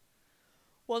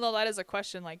 Well, no, that is a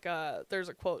question. Like, there's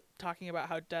a quote talking about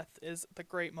how death is the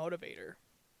great motivator.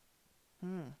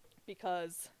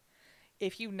 Because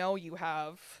if you know you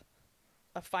have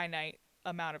a finite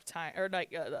amount of time, or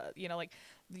like, like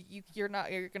you're not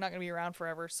gonna be around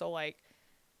forever. So like,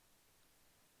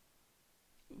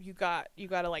 you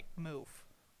gotta like move,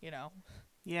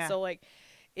 Yeah. So like,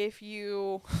 if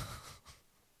you,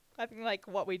 I think like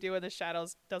What We Do in the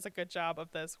Shadows does a good job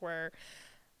of this, where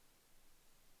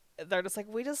they're just like,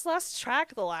 we just lost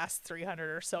track the last 300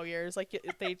 or so years. Like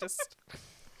they just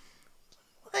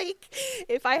like,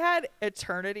 if I had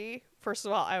eternity, first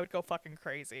of all, I would go fucking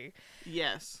crazy.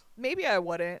 Yes. Maybe I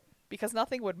wouldn't, because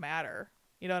nothing would matter.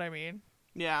 You know what I mean?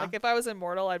 Yeah. Like if I was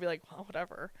immortal, I'd be like, well,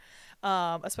 whatever.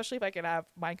 Especially if I could have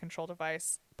mind control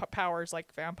device powers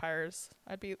like vampires.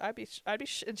 I'd be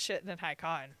shitting in high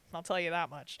con. I'll tell you that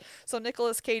much. So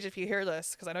Nicolas Cage, if you hear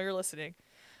this, because I know you're listening,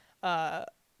 because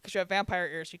you have vampire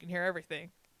ears, you can hear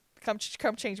everything. Come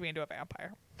change me into a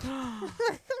vampire.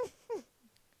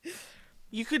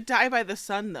 You could die by the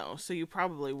sun, though, so you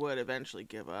probably would eventually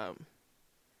give up.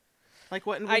 Like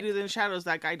what in We Do in the Shadows,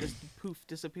 that guy just poof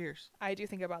disappears. I do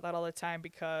think about that all the time,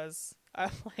 because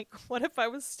I'm like, what if I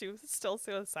was still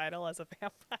suicidal as a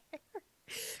vampire?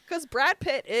 Because Brad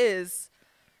Pitt is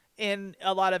in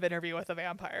a lot of Interview with a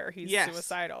Vampire. He's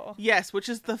suicidal. Yes, which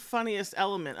is the funniest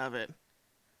element of it.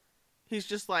 He's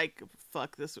just like,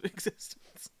 fuck this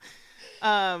existence.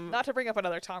 Not to bring up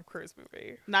another Tom Cruise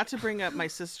movie. Not to bring up my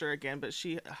sister again, but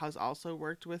she has also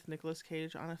worked with Nicolas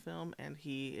Cage on a film, and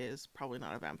he is probably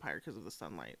not a vampire because of the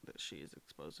sunlight that she's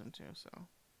exposed him to. So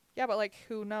yeah, but like,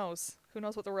 who knows? Who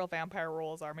knows what the real vampire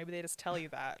rules are? Maybe they just tell you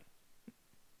that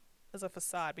as a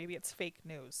facade. Maybe it's fake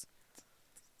news.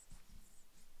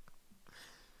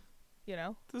 You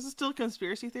know? This is still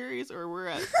conspiracy theories, or we're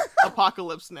at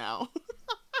apocalypse now?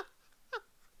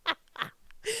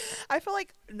 I feel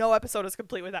like no episode is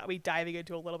complete without me diving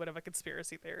into a little bit of a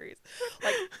conspiracy theories.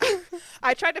 Like,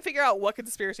 I tried to figure out what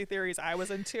conspiracy theories I was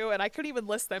into, and I couldn't even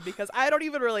list them because I don't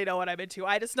even really know what I'm into.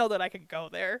 I just know that I can go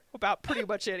there about pretty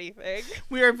much anything.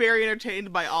 We are very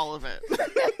entertained by all of it.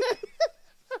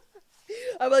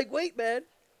 I'm like, wait, man,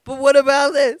 but what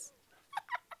about this?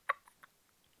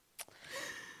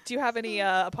 Do you have any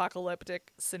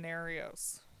apocalyptic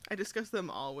scenarios? I discussed them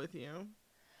all with you.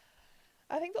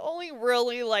 I think the only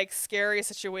really like scary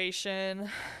situation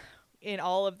in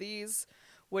all of these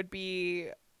would be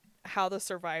how the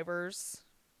survivors,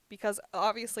 because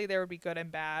obviously there would be good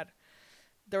and bad.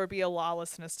 There would be a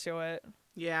lawlessness to it.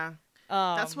 Yeah.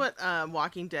 That's what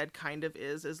Walking Dead kind of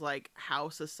is like how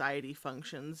society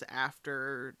functions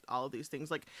after all of these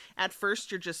things. Like at first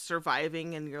you're just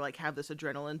surviving and you're like have this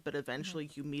adrenaline, but eventually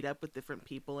you meet up with different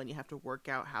people and you have to work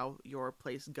out how your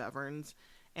place governs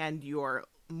and your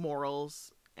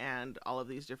morals and all of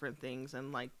these different things.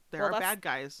 And like there are bad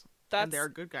guys and there are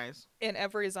good guys. In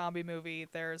every zombie movie,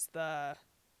 there's the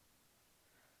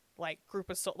like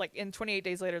like in 28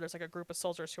 Days Later, there's like a group of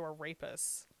soldiers who are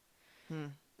rapists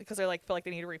because they like feel like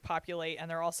they need to repopulate, and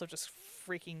they're also just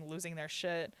freaking losing their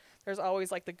shit. There's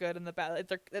always like the good and the bad.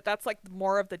 That's like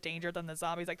more of the danger than the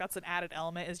zombies. Like that's an added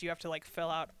element, is you have to like fill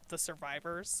out the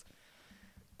survivors.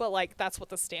 But like that's what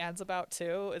the Stand's about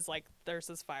too, is like there's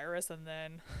this virus, and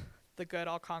then the good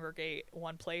all congregate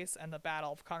one place and the bad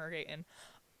all congregate in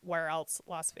where else?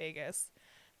 Las Vegas.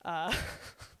 Where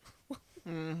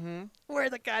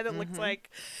the guy that looks like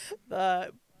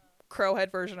the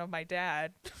crowhead version of my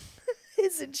dad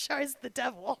is in charge of the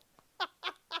devil.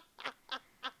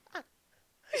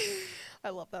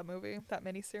 I love that movie, that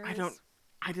miniseries.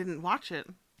 I didn't watch it.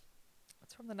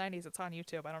 It's from the 90s. It's on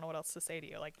YouTube. I don't know what else to say to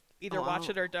you. Like, either watch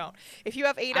it or don't. If you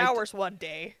have 8 hours one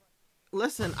day.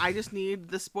 Listen, I just need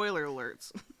the spoiler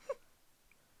alerts.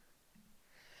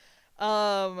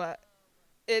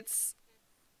 It's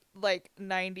like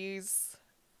 90s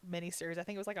miniseries. I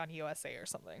think it was like on USA or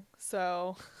something.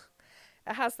 So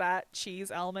it has that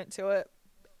cheese element to it.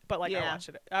 But like I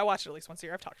watch it at least once a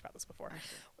year. I've talked about this before.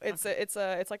 It's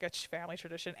like a family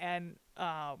tradition. And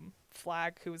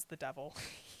Flag, who's the devil,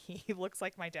 he looks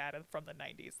like my dad from the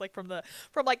 90s, like from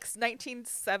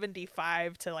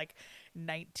 1975 to like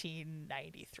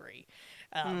 1993.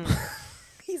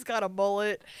 He's got a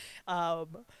mullet,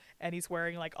 and he's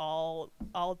wearing like all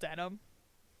denim.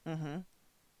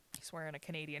 He's wearing a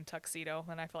Canadian tuxedo,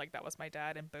 and I feel like that was my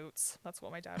dad in boots. That's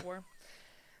what my dad wore.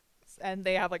 And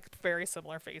they have like very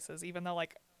similar faces, even though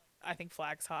like I think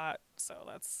Flag's hot, so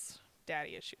that's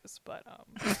daddy issues. But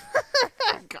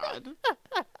God,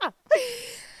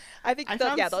 I think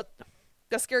the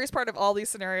scariest part of all these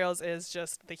scenarios is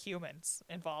just the humans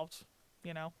involved.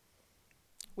 You know,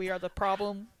 we are the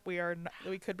problem. We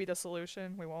could be the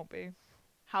solution. We won't be.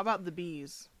 How about the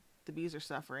bees? The bees are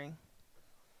suffering.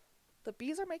 The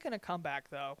bees are making a comeback,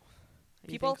 though.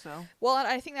 You think so? Well, and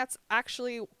I think that's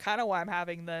actually kind of why I'm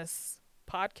having this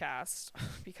podcast,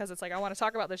 because it's like I want to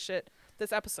talk about this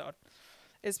episode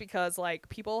is because like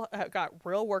people got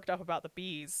real worked up about the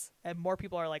bees, and more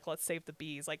people are like, let's save the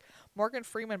bees. Like Morgan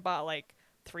Freeman bought like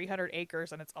 300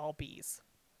 acres and it's all bees.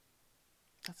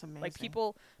 That's amazing. Like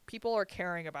people are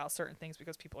caring about certain things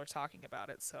because people are talking about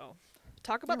it. So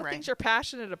talk about things you're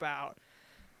passionate about.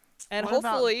 And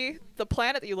hopefully the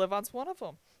planet that you live on is one of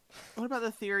them. What about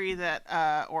the theory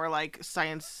that, or like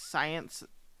scientific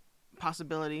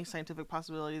possibility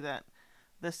that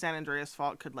the San Andreas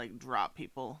Fault could like drop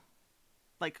people?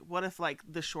 Like, what if like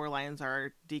the shorelines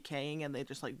are decaying and they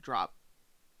just like drop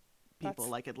people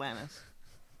like Atlantis?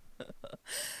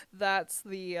 That's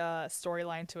the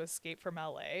storyline to Escape from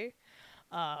LA.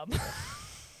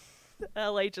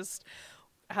 LA just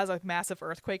has a massive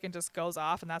earthquake and just goes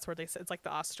off, and that's where it's like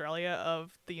the Australia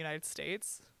of the United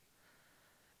States.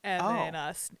 And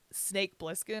then Snake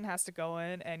Plissken has to go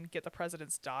in and get the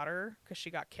president's daughter because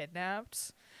she got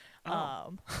kidnapped.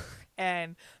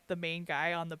 And the main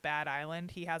guy on the bad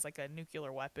island, he has like a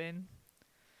nuclear weapon.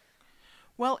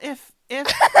 Well, if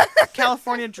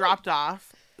California dropped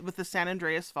off with the San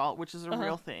Andreas Fault, which is a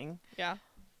real thing,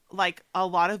 like a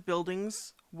lot of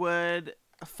buildings would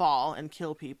fall and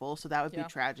kill people, so that would be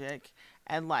tragic.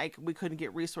 And like we couldn't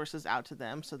get resources out to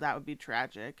them, so that would be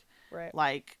tragic. Right.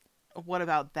 Like, what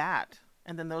about that?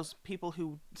 And then those people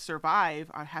who survive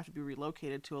have to be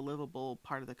relocated to a livable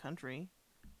part of the country.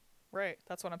 Right.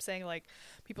 That's what I'm saying. Like,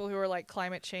 people who are like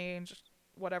climate change,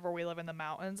 whatever, we live in the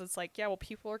mountains. It's like, yeah, well,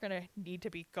 people are going to need to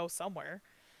go somewhere.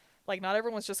 Like, not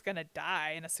everyone's just going to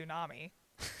die in a tsunami.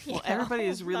 Well, everybody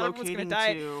is relocating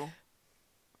to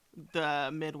the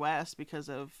Midwest because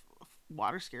of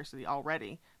water scarcity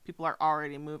already. People are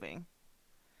already moving.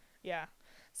 Yeah.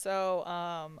 So,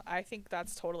 I think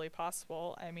that's totally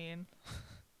possible. I mean,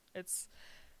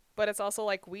 but it's also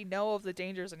like we know of the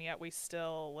dangers and yet we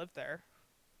still live there.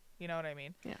 You know what I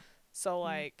mean? Yeah. So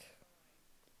like,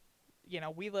 you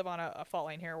know, we live on a fault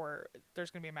line here where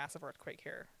there's going to be a massive earthquake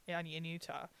here in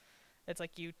Utah. It's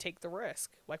like you take the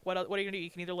risk. Like, what are you gonna do?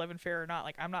 You can either live in fear or not.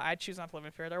 Like, I choose not to live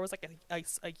in fear. There was like a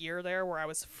year there where I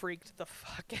was freaked the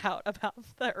fuck out about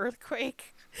the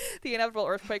earthquake, the inevitable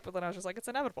earthquake. But then I was just like, it's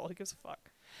inevitable. Who gives a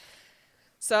fuck?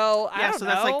 So I don't know.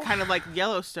 That's like kind of like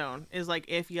Yellowstone. Is like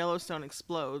if Yellowstone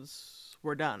explodes,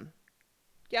 we're done.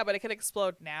 Yeah, but it could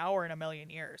explode now or in a million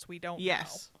years. We don't know.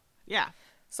 Yeah.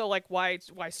 So like, why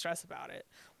stress about it?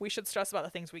 We should stress about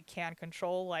the things we can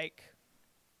control, like,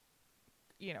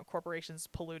 you know, corporations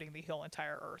polluting the whole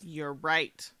entire earth. You're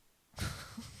right.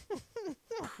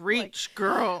 Preach, like,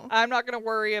 girl. I'm not going to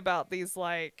worry about these,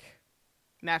 like,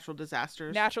 natural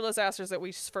disasters that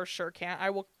we for sure can't.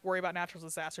 I will worry about natural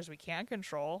disasters we can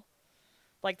control.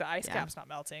 Like the ice cap's not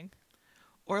melting.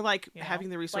 Or like You know? having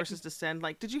the resources to send.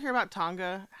 Like, did you hear about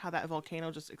Tonga? How that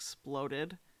volcano just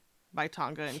exploded by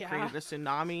Tonga and Yeah. created a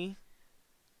tsunami.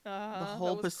 The That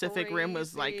whole was Pacific Rim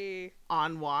was like crazy.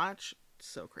 on watch.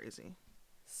 So crazy.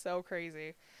 So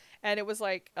crazy. And it was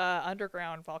like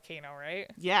underground volcano,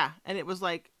 right? Yeah, and it was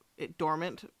like it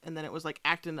dormant, and then it was like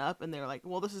acting up, and they're like,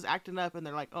 "Well, this is acting up," and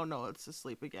they're like, "Oh no, it's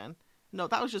asleep again." No,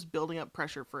 that was just building up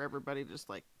pressure for everybody. Just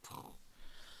like,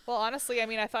 Well, honestly, I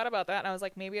mean, I thought about that and I was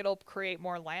like, maybe it'll create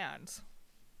more land.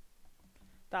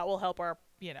 That will help our,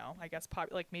 I guess,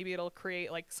 like maybe it'll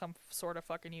create like some sort of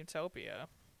fucking utopia.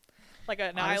 Like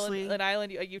Honestly,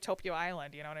 a utopia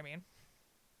island, you know what I mean?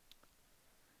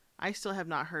 I still have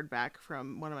not heard back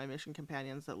from one of my mission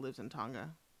companions that lives in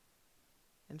Tonga,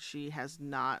 and she has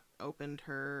not opened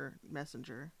her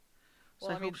messenger. So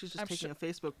Well, I hope she's just I'm taking a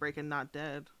Facebook break and not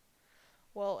dead.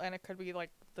 Well, and it could be like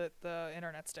the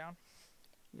internet's down.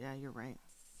 Yeah, you're right.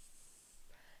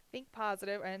 Think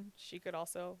positive, and she could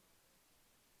also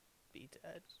be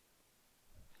dead.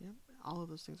 Yep, all of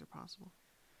those things are possible.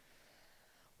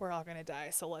 We're all gonna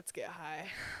die, so let's get high.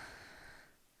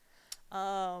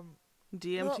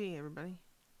 DMT, everybody.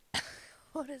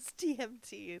 What is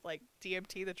DMT? Like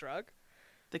DMT, the drug?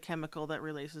 The chemical that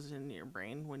releases in your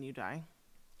brain when you die.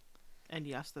 And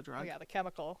yes, the drug. Oh yeah, the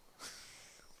chemical.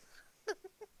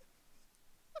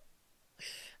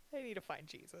 I need to find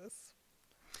Jesus.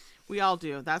 We all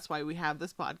do. That's why we have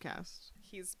this podcast.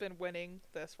 He's been winning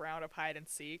this round of hide and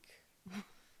seek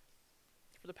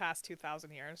for the past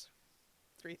 2,000 years.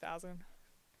 3,000.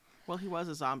 Well, he was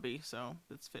a zombie, so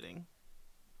it's fitting.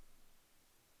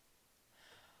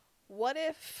 What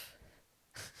if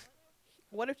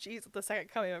Jesus, the second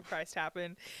coming of Christ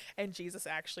happened and Jesus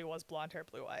actually was blonde hair,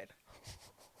 blue eyed?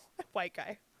 White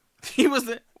guy. He was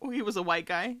a white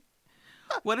guy.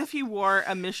 What if he wore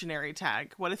a missionary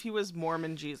tag? What if he was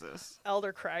Mormon Jesus?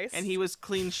 Elder Christ. And he was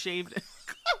clean shaved.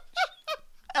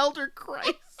 Elder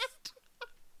Christ.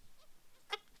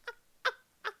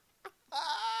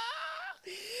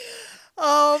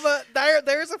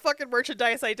 There's a fucking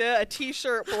merchandise idea, a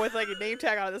t-shirt but with like a name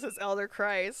tag on it that says Elder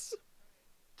Christ.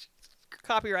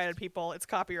 Copyrighted, people. It's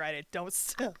copyrighted. Don't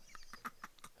steal.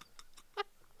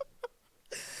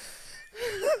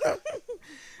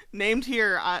 Named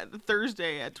here on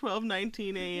Thursday at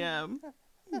 12:19 a.m.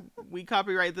 We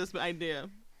copyright this idea.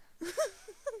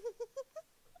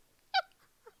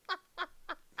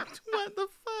 What the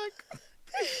fuck?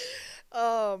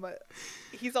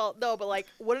 He's all no, but like,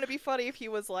 wouldn't it be funny if he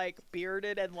was like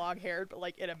bearded and long haired, but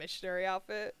like in a missionary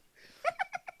outfit?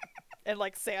 And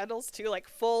like sandals too, like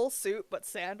full suit but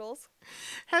sandals.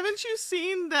 Haven't you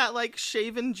seen that like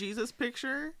shaven Jesus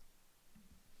picture?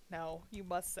 No, you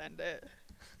must send it.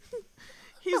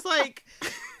 He's like,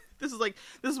 this is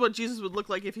what Jesus would look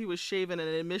like if he was shaven in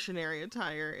a missionary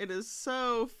attire. It is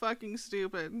so fucking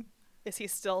stupid. Is he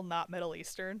still not Middle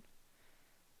Eastern?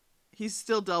 He's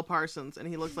still Del Parsons, and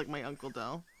he looks like my Uncle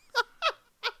Del.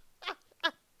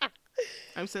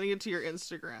 I'm sending it to your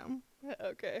Instagram.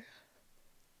 Okay.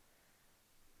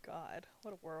 God,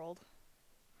 what a world.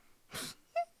 What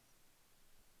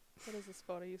is this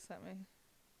photo you sent me?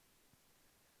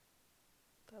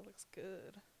 That looks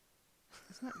good.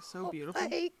 Isn't that so beautiful?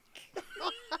 Like,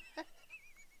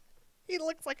 he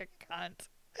looks like a cunt.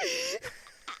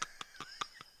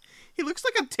 He looks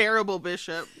like a terrible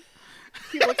bishop.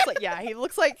 He looks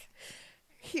like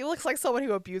he looks like someone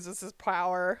who abuses his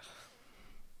power.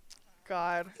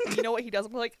 God. And you know what he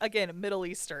doesn't look like? Again, Middle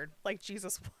Eastern, like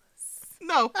Jesus was.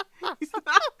 No, he's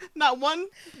not one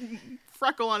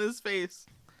freckle on his face.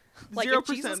 Like,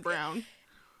 0% brown.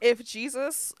 If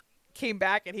Jesus came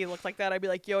back and he looked like that, I'd be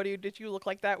like, yo, dude, did you look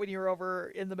like that when you were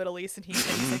over in the Middle East? And he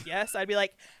said yes. I'd be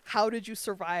like, how did you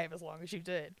survive as long as you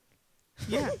did?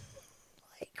 Yeah.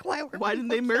 Like, why didn't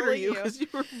they murder you? Because you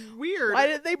were weird. Why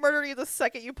didn't they murder you the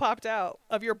second you popped out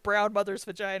of your brown mother's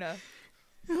vagina?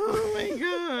 Oh my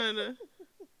god.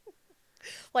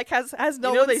 Like, has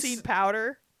no one seen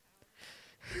Powder?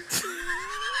 Oh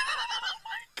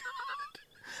my god.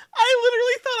 I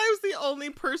literally thought I was the only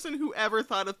person who ever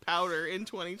thought of Powder in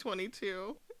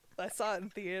 2022. I saw it in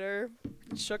theater.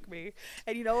 It shook me.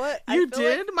 And you know what? You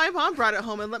did? Like my mom brought it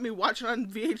home and let me watch it on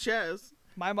VHS.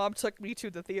 My mom took me to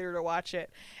the theater to watch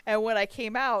it. And when I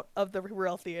came out of the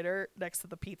real theater next to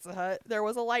the Pizza Hut, there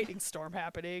was a lightning storm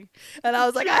happening. And I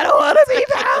was like, I don't want to be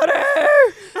Powder!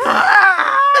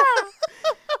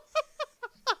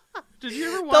 Did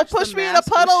you ever watch They'll push me in a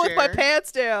puddle with my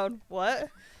pants down. What?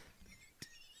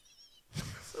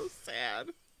 So sad.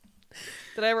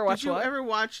 Did I ever watch Did you what? ever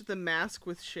watch The Mask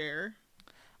with Cher?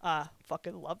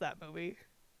 Fucking love that movie.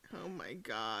 Oh my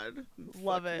god.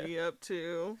 Love Fucking it. me up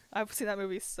too. I've seen that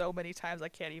movie so many times I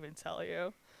can't even tell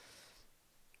you.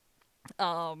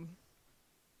 And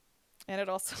it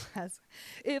also has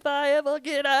 "If I Ever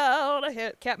Get Out," a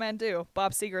hit. Kathmandu,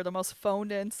 Bob Seger, the most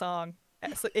phoned in song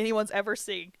anyone's ever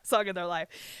sung in their life.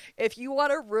 If you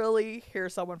want to really hear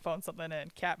someone phone something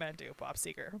in, Kathmandu, Bob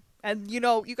Seger. And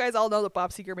you guys all know that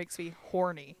Bob Seger makes me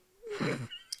horny.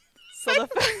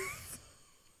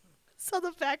 So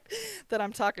the fact that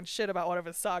I'm talking shit about one of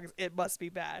his songs, it must be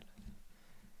bad.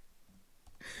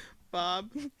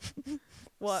 Bob.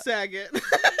 What? Saget.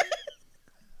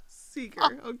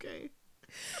 Seeger. Okay.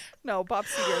 No, Bob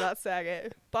Seger, not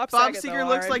Saget. Bob Seger though,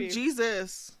 looks R.I.P. like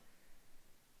Jesus.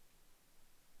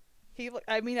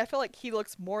 I feel like he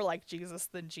looks more like Jesus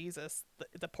than Jesus,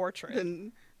 the portrait.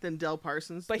 Than Del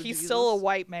Parsons. But he's still a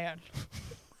white man.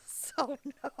 So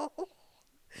no.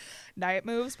 Night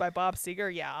Moves by Bob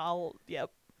Seger. Yeah,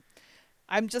 yep.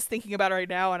 I'm just thinking about it right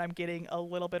now and I'm getting a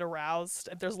little bit aroused.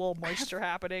 There's a little moisture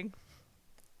happening.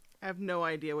 I have no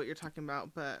idea what you're talking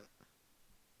about, but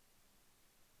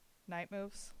Night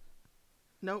Moves.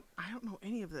 nope, I don't know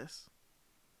any of this.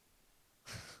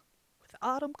 With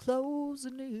autumn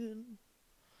closing in.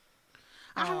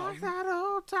 I like that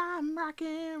old time rock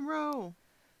and roll.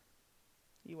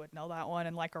 You would know that one,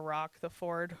 and Like a Rock, the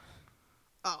Ford.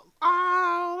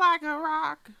 Oh, like a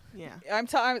rock. Yeah.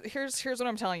 Here's what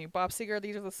I'm telling you. Bob Seger,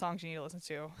 these are the songs you need to listen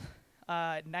to.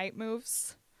 Night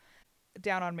Moves,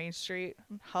 Down on Main Street,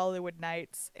 Hollywood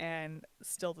Nights, and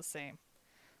Still the Same.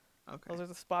 Okay. Those are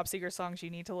the Bob Seger songs you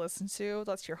need to listen to.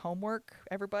 That's your homework,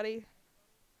 everybody.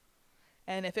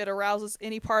 And if it arouses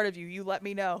any part of you, you let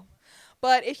me know.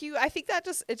 But I think that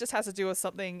it just has to do with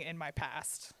something in my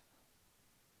past.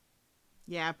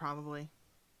 Yeah, probably.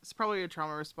 It's probably a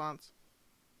trauma response.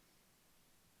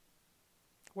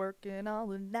 Working all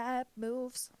the night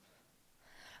moves.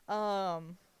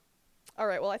 All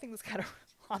right. Well, I think that's kind of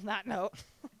on that note.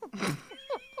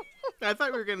 I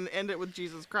thought we were going to end it with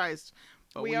Jesus Christ,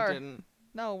 but we didn't.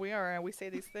 No, we are, and we say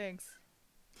these things.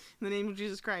 In the name of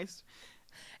Jesus Christ.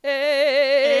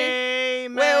 Hey.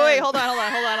 Amen. Wait, hold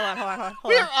on.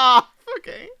 We're off.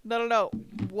 Okay. No.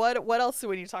 What else do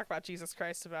we need to talk about Jesus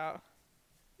Christ about?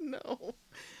 No.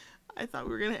 I thought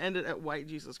we were going to end it at white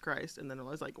Jesus Christ, and then I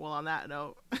was like, well, on that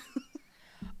note.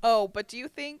 Oh, but do you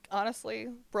think, honestly,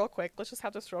 real quick, let's just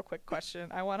have this real quick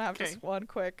question. I want to have just one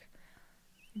quick.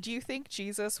 Do you think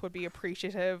Jesus would be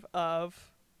appreciative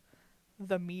of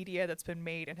the media that's been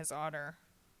made in his honor?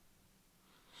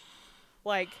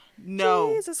 Like,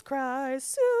 No. Jesus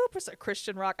Christ, superstar,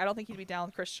 Christian rock. I don't think he'd be down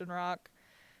with Christian rock.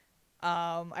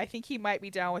 I think he might be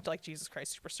down with, like, Jesus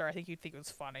Christ Superstar. I think you'd think it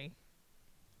was funny.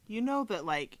 You know that,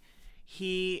 like,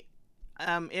 he,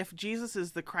 if Jesus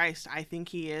is the Christ, I think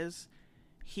he is.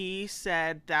 He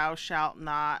said, "Thou shalt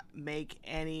not make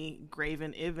any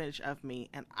graven image of me."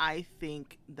 And I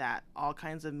think that all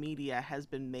kinds of media has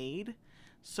been made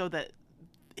so that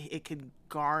it can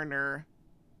garner,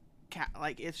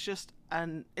 like, it's just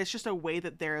a way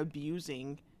that they're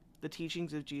abusing the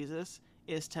teachings of Jesus,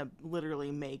 is to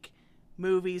literally make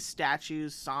movies,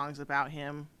 statues, songs about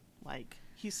him. Like,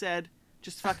 he said,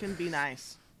 just fucking be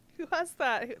nice. Who has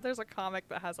that? There's a comic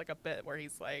that has, like, a bit where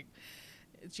he's like,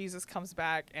 Jesus comes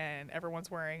back and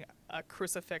everyone's wearing a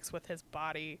crucifix with his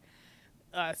body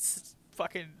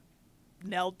fucking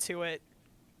nailed to it,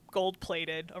 gold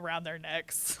plated around their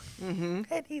necks. Mm-hmm.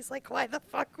 And he's like, why the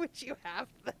fuck would you have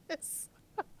this?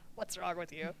 What's wrong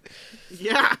with you?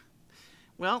 Yeah.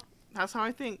 Well, that's how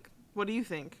I think. What do you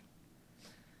think?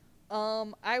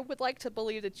 I would like to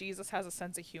believe that Jesus has a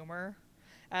sense of humor.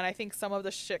 And I think some of the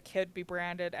shit could be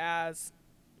branded as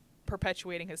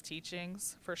perpetuating his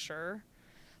teachings, for sure.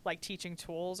 Like teaching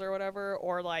tools or whatever,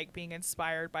 or like being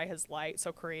inspired by his light,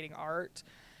 so creating art.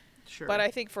 Sure. But I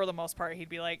think for the most part he'd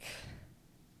be like,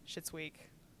 shit's weak.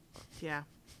 Yeah.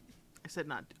 I said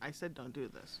don't do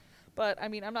this. But I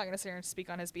mean, I'm not gonna sit here and speak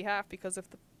on his behalf, because if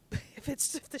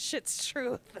the shit's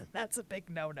true, then that's a big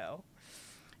no.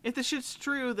 If the shit's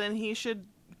true, then he should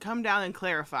come down and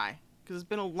clarify. Because it's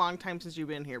been a long time since you've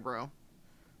been here, bro.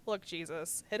 Look,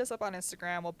 Jesus, hit us up on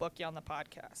Instagram. We'll book you on the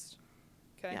podcast.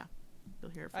 Okay? Yeah.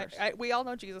 You'll hear it first. We all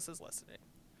know Jesus is listening.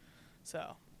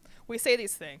 So, we say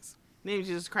these things. In the name of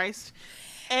Jesus Christ.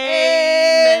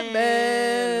 Amen.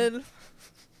 I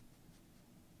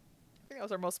think that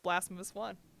was our most blasphemous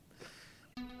one.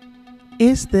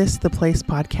 Is This the Place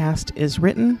podcast is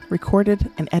written,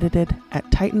 recorded, and edited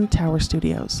at Titan Tower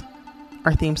Studios.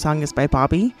 Our theme song is by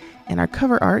Bobby, and our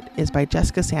cover art is by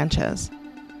Jessica Sanchez.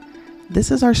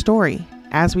 This is our story,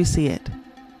 as we see it.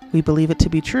 We believe it to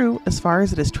be true as far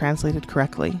as it is translated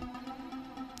correctly.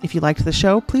 If you liked the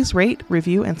show, please rate,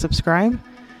 review, and subscribe.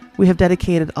 We have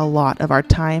dedicated a lot of our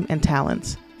time and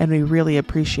talents, and we really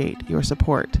appreciate your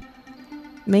support.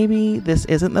 Maybe this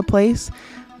isn't the place,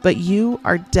 but you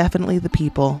are definitely the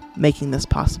people making this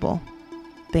possible.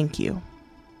 Thank you.